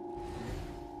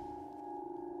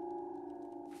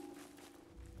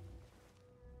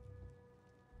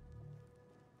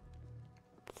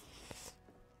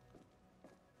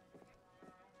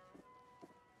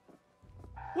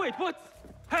 Wait, what?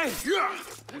 Hey!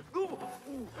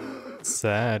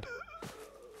 Sad.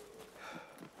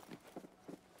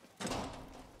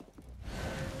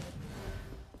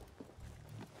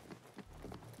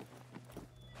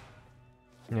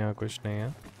 यहाँ कुछ नहीं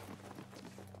है.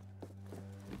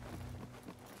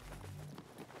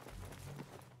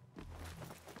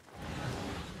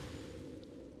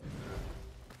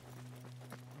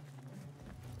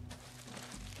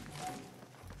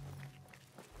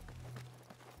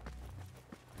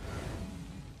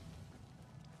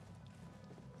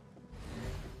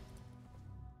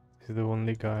 He's the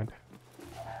only god.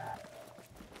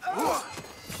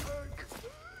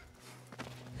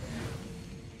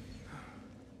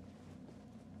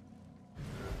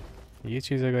 ये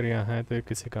चीज़ अगर यहाँ है तो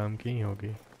किसी काम की ही होगी.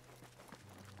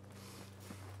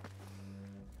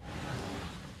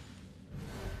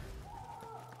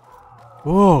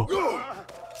 Whoa!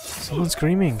 Someone's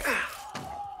screaming.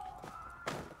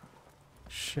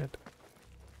 Shit.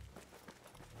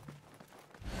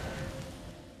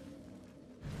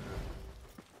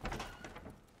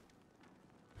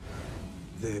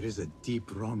 There is a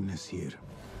deep wrongness here.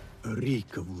 A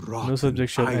reek of rot. No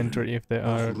subject shall iron. enter if they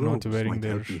are Those not robes wearing might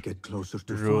their help me get closer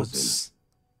to robes. Fazil.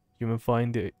 You may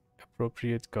find the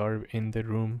appropriate garb in the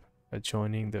room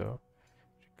adjoining the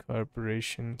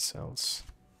corporation cells.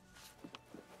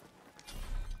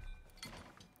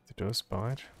 The door's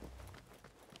barred.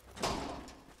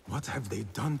 What have they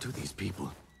done to these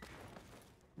people?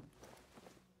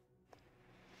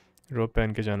 रोब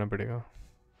पहन के जाना पड़ेगा.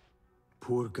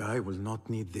 Poor guy will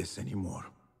not need this anymore.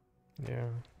 Yeah.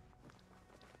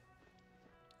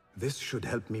 This should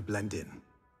help me blend in.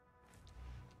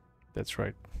 That's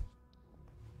right.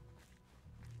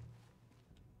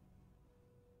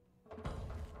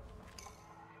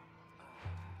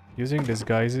 Using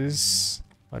disguises,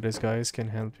 a disguise can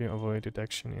help you avoid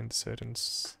detection in certain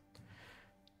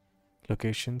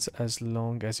locations as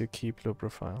long as you keep low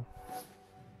profile.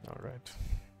 Alright.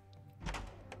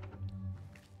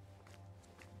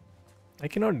 I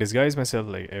cannot disguise myself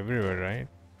like everywhere, right?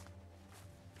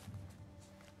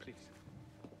 Please,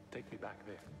 take me back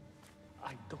there.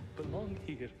 I don't belong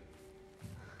here.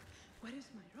 Where is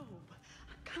my robe?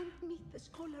 I can't meet the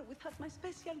scholar without my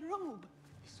special robe.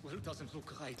 This world doesn't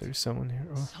look right. There's someone here.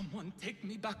 Oh. Someone take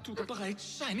me back to the bright,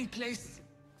 shiny place.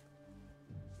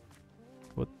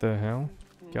 What the hell?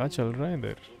 क्या चल रहा है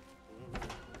इधर?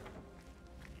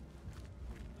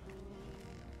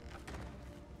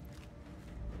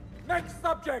 Next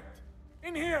subject!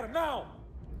 In here, now!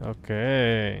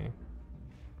 Okay.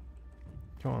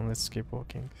 Come on, let's keep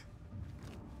walking.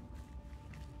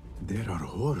 There are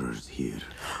horrors here,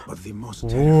 but the most Whoa.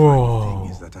 terrifying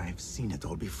thing is that I have seen it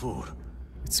all before.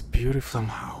 It's beautiful.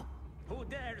 Somehow. Who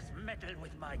dares meddle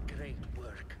with my great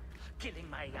work? Killing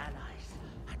my allies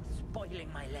and spoiling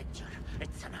my lecture.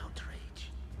 It's an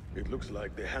outrage. It looks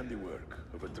like the handiwork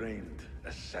of a trained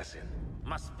assassin.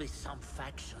 Must be some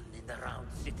faction in the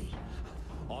Round City.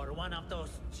 Or one of those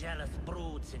jealous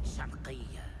broods in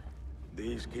Sharqiyya.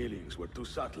 These killings were too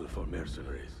subtle for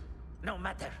mercenaries. No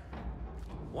matter.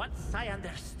 Once I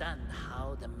understand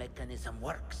how the mechanism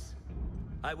works,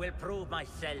 I will prove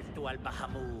myself to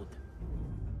Al-Bahamud.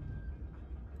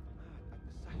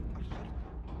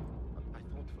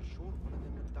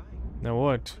 Now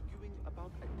what? arguing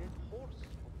about a dead horse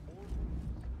of all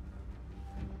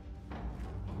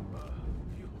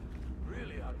You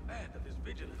really are mad at this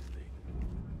vigilance thing.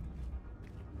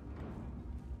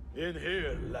 In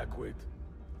here, Lackwit.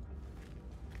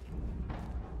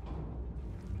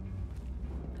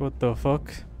 What the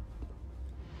fuck?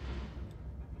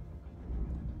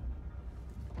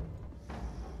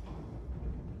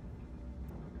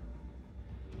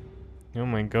 Oh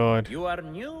my god. You are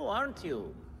new, aren't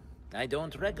you? I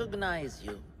don't recognize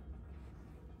you.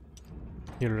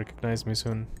 You'll recognize me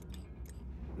soon.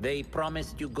 They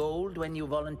promised you gold when you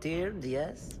volunteered,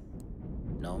 yes?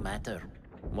 No matter.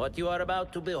 What you are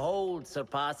about to behold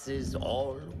surpasses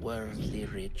all worldly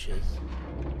riches.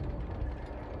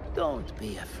 Don't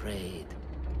be afraid.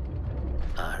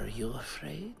 Are you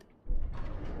afraid?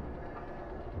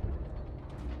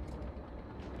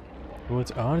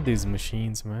 What are these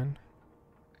machines, man?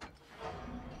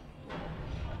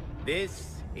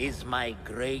 This is my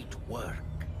great work.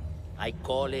 I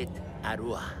call it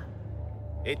Arua.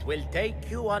 It will take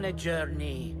you on a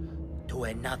journey to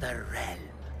another realm.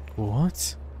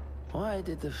 What? Why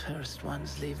did the first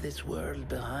ones leave this world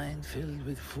behind, filled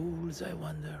with fools, I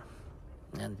wonder?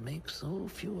 And make so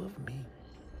few of me.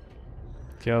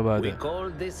 Kya baat We hai? call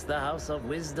this the House of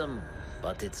Wisdom,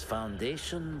 but its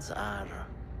foundations are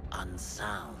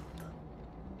unsound.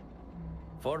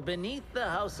 For beneath the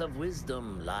House of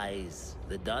Wisdom lies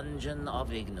the Dungeon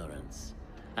of Ignorance,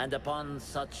 and upon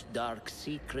such dark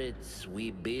secrets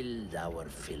we build our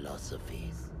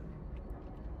philosophies.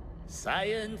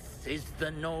 Science is the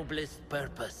noblest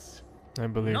purpose. I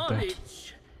believe that.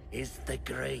 Knowledge is the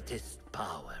greatest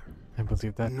power. I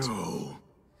believe that. No.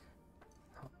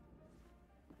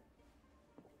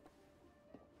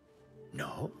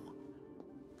 No?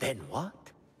 Then what?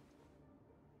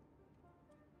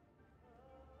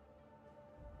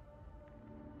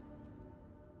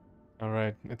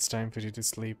 Alright, it's time for you to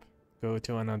sleep. Go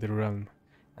to another realm,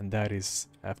 and that is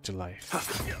afterlife.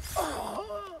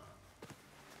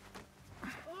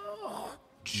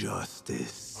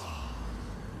 Justice.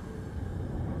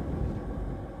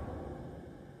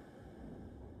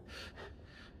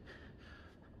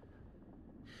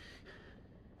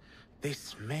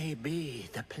 This may be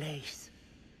the place.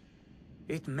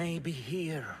 It may be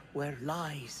here where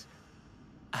lies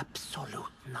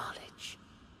absolute knowledge.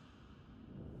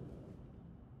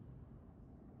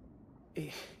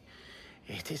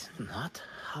 It is not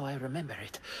how I remember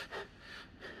it.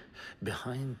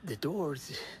 Behind the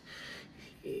doors,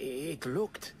 it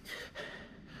looked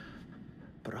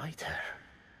brighter.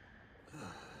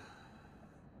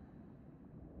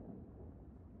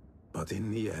 But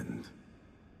in the end,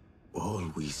 all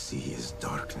we see is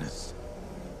darkness.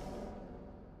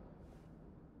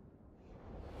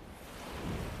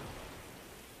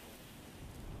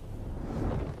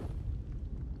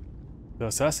 The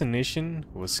assassination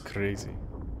was crazy.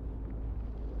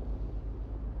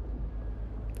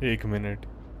 Wait a minute.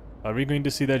 Are we going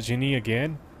to see that genie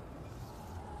again?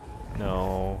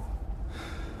 No.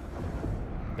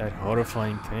 That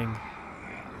horrifying thing.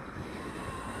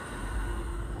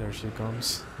 There she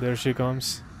comes. There she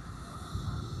comes.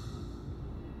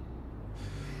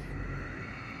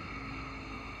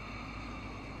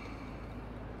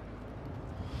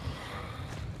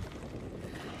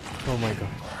 Oh my god.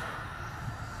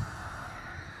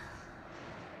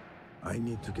 I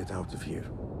need to get out of here.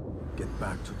 Get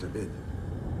back to Tibet.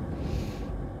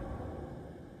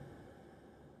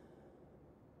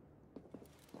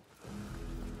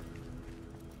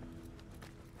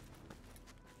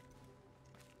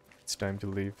 It's time to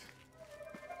leave.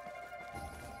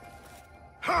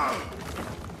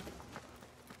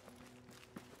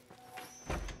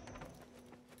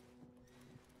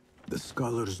 The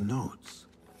scholar's notes.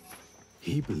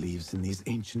 He believes in these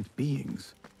ancient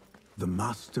beings, the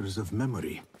masters of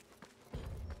memory.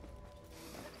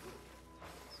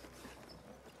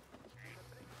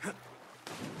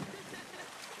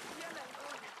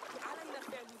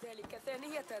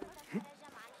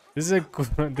 This is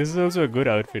this is also a good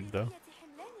outfit though.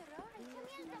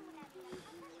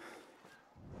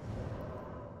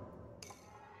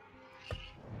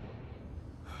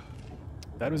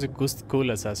 That was a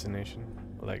cool assassination.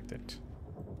 I liked it.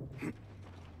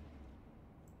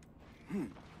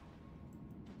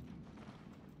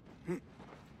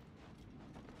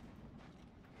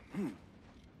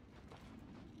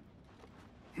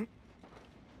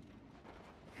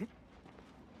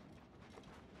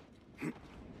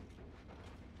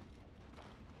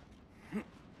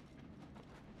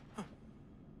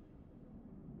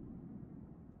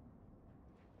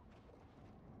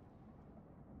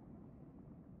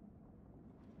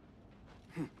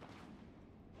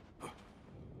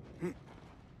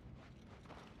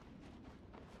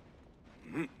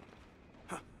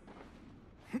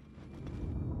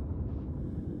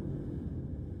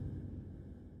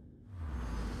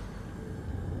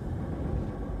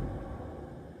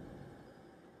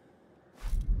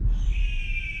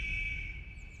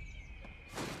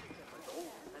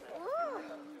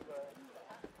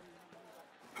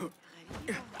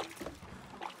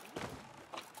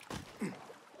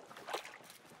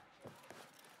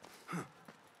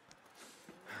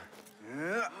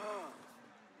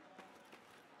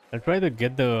 I'll try to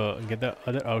get the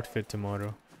other outfit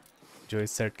tomorrow. जो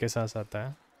इस set के साथ आता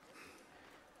है.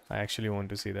 I actually want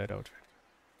to see that outfit.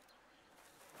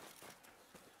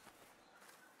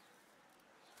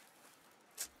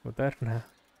 उतरना.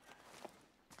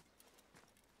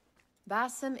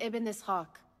 Basim ibn Ishaq.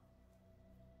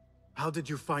 How did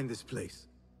you find this place?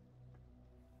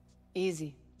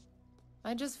 Easy.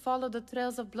 I just followed the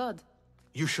trails of blood.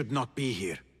 You should not be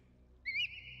here.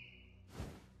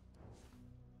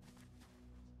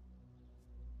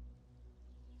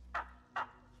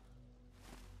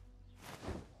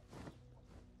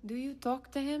 Do you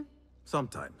talk to him?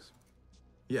 Sometimes.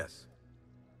 Yes.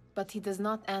 But he does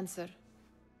not answer.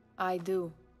 I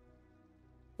do.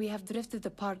 We have drifted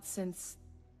apart since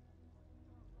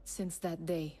that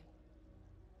day.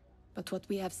 But what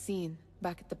we have seen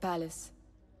back at the palace,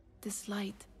 this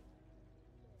light,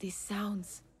 these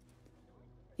sounds,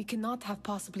 we cannot have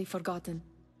possibly forgotten.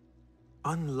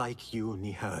 Unlike you,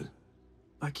 Nihal,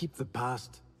 I keep the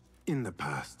past in the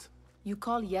past. You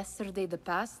call yesterday the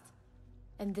past?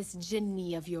 And this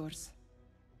jinni of yours,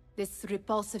 this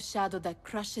repulsive shadow that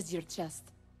crushes your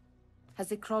chest,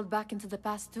 has it crawled back into the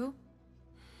past too?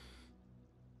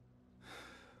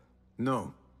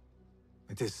 No.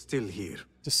 It is still here.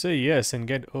 Just say yes and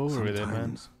get over with it,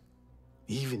 man. Sometimes,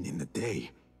 even in the day,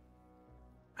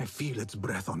 I feel its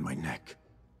breath on my neck.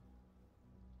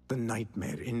 The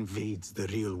nightmare invades the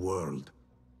real world,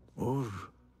 or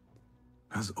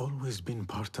has always been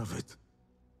part of it.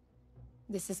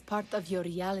 This is part of your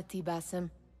reality, Basim.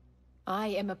 I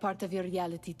am a part of your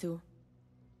reality too.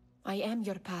 I am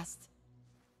your past.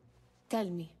 Tell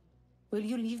me, will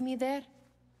you leave me there?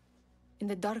 In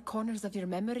the dark corners of your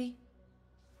memory?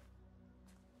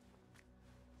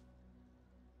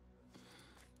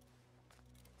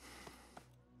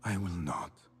 I will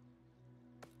not.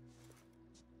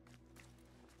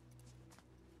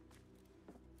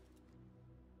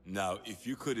 Now, if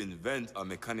you could invent a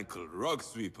mechanical rug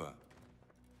sweeper,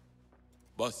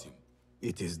 Basim.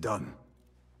 It is done.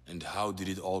 And how did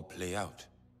it all play out?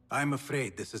 I'm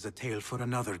afraid this is a tale for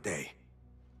another day.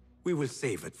 We will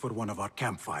save it for one of our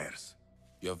campfires.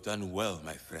 You have done well,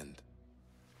 my friend.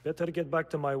 Better get back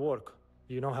to my work.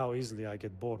 You know how easily I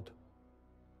get bored.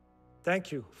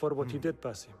 Thank you for what you did,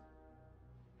 Basim.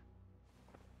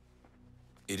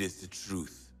 It is the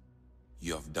truth.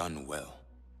 You have done well.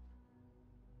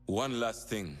 One last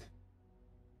thing.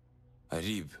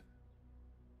 Arib.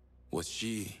 Was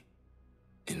she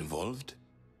involved?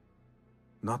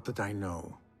 Not that I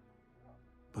know.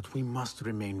 But we must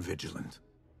remain vigilant.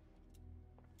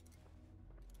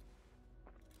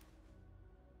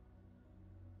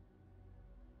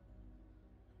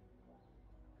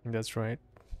 That's right.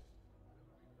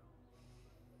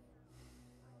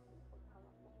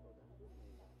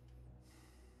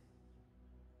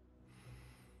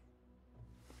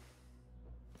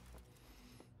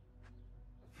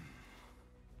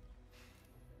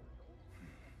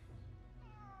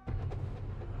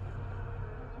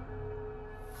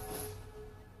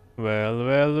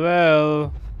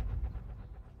 Well.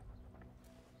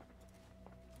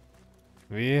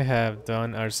 We have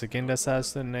done our second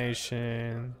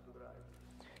assassination.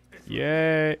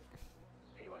 Yay!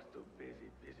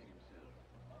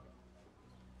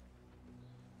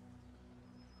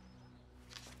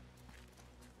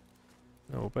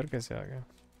 ऊपर कैसे आ गया?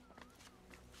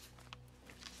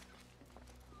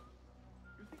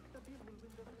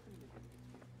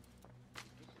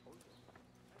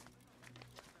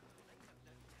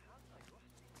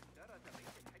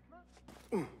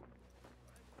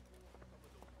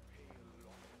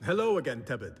 Hello again,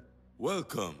 Tebed.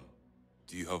 Welcome.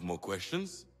 Do you have more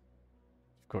questions?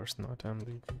 Of course not, I'm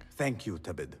leaving. Thank you,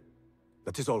 Tebed.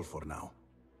 That is all for now.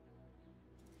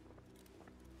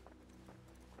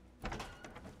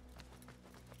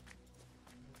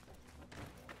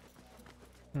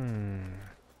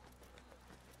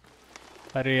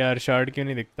 अरे यार short क्यों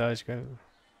नहीं दिखता आजकल?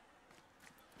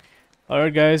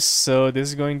 Alright guys, so this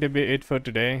is going to be it for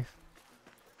today.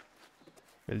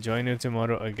 We'll join you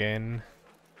tomorrow again.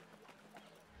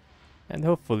 And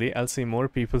hopefully I'll see more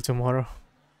people tomorrow.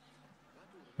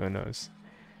 Who knows?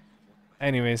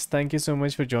 Anyways, thank you so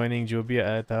much for joining Jobia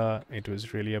Aetha. It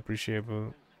was really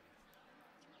appreciable.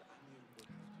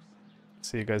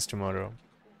 See you guys tomorrow.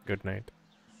 Good night.